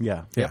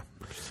 Yeah. Yeah.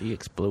 She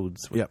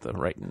explodes with Yep. the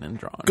writing and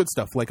drawing. Good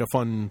stuff. Like a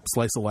fun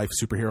slice of life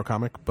superhero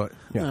comic, but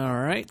yeah. All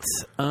right.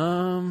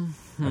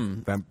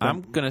 That-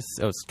 I'm going to...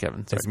 Oh, it's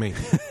Kevin. Sorry. It's me.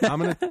 I'm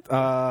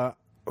gonna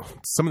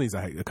some of these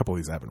a couple of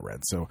these I haven't read.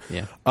 So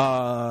Yeah.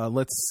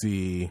 let's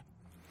see.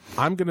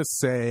 I'm gonna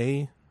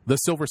say The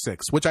Silver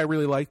Six, which I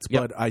really liked,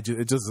 Yep. but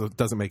it just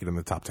doesn't make it in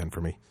the top 10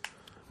 for me.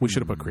 We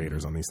should have put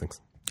creators on these things,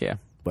 Yeah.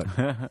 but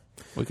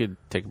We could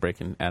take a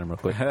break and add them real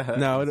quick.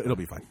 no, it'll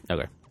be fine.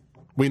 Okay.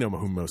 We know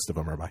who most of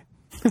them are by.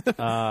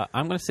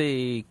 I'm going to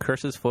say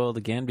Curses Foiled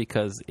Again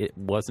because it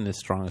wasn't as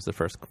strong as the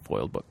first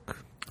foiled book.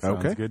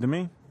 Sounds Okay. good to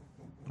me.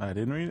 I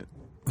didn't read it.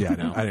 Yeah,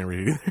 I didn't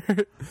read it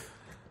either.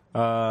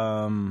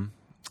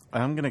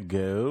 I'm gonna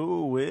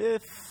go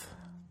with.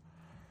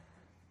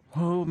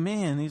 Oh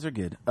man, these are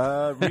good.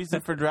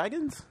 Reason for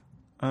Dragons,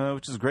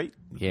 which is great.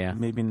 Yeah.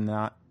 Maybe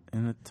not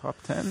in the top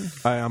 10.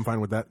 I'm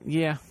fine with that.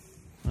 Yeah.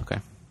 Okay.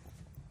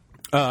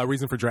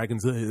 Reason for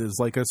Dragons is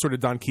like a sort of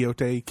Don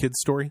Quixote kid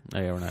story. Oh,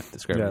 yeah, we're not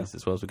describing Yeah. this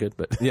as well as we could,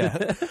 but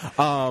Yeah.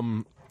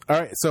 All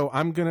right. So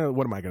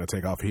what am I gonna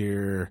take off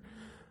here?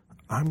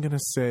 I'm gonna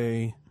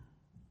say.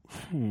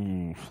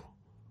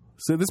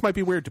 So this might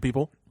be weird to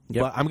people,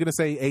 Yep. but I'm gonna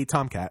say A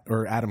Tomcat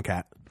or Adam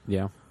Cat.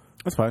 yeah.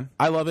 That's fine.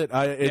 I love it.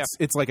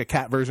 It's like a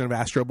cat version of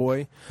Astro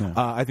Boy.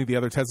 I think the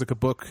other Tezuka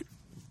book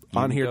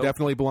on here Unico.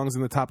 definitely belongs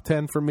in the top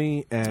 10 for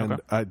me, and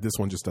Okay. this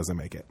one just doesn't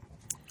make it.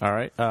 All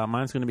right.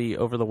 Mine's going to be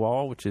Over the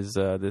Wall, which is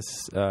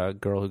this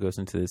girl who goes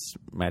into this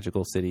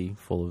magical city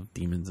full of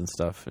demons and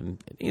stuff.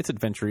 And it's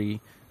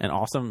adventure-y and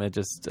awesome. It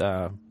just,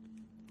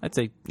 I'd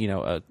say,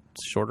 a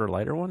shorter,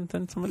 lighter one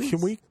than some of these. Can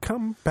we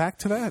come back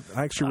to that?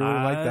 I actually really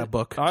like that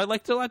book. I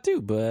liked it a lot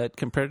too, but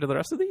compared to the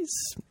rest of these,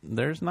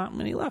 there's not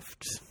many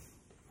left.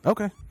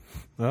 Okay.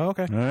 All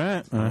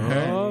right.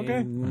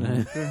 Okay.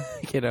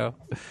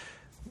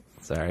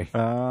 Sorry.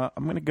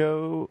 I'm gonna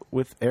go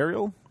with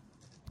Ariel,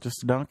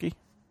 just a donkey.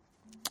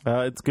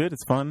 It's good.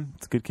 It's fun.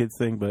 It's a good kids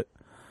thing, but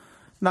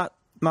not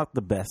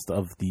the best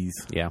of these.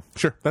 Yeah.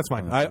 Sure, that's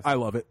fine. I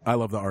love it. I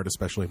love the art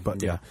especially,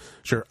 but yeah,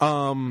 sure.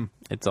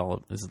 It's a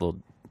little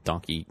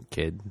donkey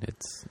kid.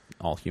 It's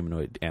all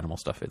humanoid animal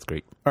stuff. It's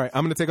great. All right,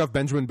 I'm going to take off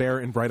Benjamin Bear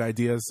in Bright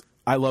Ideas.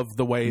 I love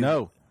the way.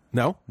 No,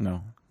 No.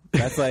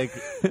 that's like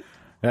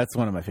that's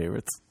one of my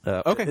favorites.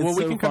 Okay. It's Well,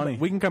 so funny.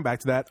 we can come back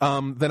to that.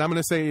 Then I'm going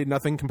to say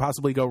Nothing Can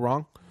Possibly Go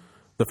Wrong.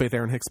 the Faith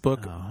Aaron Hicks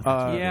book.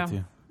 Yeah.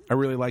 I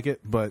really like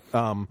it, but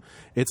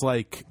it's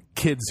like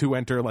kids who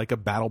enter like a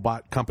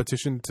BattleBot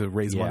competition to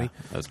raise Yeah, money.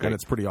 that's great. And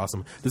it's pretty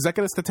awesome. Does that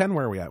get us to 10?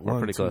 Where are we at? We're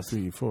 1, pretty 2, close.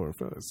 3, 4,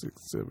 5,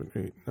 6, 7,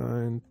 8,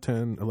 9,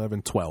 10,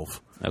 11,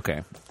 12.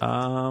 Okay.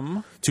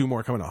 2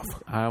 more coming off.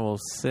 I will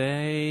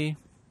say.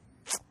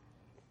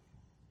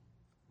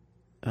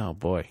 Oh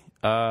boy.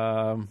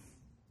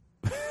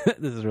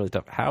 This is really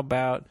tough. How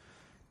about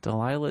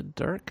Delilah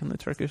Dirk and the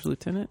Turkish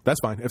Lieutenant? That's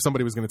fine. If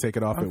somebody was going to take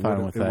it off, I'm it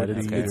fine wouldn't with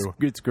that. be It's, you.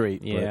 it's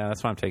great. Yeah,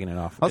 that's why I'm taking it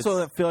off. Also,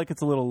 It's- I feel like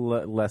it's a little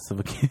less of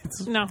a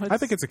kid's. no, I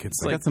think it's a kid's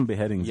It's thing. got some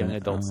beheadings. young in it.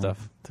 adult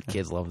stuff. The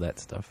kids love that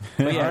stuff.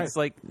 But yeah, Alright. it's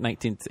like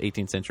 19th,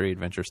 18th century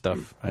adventure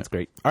stuff. That's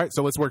great. All right,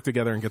 so let's work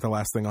together and get the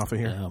last thing off of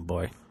here. Oh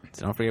boy!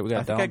 So don't forget we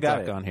got I think I Donald got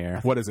Duck it. on here.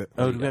 What is it?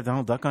 Oh, do we have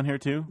Donald Duck on here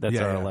too? That's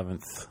Yeah, our yeah.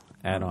 11th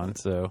add-on.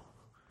 So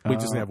We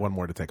just have one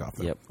more to take off.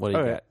 Then. yep. What do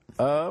you Okay.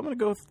 I'm gonna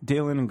go with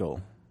Dalen and Goal.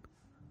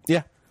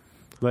 Yeah.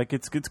 Like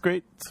it's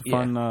great. It's a Yeah.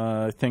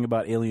 fun thing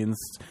about aliens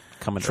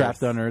Coming to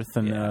trapped Earth. on Earth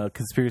and Yeah.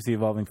 conspiracy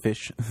involving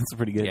fish. It's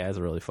pretty good. Yeah, it's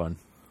really fun.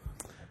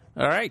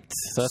 All right,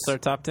 so that's our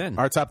top 10.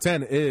 Our top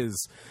 10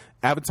 is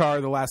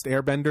Avatar: The Last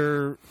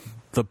Airbender,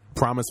 The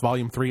Promise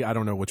Volume 3. I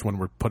don't know which one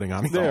we're putting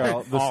on. They're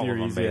all the All of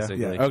series, them, yeah.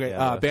 basically. Yeah. Okay.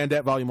 Yeah,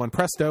 Bandit Volume 1,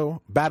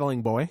 Presto,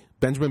 Battling Boy,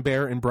 Benjamin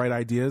Bear and Bright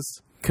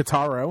Ideas,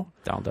 Kataro,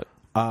 Donald Duck.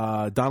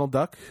 Donald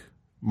Duck,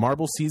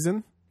 Marble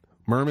Season,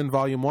 Merman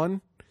Volume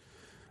 1,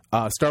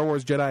 Star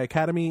Wars Jedi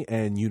Academy,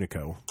 and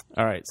Unico.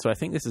 All right, so I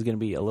think this is going to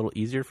be a little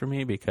easier for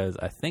me because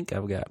I think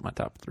I've got my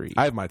top 3.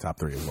 I have my top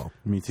 3 as well.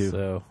 Me too.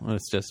 So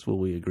let's just will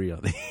we agree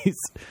on these?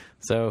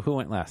 So who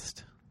went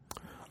last?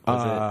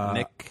 Was it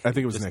Nick? I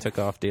think it was just Nick. Took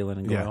off Dalen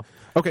and Yeah. Goyle.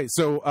 Okay,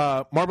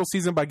 so Marble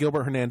Season by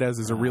Gilbert Hernandez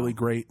is a really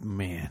great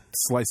Man,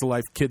 slice of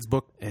life kids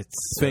book it's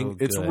thing. so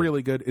It's good.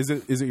 really good. Is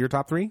it your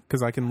top 3?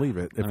 Because I can leave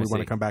it if we me want to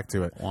see. come back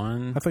to it.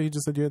 1, I thought you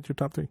just said you had your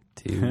top 3.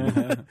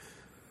 2.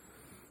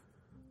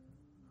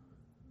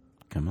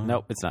 Come on.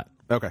 Nope, it's not.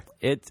 Okay.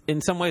 It's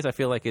in some ways I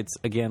feel like it's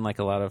again like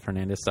a lot of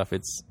Hernandez stuff.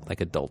 It's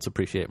like adults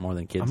appreciate more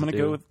than kids. I'm gonna do,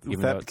 go with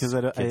even that though it's because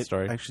a I kid's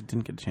story. actually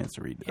didn't get a chance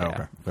to read it. Yeah,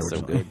 Okay. That so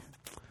works. good.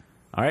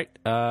 All right.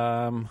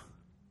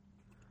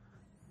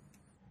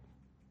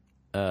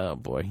 Oh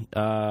boy.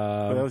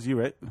 Oh, that was you,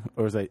 right?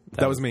 Or was I?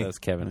 That was me. That was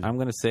Kevin. I'm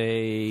gonna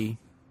say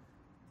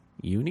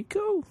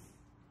Unico.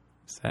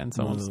 Is that in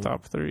someone's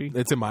top 3?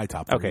 It's in my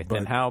top 3. Okay, but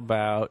then how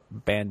about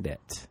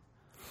Bandit?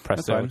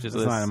 Presto, fine. which is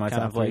It's not in my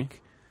kind top of 3.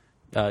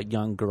 like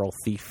young girl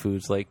thief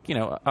who's like,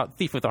 a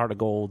thief with a heart of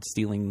gold,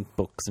 stealing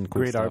books and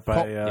cool Great stuff.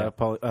 art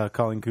by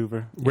Colin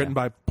Coover. written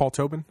by Paul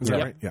Tobin? Is that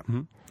Yeah. right?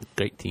 Yeah.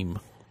 Great team.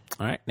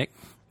 All right, Nick.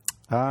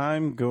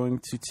 I'm going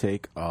to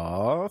take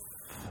off.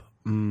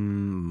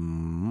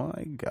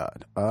 My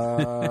God.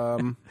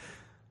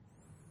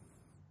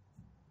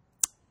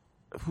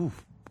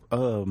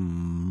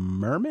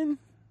 Merman?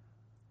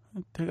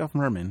 Take off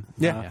Merman.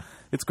 Yeah.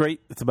 It's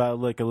great. It's about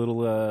like a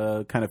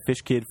little kind of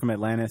fish kid from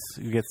Atlantis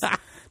who gets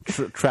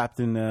trapped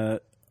in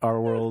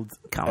our world,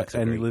 Comics are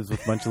and he great. lives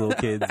with a bunch of little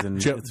kids. And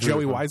it's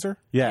really Joey fun. Weiser?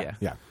 Yeah. Yeah.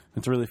 Yeah.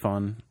 It's really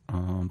fun,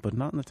 but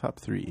not in the top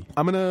 3.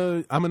 I'm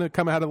gonna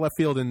come out of left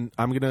field and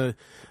I'm gonna,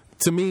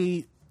 to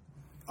me,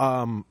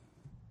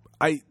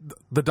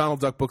 the Donald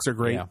Duck books are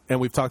great Yeah. and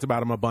we've talked about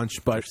them a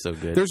bunch, but They're so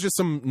good. there's just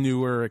some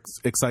newer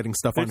exciting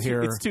stuff on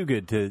here. It's too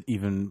good to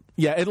even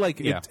Yeah, it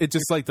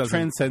just like doesn't.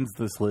 transcends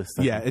this list.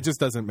 I Yeah, think. it just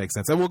doesn't make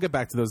sense. And we'll get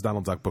back to those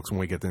Donald Duck books when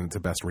we get into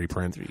best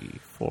reprint. 3,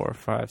 4,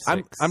 5,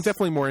 6. I'm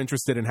definitely more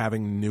interested in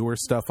having newer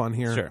stuff on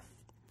here. sure.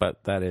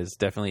 But that is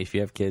definitely, if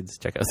you have kids,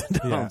 check out the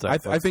Donald Duck I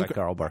books think- by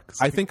Carl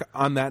Barks. I think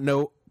on that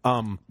note,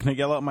 Can I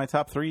yell out my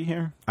top 3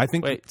 here? I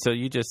think Wait, so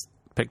you just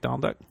picked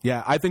Donald Duck?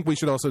 yeah, I think we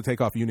should also take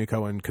off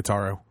Unico and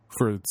Kataro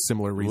for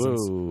similar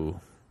reasons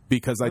Whoa.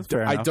 because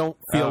fair I enough. don't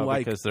feel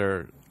like because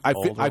they're I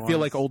feel older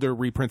like ones? older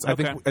reprints.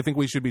 Okay. I think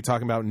we should be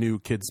talking about new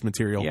kids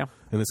material Yeah.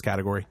 in this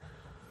category.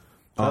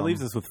 That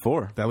leaves us with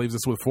 4. That leaves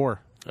us with 4.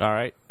 All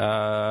right.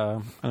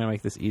 I'm gonna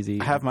make this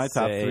easy. I have my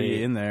top Say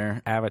 3 in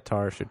there.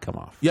 Avatar should come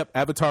off. Yep,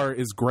 Avatar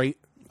is great,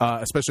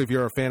 especially if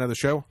you're a fan of the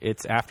show.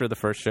 It's after the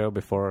first show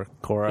before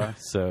Korra,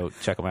 so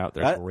check them out.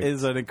 They're That great.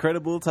 is an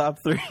incredible top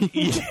 3.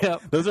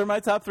 Yep. Those are my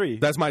top 3.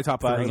 That's my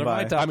top By 3. the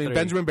by. my top I mean, three.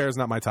 Benjamin Bear is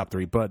not my top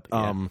 3, but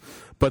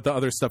but the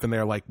other stuff in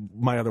there, like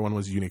my other one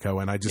was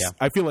Unico, and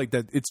I feel like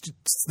that it's just,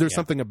 there's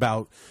something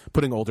about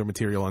putting older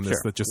material on this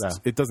Sure. that just Yeah.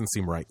 it doesn't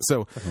seem right.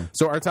 So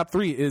our top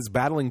 3 is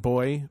Battling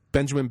Boy,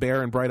 Benjamin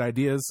Bear and Bright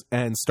Ideas,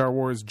 and Star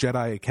Wars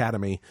Jedi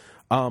Academy.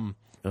 boy.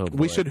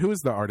 We should. Who is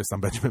the artist on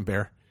Benjamin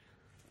Bear?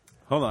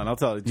 Hold on, I'll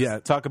tell you. Yeah.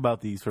 Talk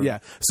about these for Yeah.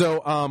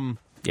 So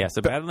Yeah,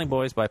 so Battling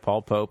Boys by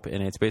Paul Pope,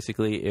 and it's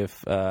basically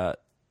if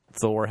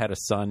Thor had a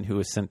son who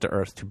was sent to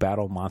Earth to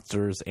battle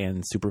monsters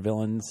and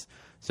supervillains.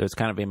 So it's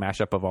kind of a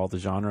mashup of all the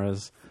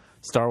genres.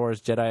 Star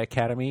Wars Jedi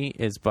Academy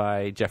is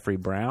by Jeffrey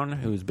Brown,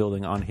 who's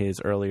building on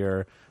his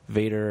earlier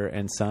Vader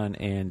and Son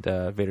and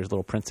Vader's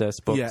Little Princess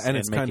books. Yeah, and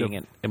it's kind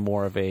making it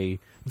more of a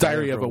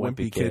Diary of a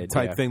Wimpy Kid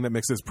type yeah. thing that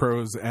mixes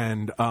prose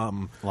and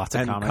Lots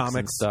of and comics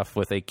and stuff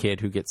with a kid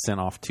who gets sent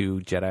off to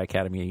Jedi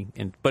Academy,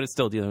 but it's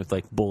still dealing with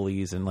like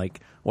bullies and like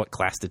what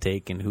class to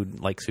take and who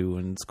likes who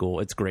in school.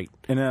 It's great.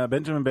 And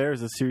Benjamin Bear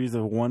is a series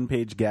of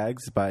one-page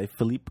gags by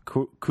Philippe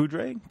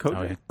Coudray.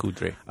 Oh yeah,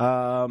 Coudray.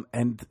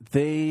 And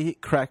they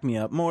crack me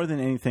up more than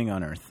anything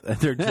on Earth.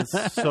 They're just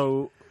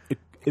so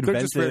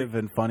inventive just very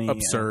and funny,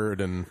 absurd,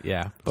 and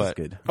Yeah, but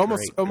good.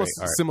 almost great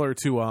art. similar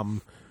to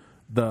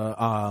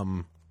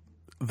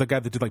the guy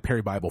that did like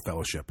Perry Bible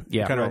Fellowship.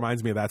 Yeah, it kind of right.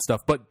 reminds me of that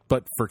stuff, but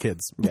for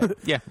kids.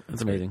 yeah,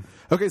 it's amazing.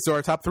 Okay, so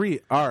our top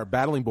 3 are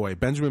Battling Boy,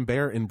 Benjamin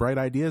Bear in Bright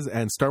Ideas,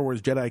 and Star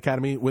Wars Jedi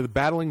Academy, with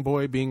Battling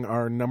Boy being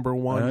our number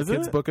 1 Is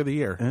kids it? book of the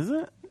year. Is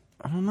it?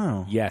 I don't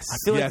know. Yes, I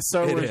feel like Yes,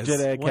 Star it Wars is.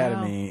 Jedi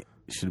Academy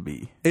should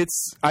be.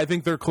 I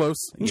think they're close.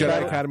 Jedi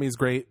Battle- Academy is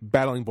great.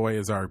 Battling Boy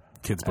is our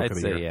kids book I'd of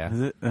the say year. yeah.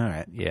 Is it? All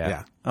right.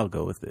 Yeah. I'll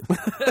go with it.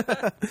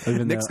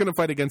 even Nick's though, going to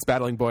fight against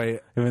Battling Boy,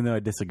 even though I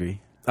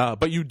disagree.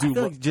 but you do. I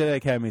feel like Jedi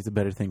Academy is a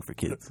better thing for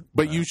kids.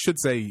 But you should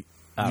say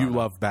you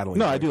love Battling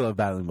No, Boy. I do love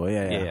Battling Boy.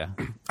 Yeah.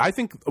 Yeah. I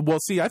think. Well,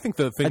 see, I think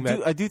the thing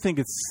I do think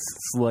it's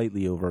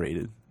slightly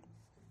overrated,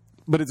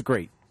 but it's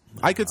great.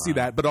 I could see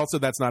that, but also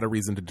that's not a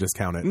reason to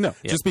discount it. No.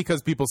 Just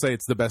because people say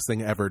it's the best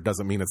thing ever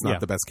doesn't mean it's not Yeah.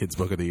 the best kids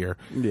book of the year.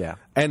 Yeah.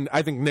 And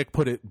I think Nick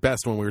put it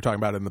best when we were talking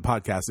about it in the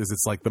podcast. Is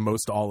it's like the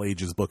most all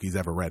ages book he's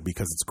ever read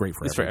because it's great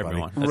for It's for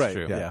everybody. everyone. That's Right,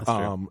 true. yeah. That's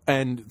true.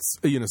 And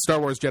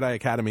Star Wars Jedi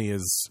Academy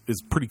is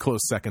pretty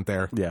close second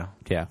there. Yeah.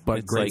 Yeah, But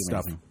it's great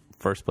like stuff.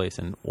 First place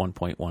and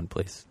 1.1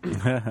 place.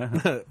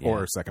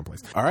 Or second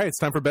place. All right, it's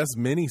time for best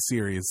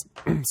miniseries.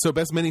 So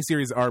best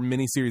miniseries are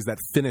miniseries that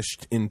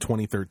finished in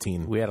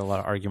 2013. We had a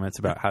lot of arguments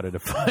about how to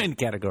define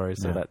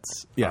categories, so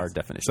that's our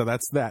definition. So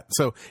that's that.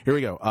 So here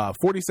we go.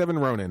 47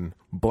 Ronin,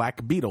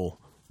 Black Beetle,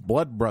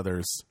 Blood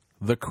Brothers,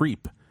 The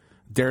Creep,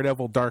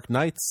 Daredevil Dark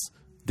Knights,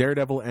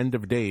 Daredevil End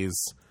of Days,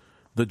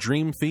 The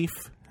Dream Thief,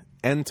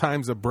 End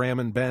Times of Bram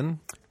and Ben,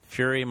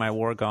 Fury, My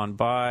War Gone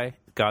By,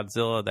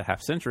 Godzilla, The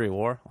Half Century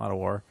War, a lot of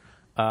war,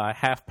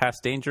 Half Past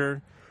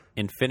Danger,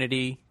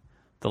 Infinity,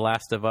 The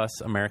Last of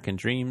Us, American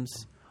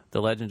Dreams,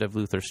 The Legend of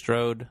Luther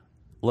Strode,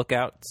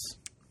 Lookouts.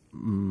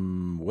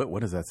 What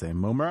does that say?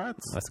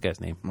 Momorats? That's the guy's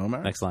name.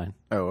 Momar? Next line.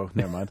 Oh,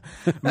 never mind.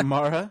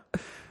 Mara,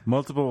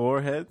 Multiple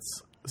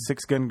Warheads,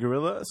 Six Gun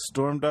Gorilla,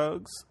 Storm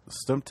Dogs,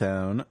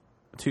 Stumptown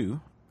 2,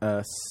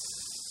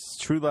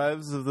 True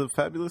Lives of the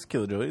Fabulous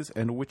Killjoys,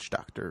 and Witch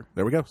Doctor.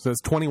 There we go. So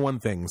it's 21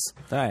 things.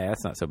 Oh, yeah,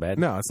 that's not so bad.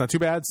 No, it's not too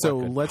bad. So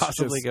What could let's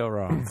possibly just go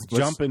wrong.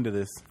 Jump into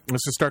this.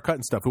 let's just start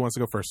cutting stuff. Who wants to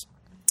go first?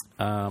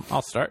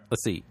 I'll start.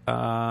 Let's see.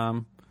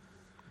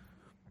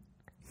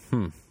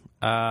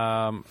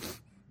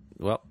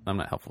 Well, I'm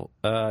not helpful.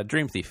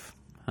 Dream Thief.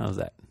 How's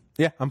that?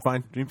 Yeah, I'm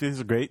fine. Dream Thief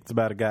is great. It's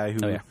about a guy who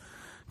Oh, yeah.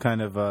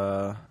 kind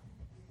of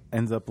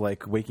ends up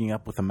like waking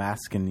up with a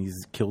mask and he's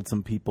killed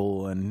some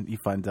people and he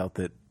finds out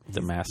that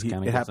The mask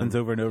kind of it happens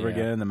over and over Yeah.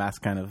 again. The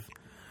mask kind of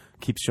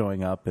keeps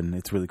showing up and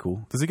it's really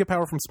cool. Does he get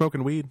power from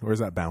smoking weed, or is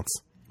that bounce?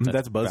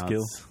 That's Buzzkill.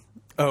 Bounce.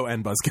 Oh,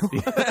 and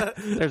buzzkill.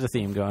 There's a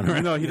theme going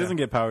around. No, he doesn't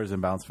get powers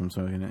and bounce from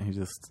smoking it. He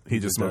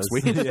just smokes does.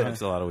 weed? He Yeah.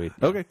 smokes a lot of weed.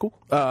 Okay, cool.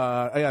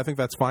 Yeah, I think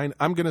that's fine.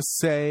 I'm gonna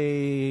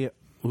say,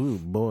 ooh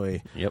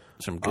boy, Yep,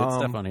 some good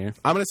stuff on here.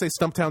 I'm gonna say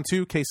Stumptown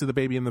 2, Case of the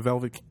Baby in the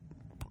Velvet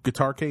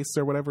Guitar Case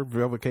or whatever,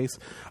 Velvet Case.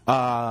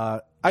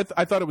 I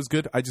thought it was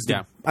good. I just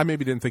Yeah. I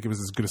maybe didn't think it was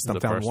as good as The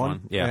Stumptown first 1.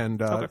 one. Yeah.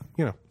 And Okay.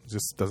 it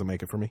just doesn't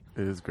make it for me.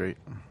 It is great.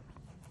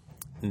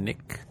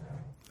 Nick.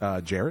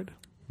 Jared.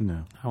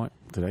 No. I went.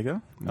 Did I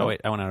go? Oh wait,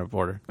 I went out of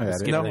order. Oh, yeah, I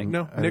Skip didn't- No, Nick.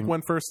 no. I Nick didn't-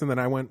 went first, and then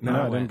I went. No,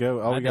 I didn't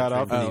go. All I we did got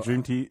Dream off was Thief.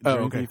 Dream Thief, Oh,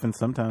 Dream okay. Thief and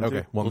Stumptown. Okay,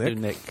 too. well, We'll Nick,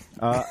 do Nick.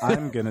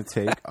 I'm gonna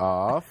take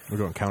off. we're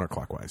going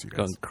counterclockwise, you guys.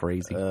 Going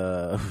crazy.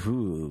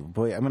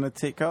 Boy, I'm gonna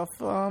take off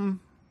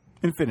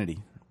Infinity.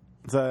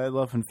 So I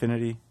love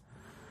Infinity.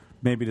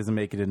 Maybe it doesn't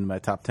make it into my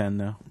top 10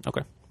 though.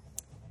 Okay.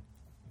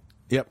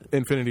 Yep,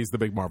 Infinity's the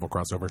big Marvel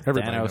crossover.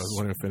 Everybody Thanos. knows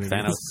what Infinity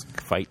Thanos is.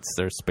 fights.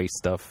 There's space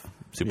stuff.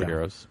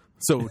 Superheroes.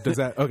 So does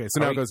that? Okay, so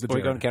now Are it goes to we, are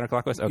we going Jared.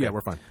 counterclockwise? Okay. Yeah, we're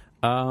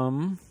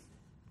fine.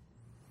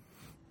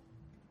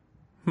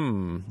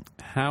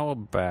 How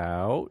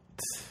about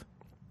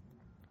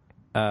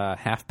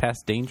Half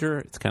Past Danger?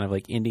 It's kind of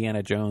like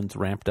Indiana Jones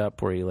ramped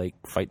up, where he like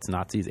fights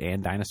Nazis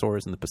and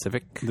dinosaurs in the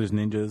Pacific There's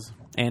ninjas.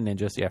 and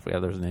ninjas. Yeah,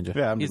 there's a ninja.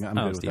 Yeah, I'm He's- good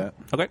with Steve. that.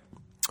 Okay.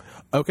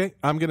 Okay,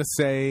 I'm gonna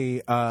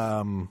say,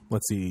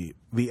 let's see,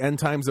 The End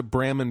Times of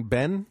Bram and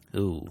Ben.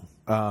 Ooh.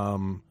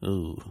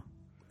 Ooh.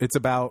 It's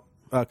about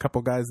a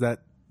couple guys that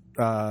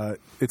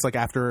it's like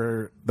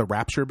after the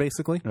rapture,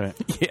 basically, Right.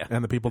 Yeah.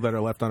 and the people that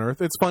are left on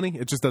Earth. It's funny.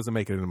 It just doesn't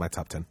make it into my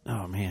top 10.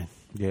 Oh man,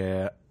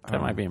 Yeah. that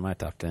might be in my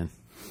top 10.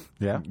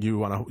 Yeah. You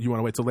wanna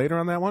wait till later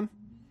on that one?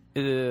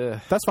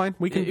 That's fine.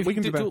 We can If we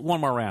can you do that. one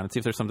more round and see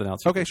if there's something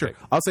else. you Okay, can sure. pick.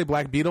 I'll say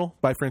Black Beetle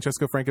by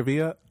Francesco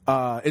Francavilla.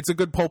 It's a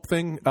good pulp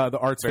thing. The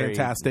art's Very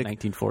fantastic.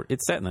 1940.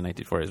 It's set in the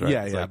 1940s, right?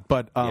 Yeah, It's yeah. like-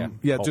 But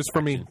pulp just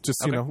for me, action.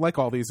 just Okay. like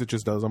all these, it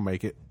just doesn't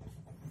make it.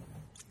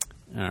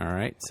 All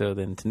right. So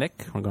then to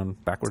Nick, we're going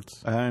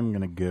backwards. I'm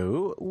gonna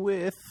go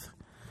with,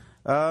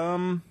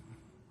 oh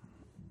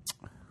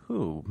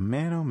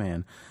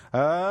man,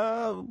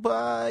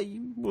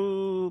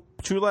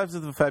 True Lives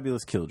of the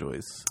Fabulous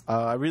Killjoys.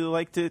 I really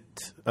liked it.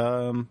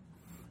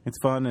 It's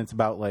fun. It's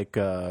about like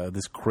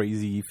this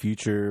crazy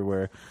future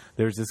where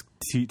there's this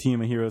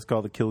team of heroes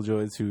called the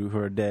Killjoys who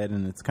are dead,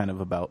 and it's kind of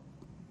about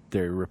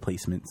their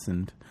replacements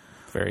and.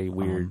 Very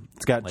weird.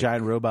 It's got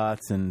giant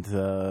robots and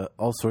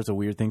all sorts of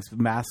weird things.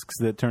 Masks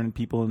that turn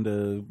people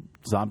into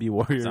zombie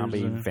warriors.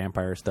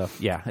 Vampire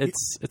stuff. Yeah,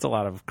 it's a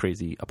lot of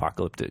crazy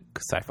apocalyptic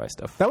sci-fi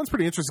stuff. That one's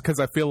pretty interesting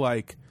because I feel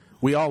like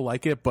we all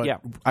like it, but Yeah.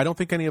 I don't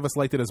think any of us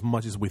liked it as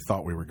much as we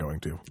thought we were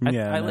going to.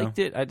 I liked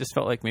it. I just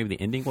felt like maybe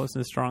the ending wasn't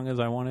as strong as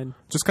I wanted.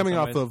 Just coming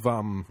some off ways. of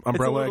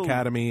Umbrella little-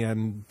 Academy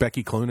and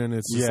Becky Cloonan,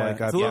 it's just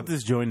like I it's a little thought,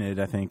 disjointed,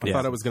 I think. I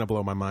thought it was going to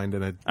blow my mind,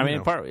 and I mean,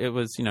 in part it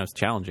was it's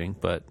challenging,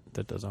 but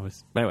that does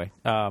always. But anyway,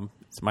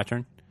 it's my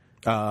turn.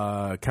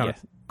 yeah.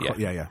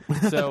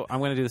 So I'm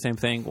going to do the same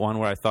thing. One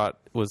where I thought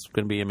was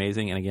going to be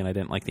amazing, and again I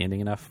didn't like the ending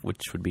enough,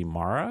 which would be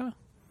Mara,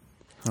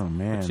 Oh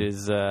man, which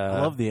is I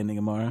love the ending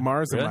of Mara.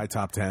 Mars in Really? my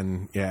top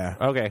 10. Yeah.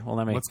 Okay, well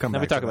let me Let's come let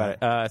me back talk to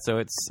about it. So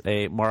it's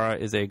Mara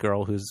is a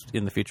girl who's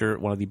in the future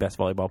one of the best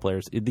volleyball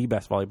players, the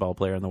best volleyball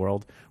player in the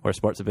world, where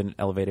sports have been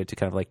elevated to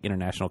kind of like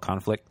international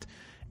conflict.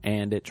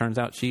 And it turns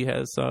out she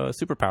has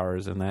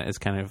superpowers, and that is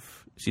kind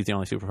of she's the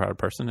only superpowered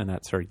person, and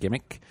that's her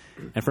gimmick.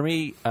 And for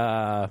me,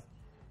 I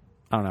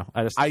don't know.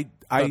 I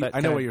I thought that know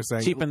kind what of you're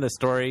saying. Cheapened the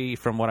story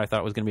from what I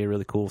thought was going to be a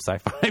really cool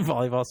sci-fi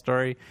volleyball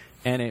story,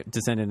 and it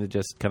descended into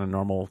just kind of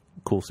normal,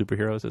 cool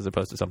superheroes as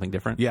opposed to something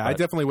different. Yeah, I But-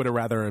 definitely would have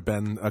rather have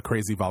been a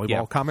crazy volleyball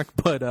Yeah. comic,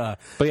 but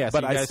But yeah,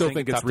 so but you I guys still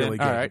think it's top 10? really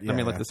good. All right, Yeah, let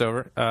me look yeah. this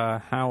over.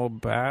 How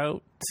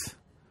about?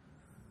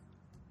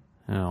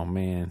 Oh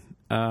man,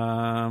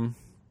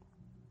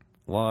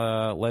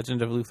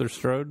 Legend of Luther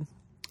Strode.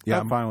 Yeah,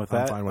 I'm fine with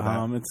that. I'm fine with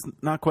that. It's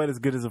not quite as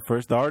good as the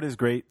first. The art is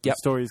great. Yep. The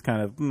story is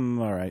kind of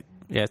all right.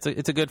 Yeah,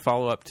 it's a good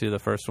follow up to the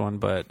first one,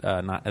 but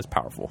not as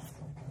powerful.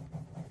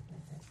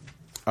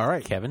 All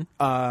right, Kevin,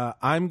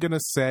 I'm gonna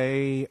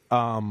say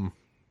I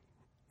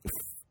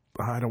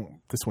don't.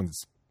 This one's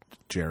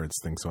Jared's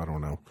thing, so I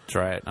don't know.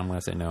 try it. I'm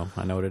gonna say no.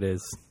 I know what it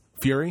is.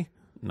 Fury.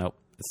 Nope,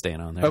 it's staying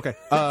on there. Okay.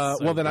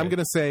 Well, then I'm good.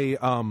 gonna say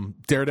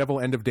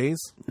Daredevil. End of Days.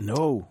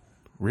 No,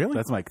 Really?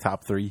 that's my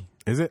top 3.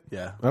 Is it?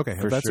 Yeah, Okay.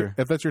 for if that's sure.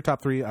 if that's your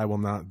top 3, I will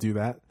not do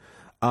that.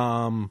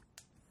 Then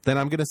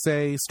I'm gonna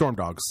say Storm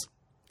Dogs.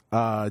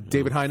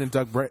 David Hein and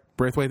Doug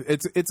Braithwaite.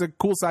 It's a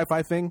cool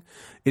sci-fi thing.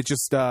 It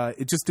just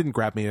didn't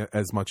grab me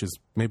as much as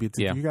maybe it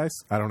did Yeah. you guys.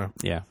 I don't know.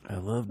 Yeah, I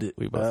loved it.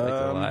 we both liked it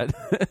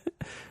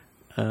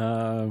a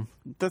lot.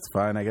 That's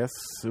fine, I guess.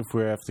 If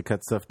we have to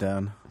cut stuff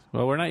down,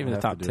 Well, we're not even the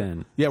have to top do it.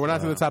 10. Yeah, we're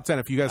not to the top 10.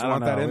 If you guys I don't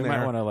want that know. in we there,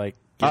 might want to like.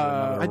 Give it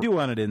another, I do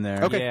want it in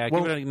there. Okay. Yeah,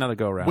 well, give it another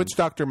go round. Witch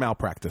Doctor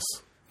Malpractice.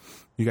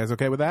 You guys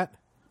okay with that?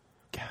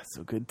 God,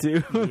 so good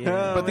too.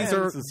 Yeah. But these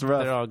are- this is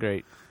rough. They're all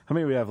great. How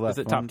many we have left?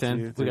 Is it top 1, 10?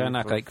 2, We 3, gotta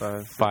knock 4, like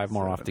 5, 5 6,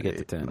 more off to 7, get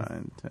to 10.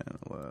 9, 10,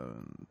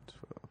 11,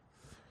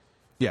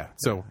 Yeah.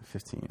 So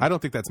 15. I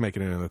don't think that's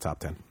making it in the top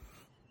 10.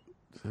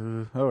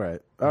 All right.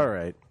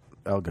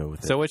 I'll go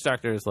with it. So Witch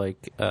Doctor is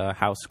like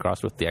House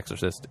crossed with The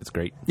Exorcist. It's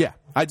great. Yeah.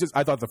 I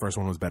thought the first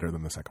one was better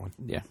than the second one.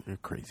 Yeah. You're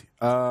crazy.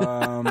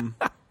 All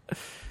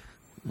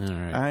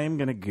right. I'm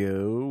gonna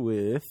go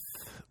with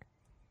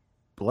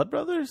Blood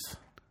Brothers.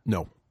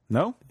 No.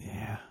 No,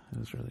 Yeah, it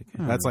was really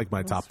good. That's like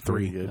my top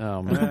 3. Pretty good.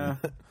 Oh man.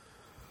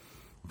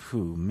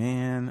 Phew,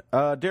 man.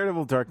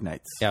 Daredevil Dark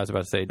Knights. Yeah, I was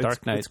about to say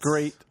Dark Knight. It's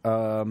great.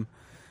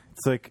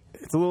 It's like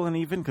it's a little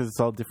uneven because it's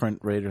all different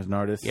writers and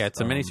artists. Yeah,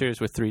 it's a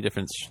miniseries with 3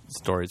 different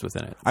stories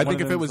within it. I One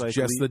think of if it them was is like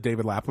just Lee- the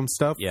David Lapham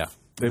stuff, Yeah.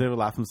 The David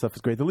Lapham stuff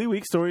is great. The Lee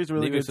Week story is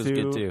really Lee Weeks good,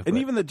 was good too, and but-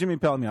 even the Jimmy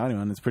Palmiotti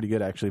one is pretty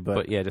good actually.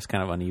 But yeah, just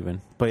kind of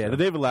uneven. But yeah, the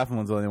David Lapham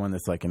one's the only one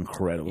that's like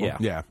incredible. Yeah.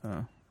 yeah.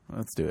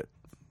 Let's do it.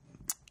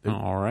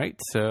 All right.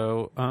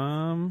 So,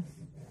 what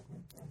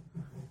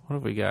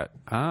have we got?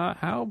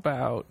 How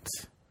about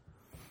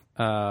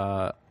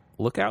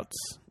Lookouts,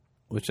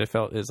 which I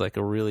felt is like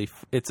a really.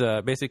 It's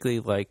basically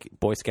like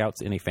Boy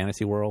Scouts in a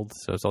fantasy world.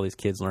 So it's all these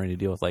kids learning to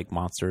deal with like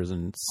monsters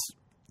and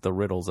the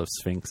riddles of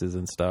sphinxes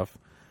and stuff.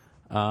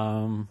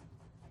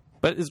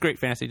 But it's great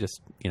fantasy.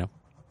 Just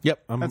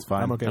Yep. That's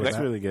fine. I'm okay with That's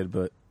that. really good.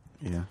 But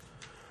yeah,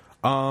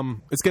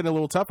 It's getting a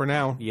little tougher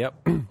now.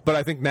 Yep. But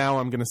I think now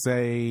I'm going to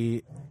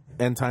say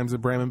End Times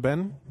of Bram and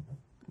Ben.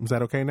 Is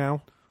that okay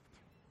now?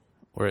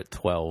 We're at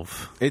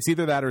 12. It's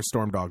either that or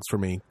Storm Dogs for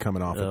me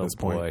coming off at Oh this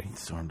point. boy,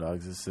 Storm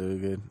Dogs is so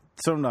good.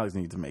 Storm Dogs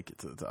need to make it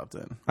to the top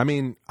 10. I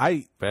mean,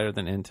 I better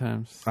than End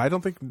Times.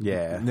 don't think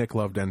Yeah. Nick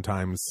loved End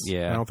Times.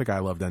 Yeah. I don't think I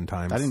loved End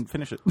Times. I didn't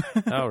finish it.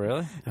 Oh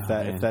really?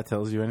 if that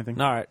tells you anything.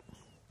 All right.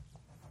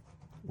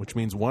 Which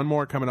means one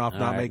more coming off,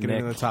 not All right, making it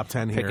in Nick, the top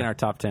 10 here. Picking our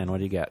top 10. What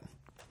do you got?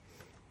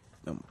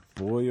 Oh,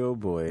 boy, oh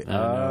boy. I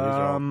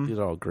don't know. These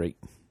are all great.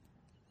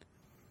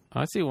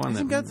 I see one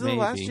Isn't that Godzilla maybe...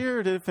 last year,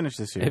 or did it finish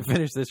this year? It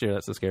finished this year.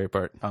 That's the scary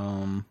part.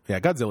 Yeah,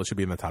 Godzilla should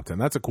be in the top 10.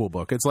 That's a cool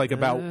book. It's like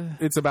about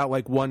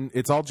like one.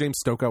 It's all James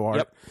Stokoe art,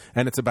 Yep.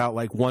 and it's about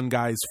like one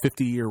guy's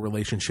 50-year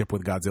relationship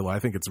with Godzilla. I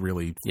think it's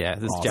really Yeah,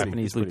 this awesome.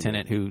 Japanese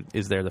lieutenant who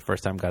is there the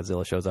first time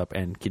Godzilla shows up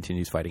and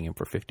continues fighting him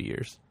for 50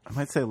 years. I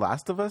might say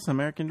Last of Us,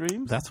 American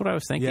Dreams. That's what I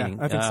was thinking.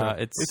 Yeah, I think so.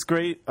 It's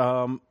great.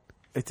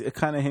 It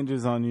kind of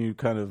hinges on you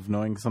kind of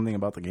knowing something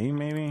about the game,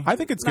 maybe. I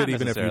think it's good Not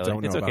even if you necessarily.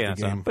 don't know It's about okay the on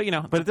some, game. but you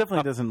know, But it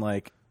definitely doesn't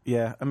like.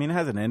 Yeah, I mean, it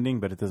has an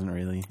ending, but it doesn't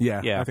really.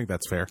 Yeah, I think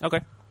that's fair.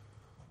 okay.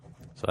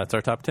 So that's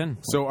our top 10.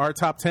 So our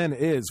top 10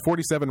 is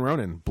 47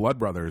 Ronin, Blood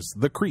Brothers,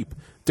 The Creep,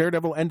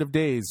 Daredevil End of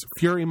Days,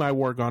 Fury My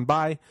War Gone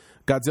By,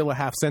 Godzilla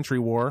Half Century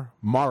War,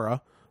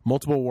 Mara,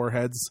 Multiple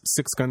Warheads,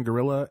 Six Gun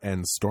Gorilla,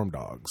 and Storm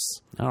Dogs.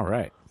 All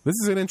right. This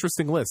is an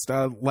interesting list.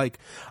 Like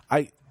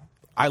I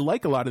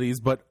like a lot of these,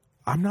 but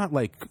I'm not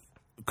like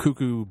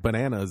cuckoo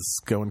bananas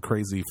going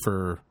crazy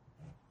for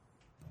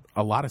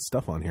a lot of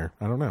stuff on here.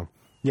 I don't know.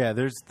 Yeah,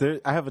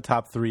 I have a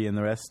top 3, and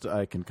the rest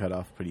I can cut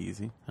off pretty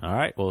easy. All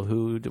right. Well,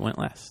 who went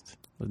last?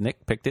 Well,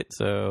 Nick picked it,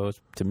 so it's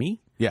to me.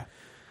 Yeah.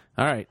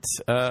 All right.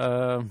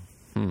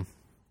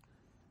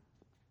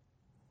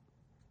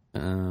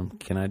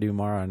 Can I do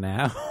Mara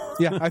now?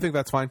 Yeah, I think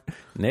that's fine.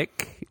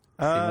 Nick?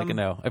 Seems like a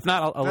no. If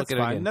not, I'll look That's at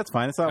it fine. again. That's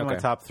fine. It's not my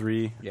Okay. top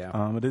 3.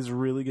 Yeah. It is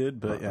really good,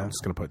 but yeah. I'm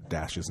just going to put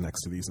dashes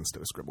next to these instead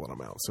of scribbling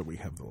them out so we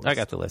have the list. I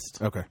got the list.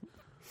 Okay.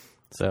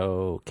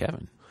 So,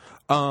 Kevin.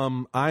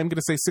 I'm going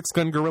to say Six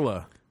Gun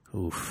Gorilla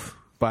Oof.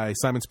 by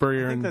Simon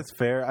Spurrier. I think And that's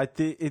fair. I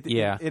think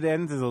it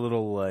ends as a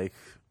little like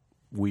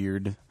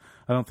weird.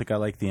 I don't think I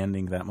like the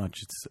ending that much.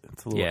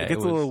 It's a little, Yeah, it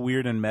gets it a was- little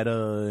weird and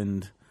meta,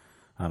 and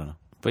I don't know.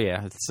 But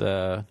yeah, it's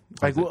I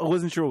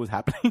wasn't sure what was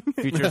happening.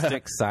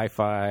 futuristic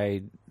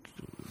sci-fi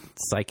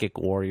psychic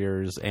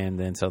warriors, and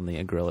then suddenly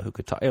a gorilla who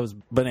could talk. It was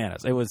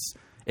bananas.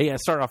 It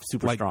started off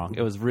super Like- strong.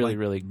 It was really, like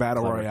really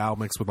Battle clever. Royale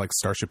mixed with like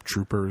Starship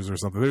Troopers or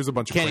something. There's a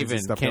bunch of Can't crazy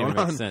even stuff can't going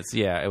even on. make sense.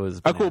 Yeah, it was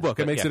A cool bananas. book.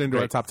 It But makes yeah, it into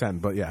our great. top 10,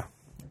 but yeah.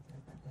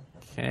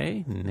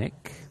 Okay,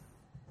 Nick.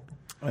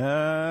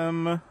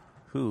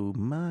 Who?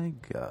 My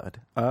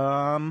God.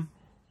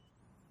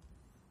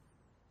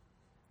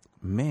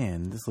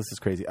 Man, this list is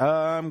crazy.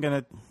 I'm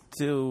gonna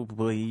do.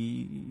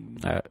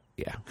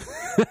 Yeah.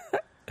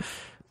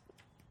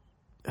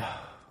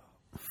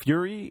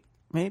 Fury,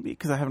 maybe,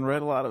 because I haven't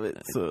read a lot of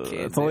it. So Can't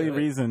that's the only do it.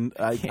 reason.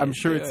 I'm Can't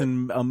sure do it's it.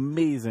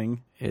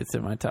 amazing. It's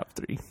in my top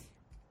 3.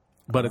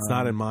 But it's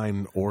not in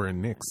mine or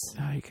in Nick's.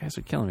 Oh, you guys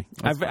are killing me.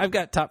 I've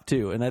got top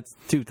 2, and that's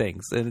 2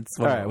 things, and it's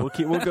All right,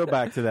 we'll go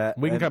back to that.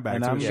 We can come back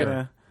and to I'm it, sure.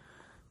 gonna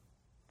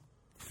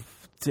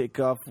take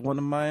off one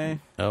of my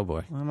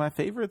boy.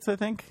 favorites. I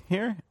think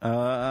here.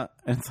 And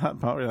it's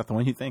probably not the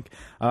one you think.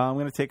 I'm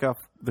gonna take off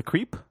The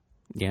Creep.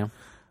 Yeah.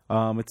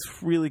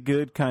 It's really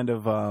good kind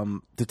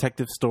of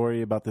detective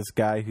story about this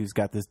guy who's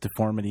got this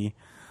deformity,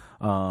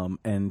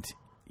 and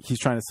he's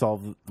trying to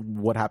solve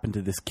what happened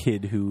to this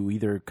kid who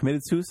either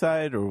committed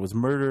suicide or was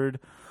murdered.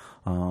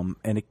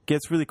 And it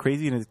gets really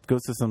crazy, and it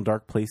goes to some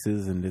dark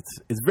places, and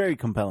it's very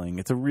compelling.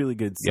 It's a really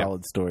good,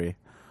 solid story,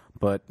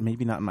 but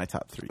maybe not in my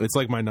top 3. It's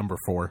like my number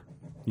 4.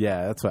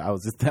 Yeah, that's what I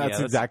was. That's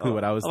exactly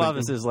what I was. A lot of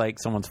thinking. this is like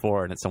someone's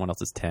 4 and it's someone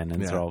else's 10,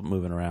 and Yeah. they're all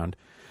moving around.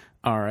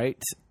 All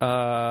right.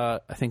 I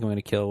think I'm going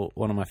to kill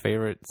one of my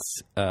favorites,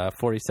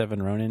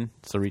 47 Ronin.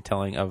 It's a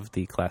retelling of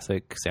the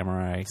classic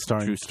samurai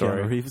starring true Keanu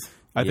story. Reeves.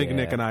 I think Yeah.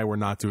 Nick and I were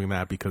not doing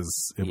that because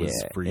it was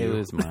for you. It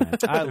was mine.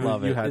 I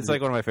love You it. had It's to-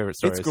 like one of my favorite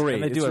stories. It's great.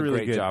 And they do it's a really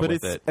great good. job but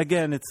with it's it.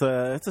 again, it's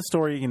a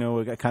story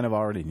I kind of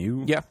already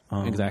knew. Yeah,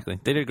 Um, exactly.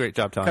 They did a great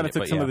job telling Kind it. of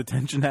took but some yeah. of the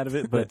tension out of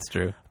it, but That's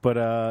true.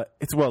 But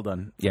it's well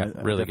done. Yeah, I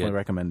really definitely good.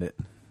 recommend it.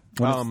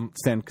 One of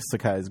Stan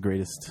Sakai's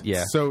greatest.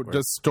 Yeah. So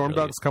does Storm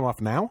Really Dogs come off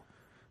now?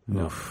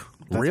 No,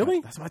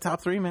 Really? That's my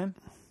top 3, man.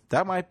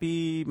 That might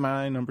be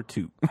my number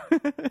 2.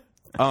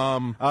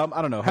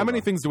 I don't know. How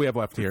many things do we have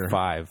left here?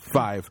 5.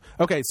 5.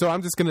 Okay, so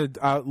I'm just gonna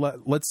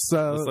let's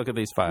look at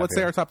these 5 Let's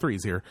here. say our top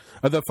 3s here.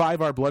 The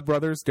 5 are Blood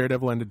Brothers,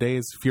 Daredevil End of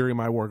Days, Fury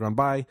My War Gone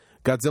By,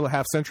 Godzilla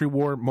Half Century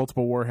War,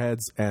 Multiple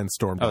Warheads, and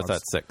Storm Oh, Dogs.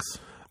 it's at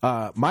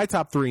 6. My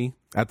top 3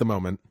 at the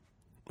moment,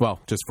 well,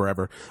 just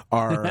forever,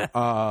 are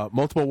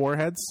Multiple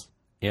Warheads,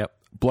 Yep.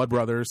 Blood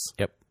Brothers,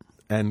 Yep.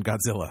 and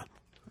Godzilla,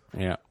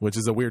 Yeah. which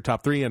is a weird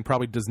top 3 and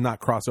probably does not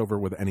cross over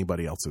with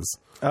anybody else's.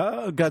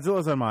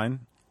 Godzilla's on mine.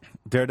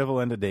 Daredevil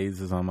End of Days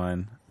is on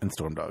mine, and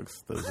Storm Dogs.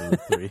 Those are the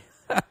 3.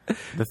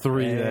 The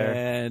 3 there.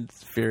 And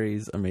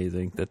Fury's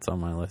amazing. That's on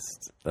my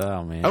list.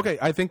 Oh man. Okay,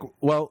 I think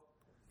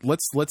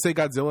let's say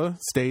Godzilla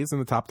stays in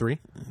the top 3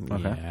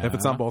 Yeah. if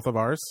it's on both of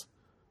ours.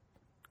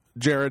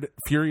 Jared,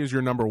 Fury is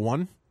your number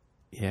 1.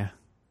 Yeah.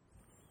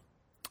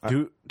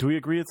 Do we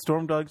agree that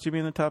Storm Dogs should be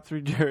in the top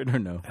 3, Jared, or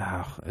no?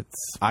 Oh,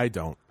 it's I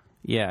don't.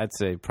 yeah. I'd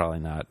say probably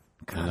not.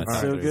 God, And it's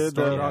that's so not- good,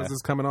 Storm though. Dogs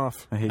is coming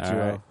off. I hate All you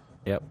right. all.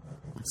 Yep.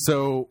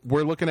 So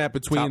we're looking at Top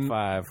between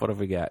 5. What have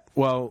we got?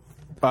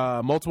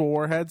 Multiple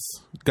Warheads,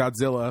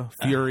 Godzilla,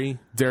 Fury,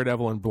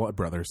 Daredevil, and Blood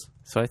Brothers.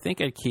 So I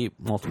think I'd keep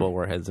Multiple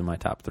Warheads in my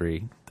top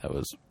 3. That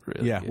was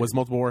really Yeah, good. was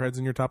Multiple Warheads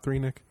in your top 3,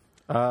 Nick?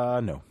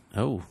 No,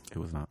 Oh, it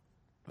was not.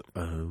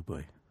 Oh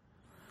boy.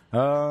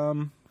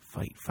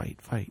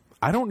 Fight.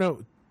 I don't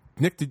know.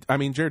 Nick,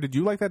 Jared, did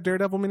you like that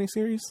Daredevil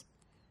miniseries?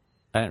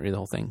 I didn't read the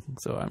whole thing,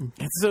 so I'm.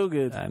 It's so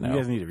good. I know. You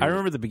guys need to read I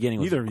remember the beginning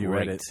was Neither of you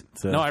read great. it,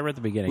 so- No, I read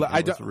the beginning.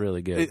 It was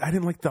really good. I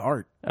didn't like the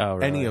art. Oh,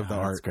 really? Any of the Oh,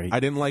 art. that's great. I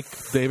didn't like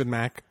David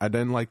Mack. I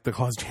didn't like the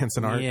Klaus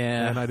Janson art.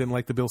 Yeah. And I didn't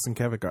like the Bill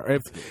Sienkiewicz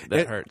art.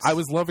 That hurts. I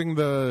was loving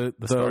the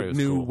story was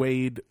new cool.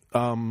 Wade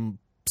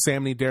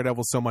Sam Neill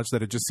Daredevil so much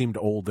that it just seemed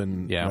old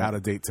and out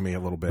of date to me a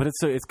little bit. But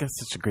it's got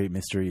such a great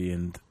mystery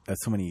and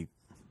so many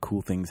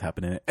cool things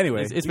happen in it.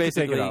 Anyway, It's you can take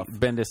basically it off.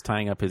 Bendis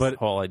tying up his But-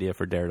 whole idea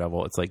for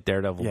Daredevil. It's like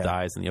Daredevil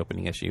dies in the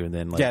opening issue, and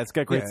then like Yeah, it's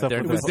got great stuff.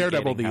 it was Daredevil's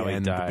Daredevil getting the how he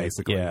end, died.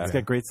 basically. Yeah, It's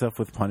got great stuff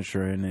with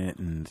Punisher in it,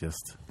 and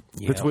just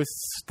the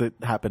twists that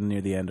happen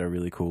near the end are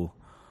really cool.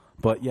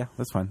 But yeah,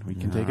 that's fine. We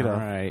can take it All off.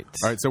 right.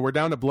 All right, so we're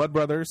down to Blood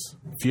Brothers,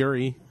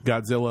 Fury,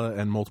 Godzilla,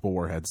 and multiple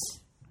warheads.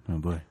 Oh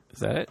boy, Is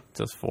that it?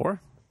 Just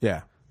 4?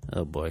 Yeah.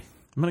 Oh boy.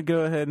 I'm gonna go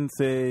ahead and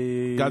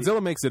say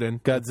Godzilla makes it in.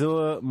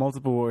 Godzilla,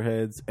 multiple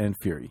warheads, and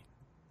Fury.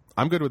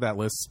 I'm good with that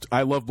list.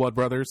 I love Blood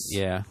Brothers.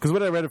 Yeah. Because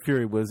what I read of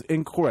Fury was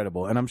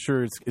incredible, and I'm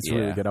sure it's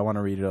really Yeah. good. I want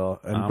to read it all.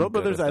 And I'm Blood good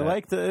Brothers, with I that.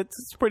 liked it.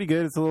 It's pretty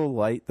good. It's a little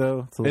light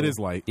though. It is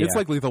light. It's Yeah.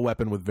 like Lethal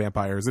Weapon with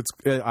vampires.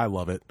 I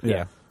love it.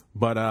 Yeah.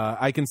 But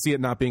I can see it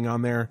not being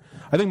on there.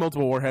 I think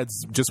multiple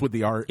warheads just with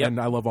the art, Yep. and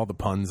I love all the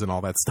puns and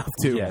all that stuff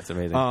too. Yeah, it's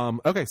amazing.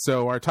 Okay,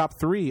 so our top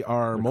 3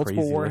 are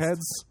multiple crazy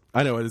warheads.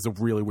 I know it is a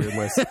really weird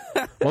list.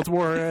 Multiple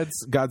warheads,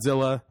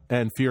 Godzilla,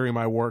 and Fury.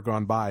 My War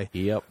Gone By.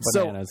 Yep.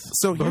 So, Bananas.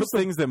 so Those here's the,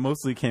 things that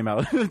mostly came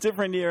out in a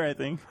different year, I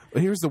think.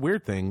 here's the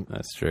weird thing.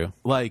 That's true.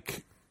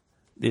 Like,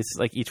 It's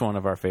like each one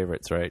of our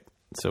favorites, right?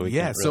 So we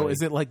yeah. can't So really-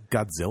 is it like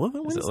Godzilla that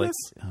is wins it like?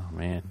 this? Oh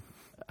man,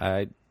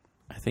 I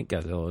think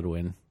Godzilla would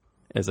win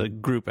as a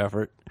group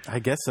effort. I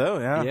guess so.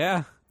 Yeah.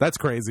 Yeah. That's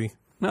crazy.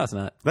 No, it's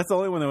not. That's the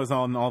only one that was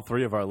on all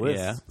 3 of our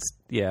lists.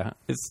 Yeah.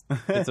 It's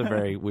a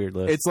very weird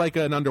list. It's like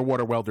an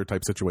underwater welder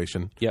type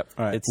situation. Yep.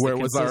 All right. It's Where the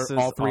it was consensus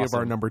all 3 of our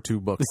awesome. number 2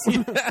 books.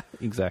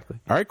 Exactly.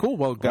 All right, cool.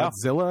 Well,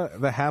 Godzilla,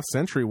 the Half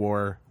Century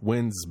War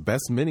wins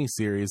Best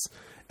Miniseries.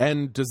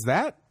 And does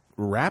that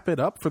wrap it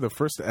up for the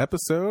first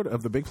episode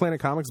of the Big Planet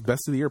Comics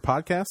Best of the Year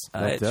podcast?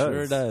 It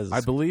sure does.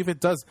 I believe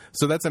it does.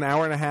 So that's an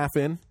hour and a half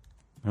in.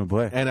 Oh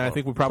boy. And I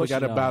think we probably got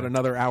pushing about on.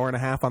 another hour and a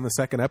half on the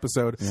second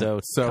episode. So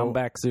come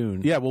back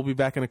soon. Yeah, we'll be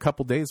back in a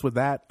couple days with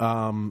that.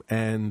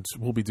 And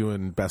we'll be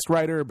doing Best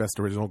Writer, Best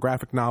Original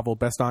Graphic Novel,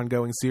 Best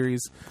Ongoing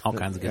Series. All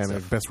kinds of good and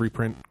stuff. Best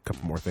Reprint, a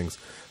couple more things.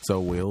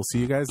 So we'll see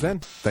you guys then.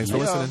 Thanks for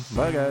listening.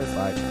 Bye, guys.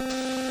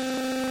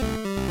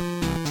 Bye.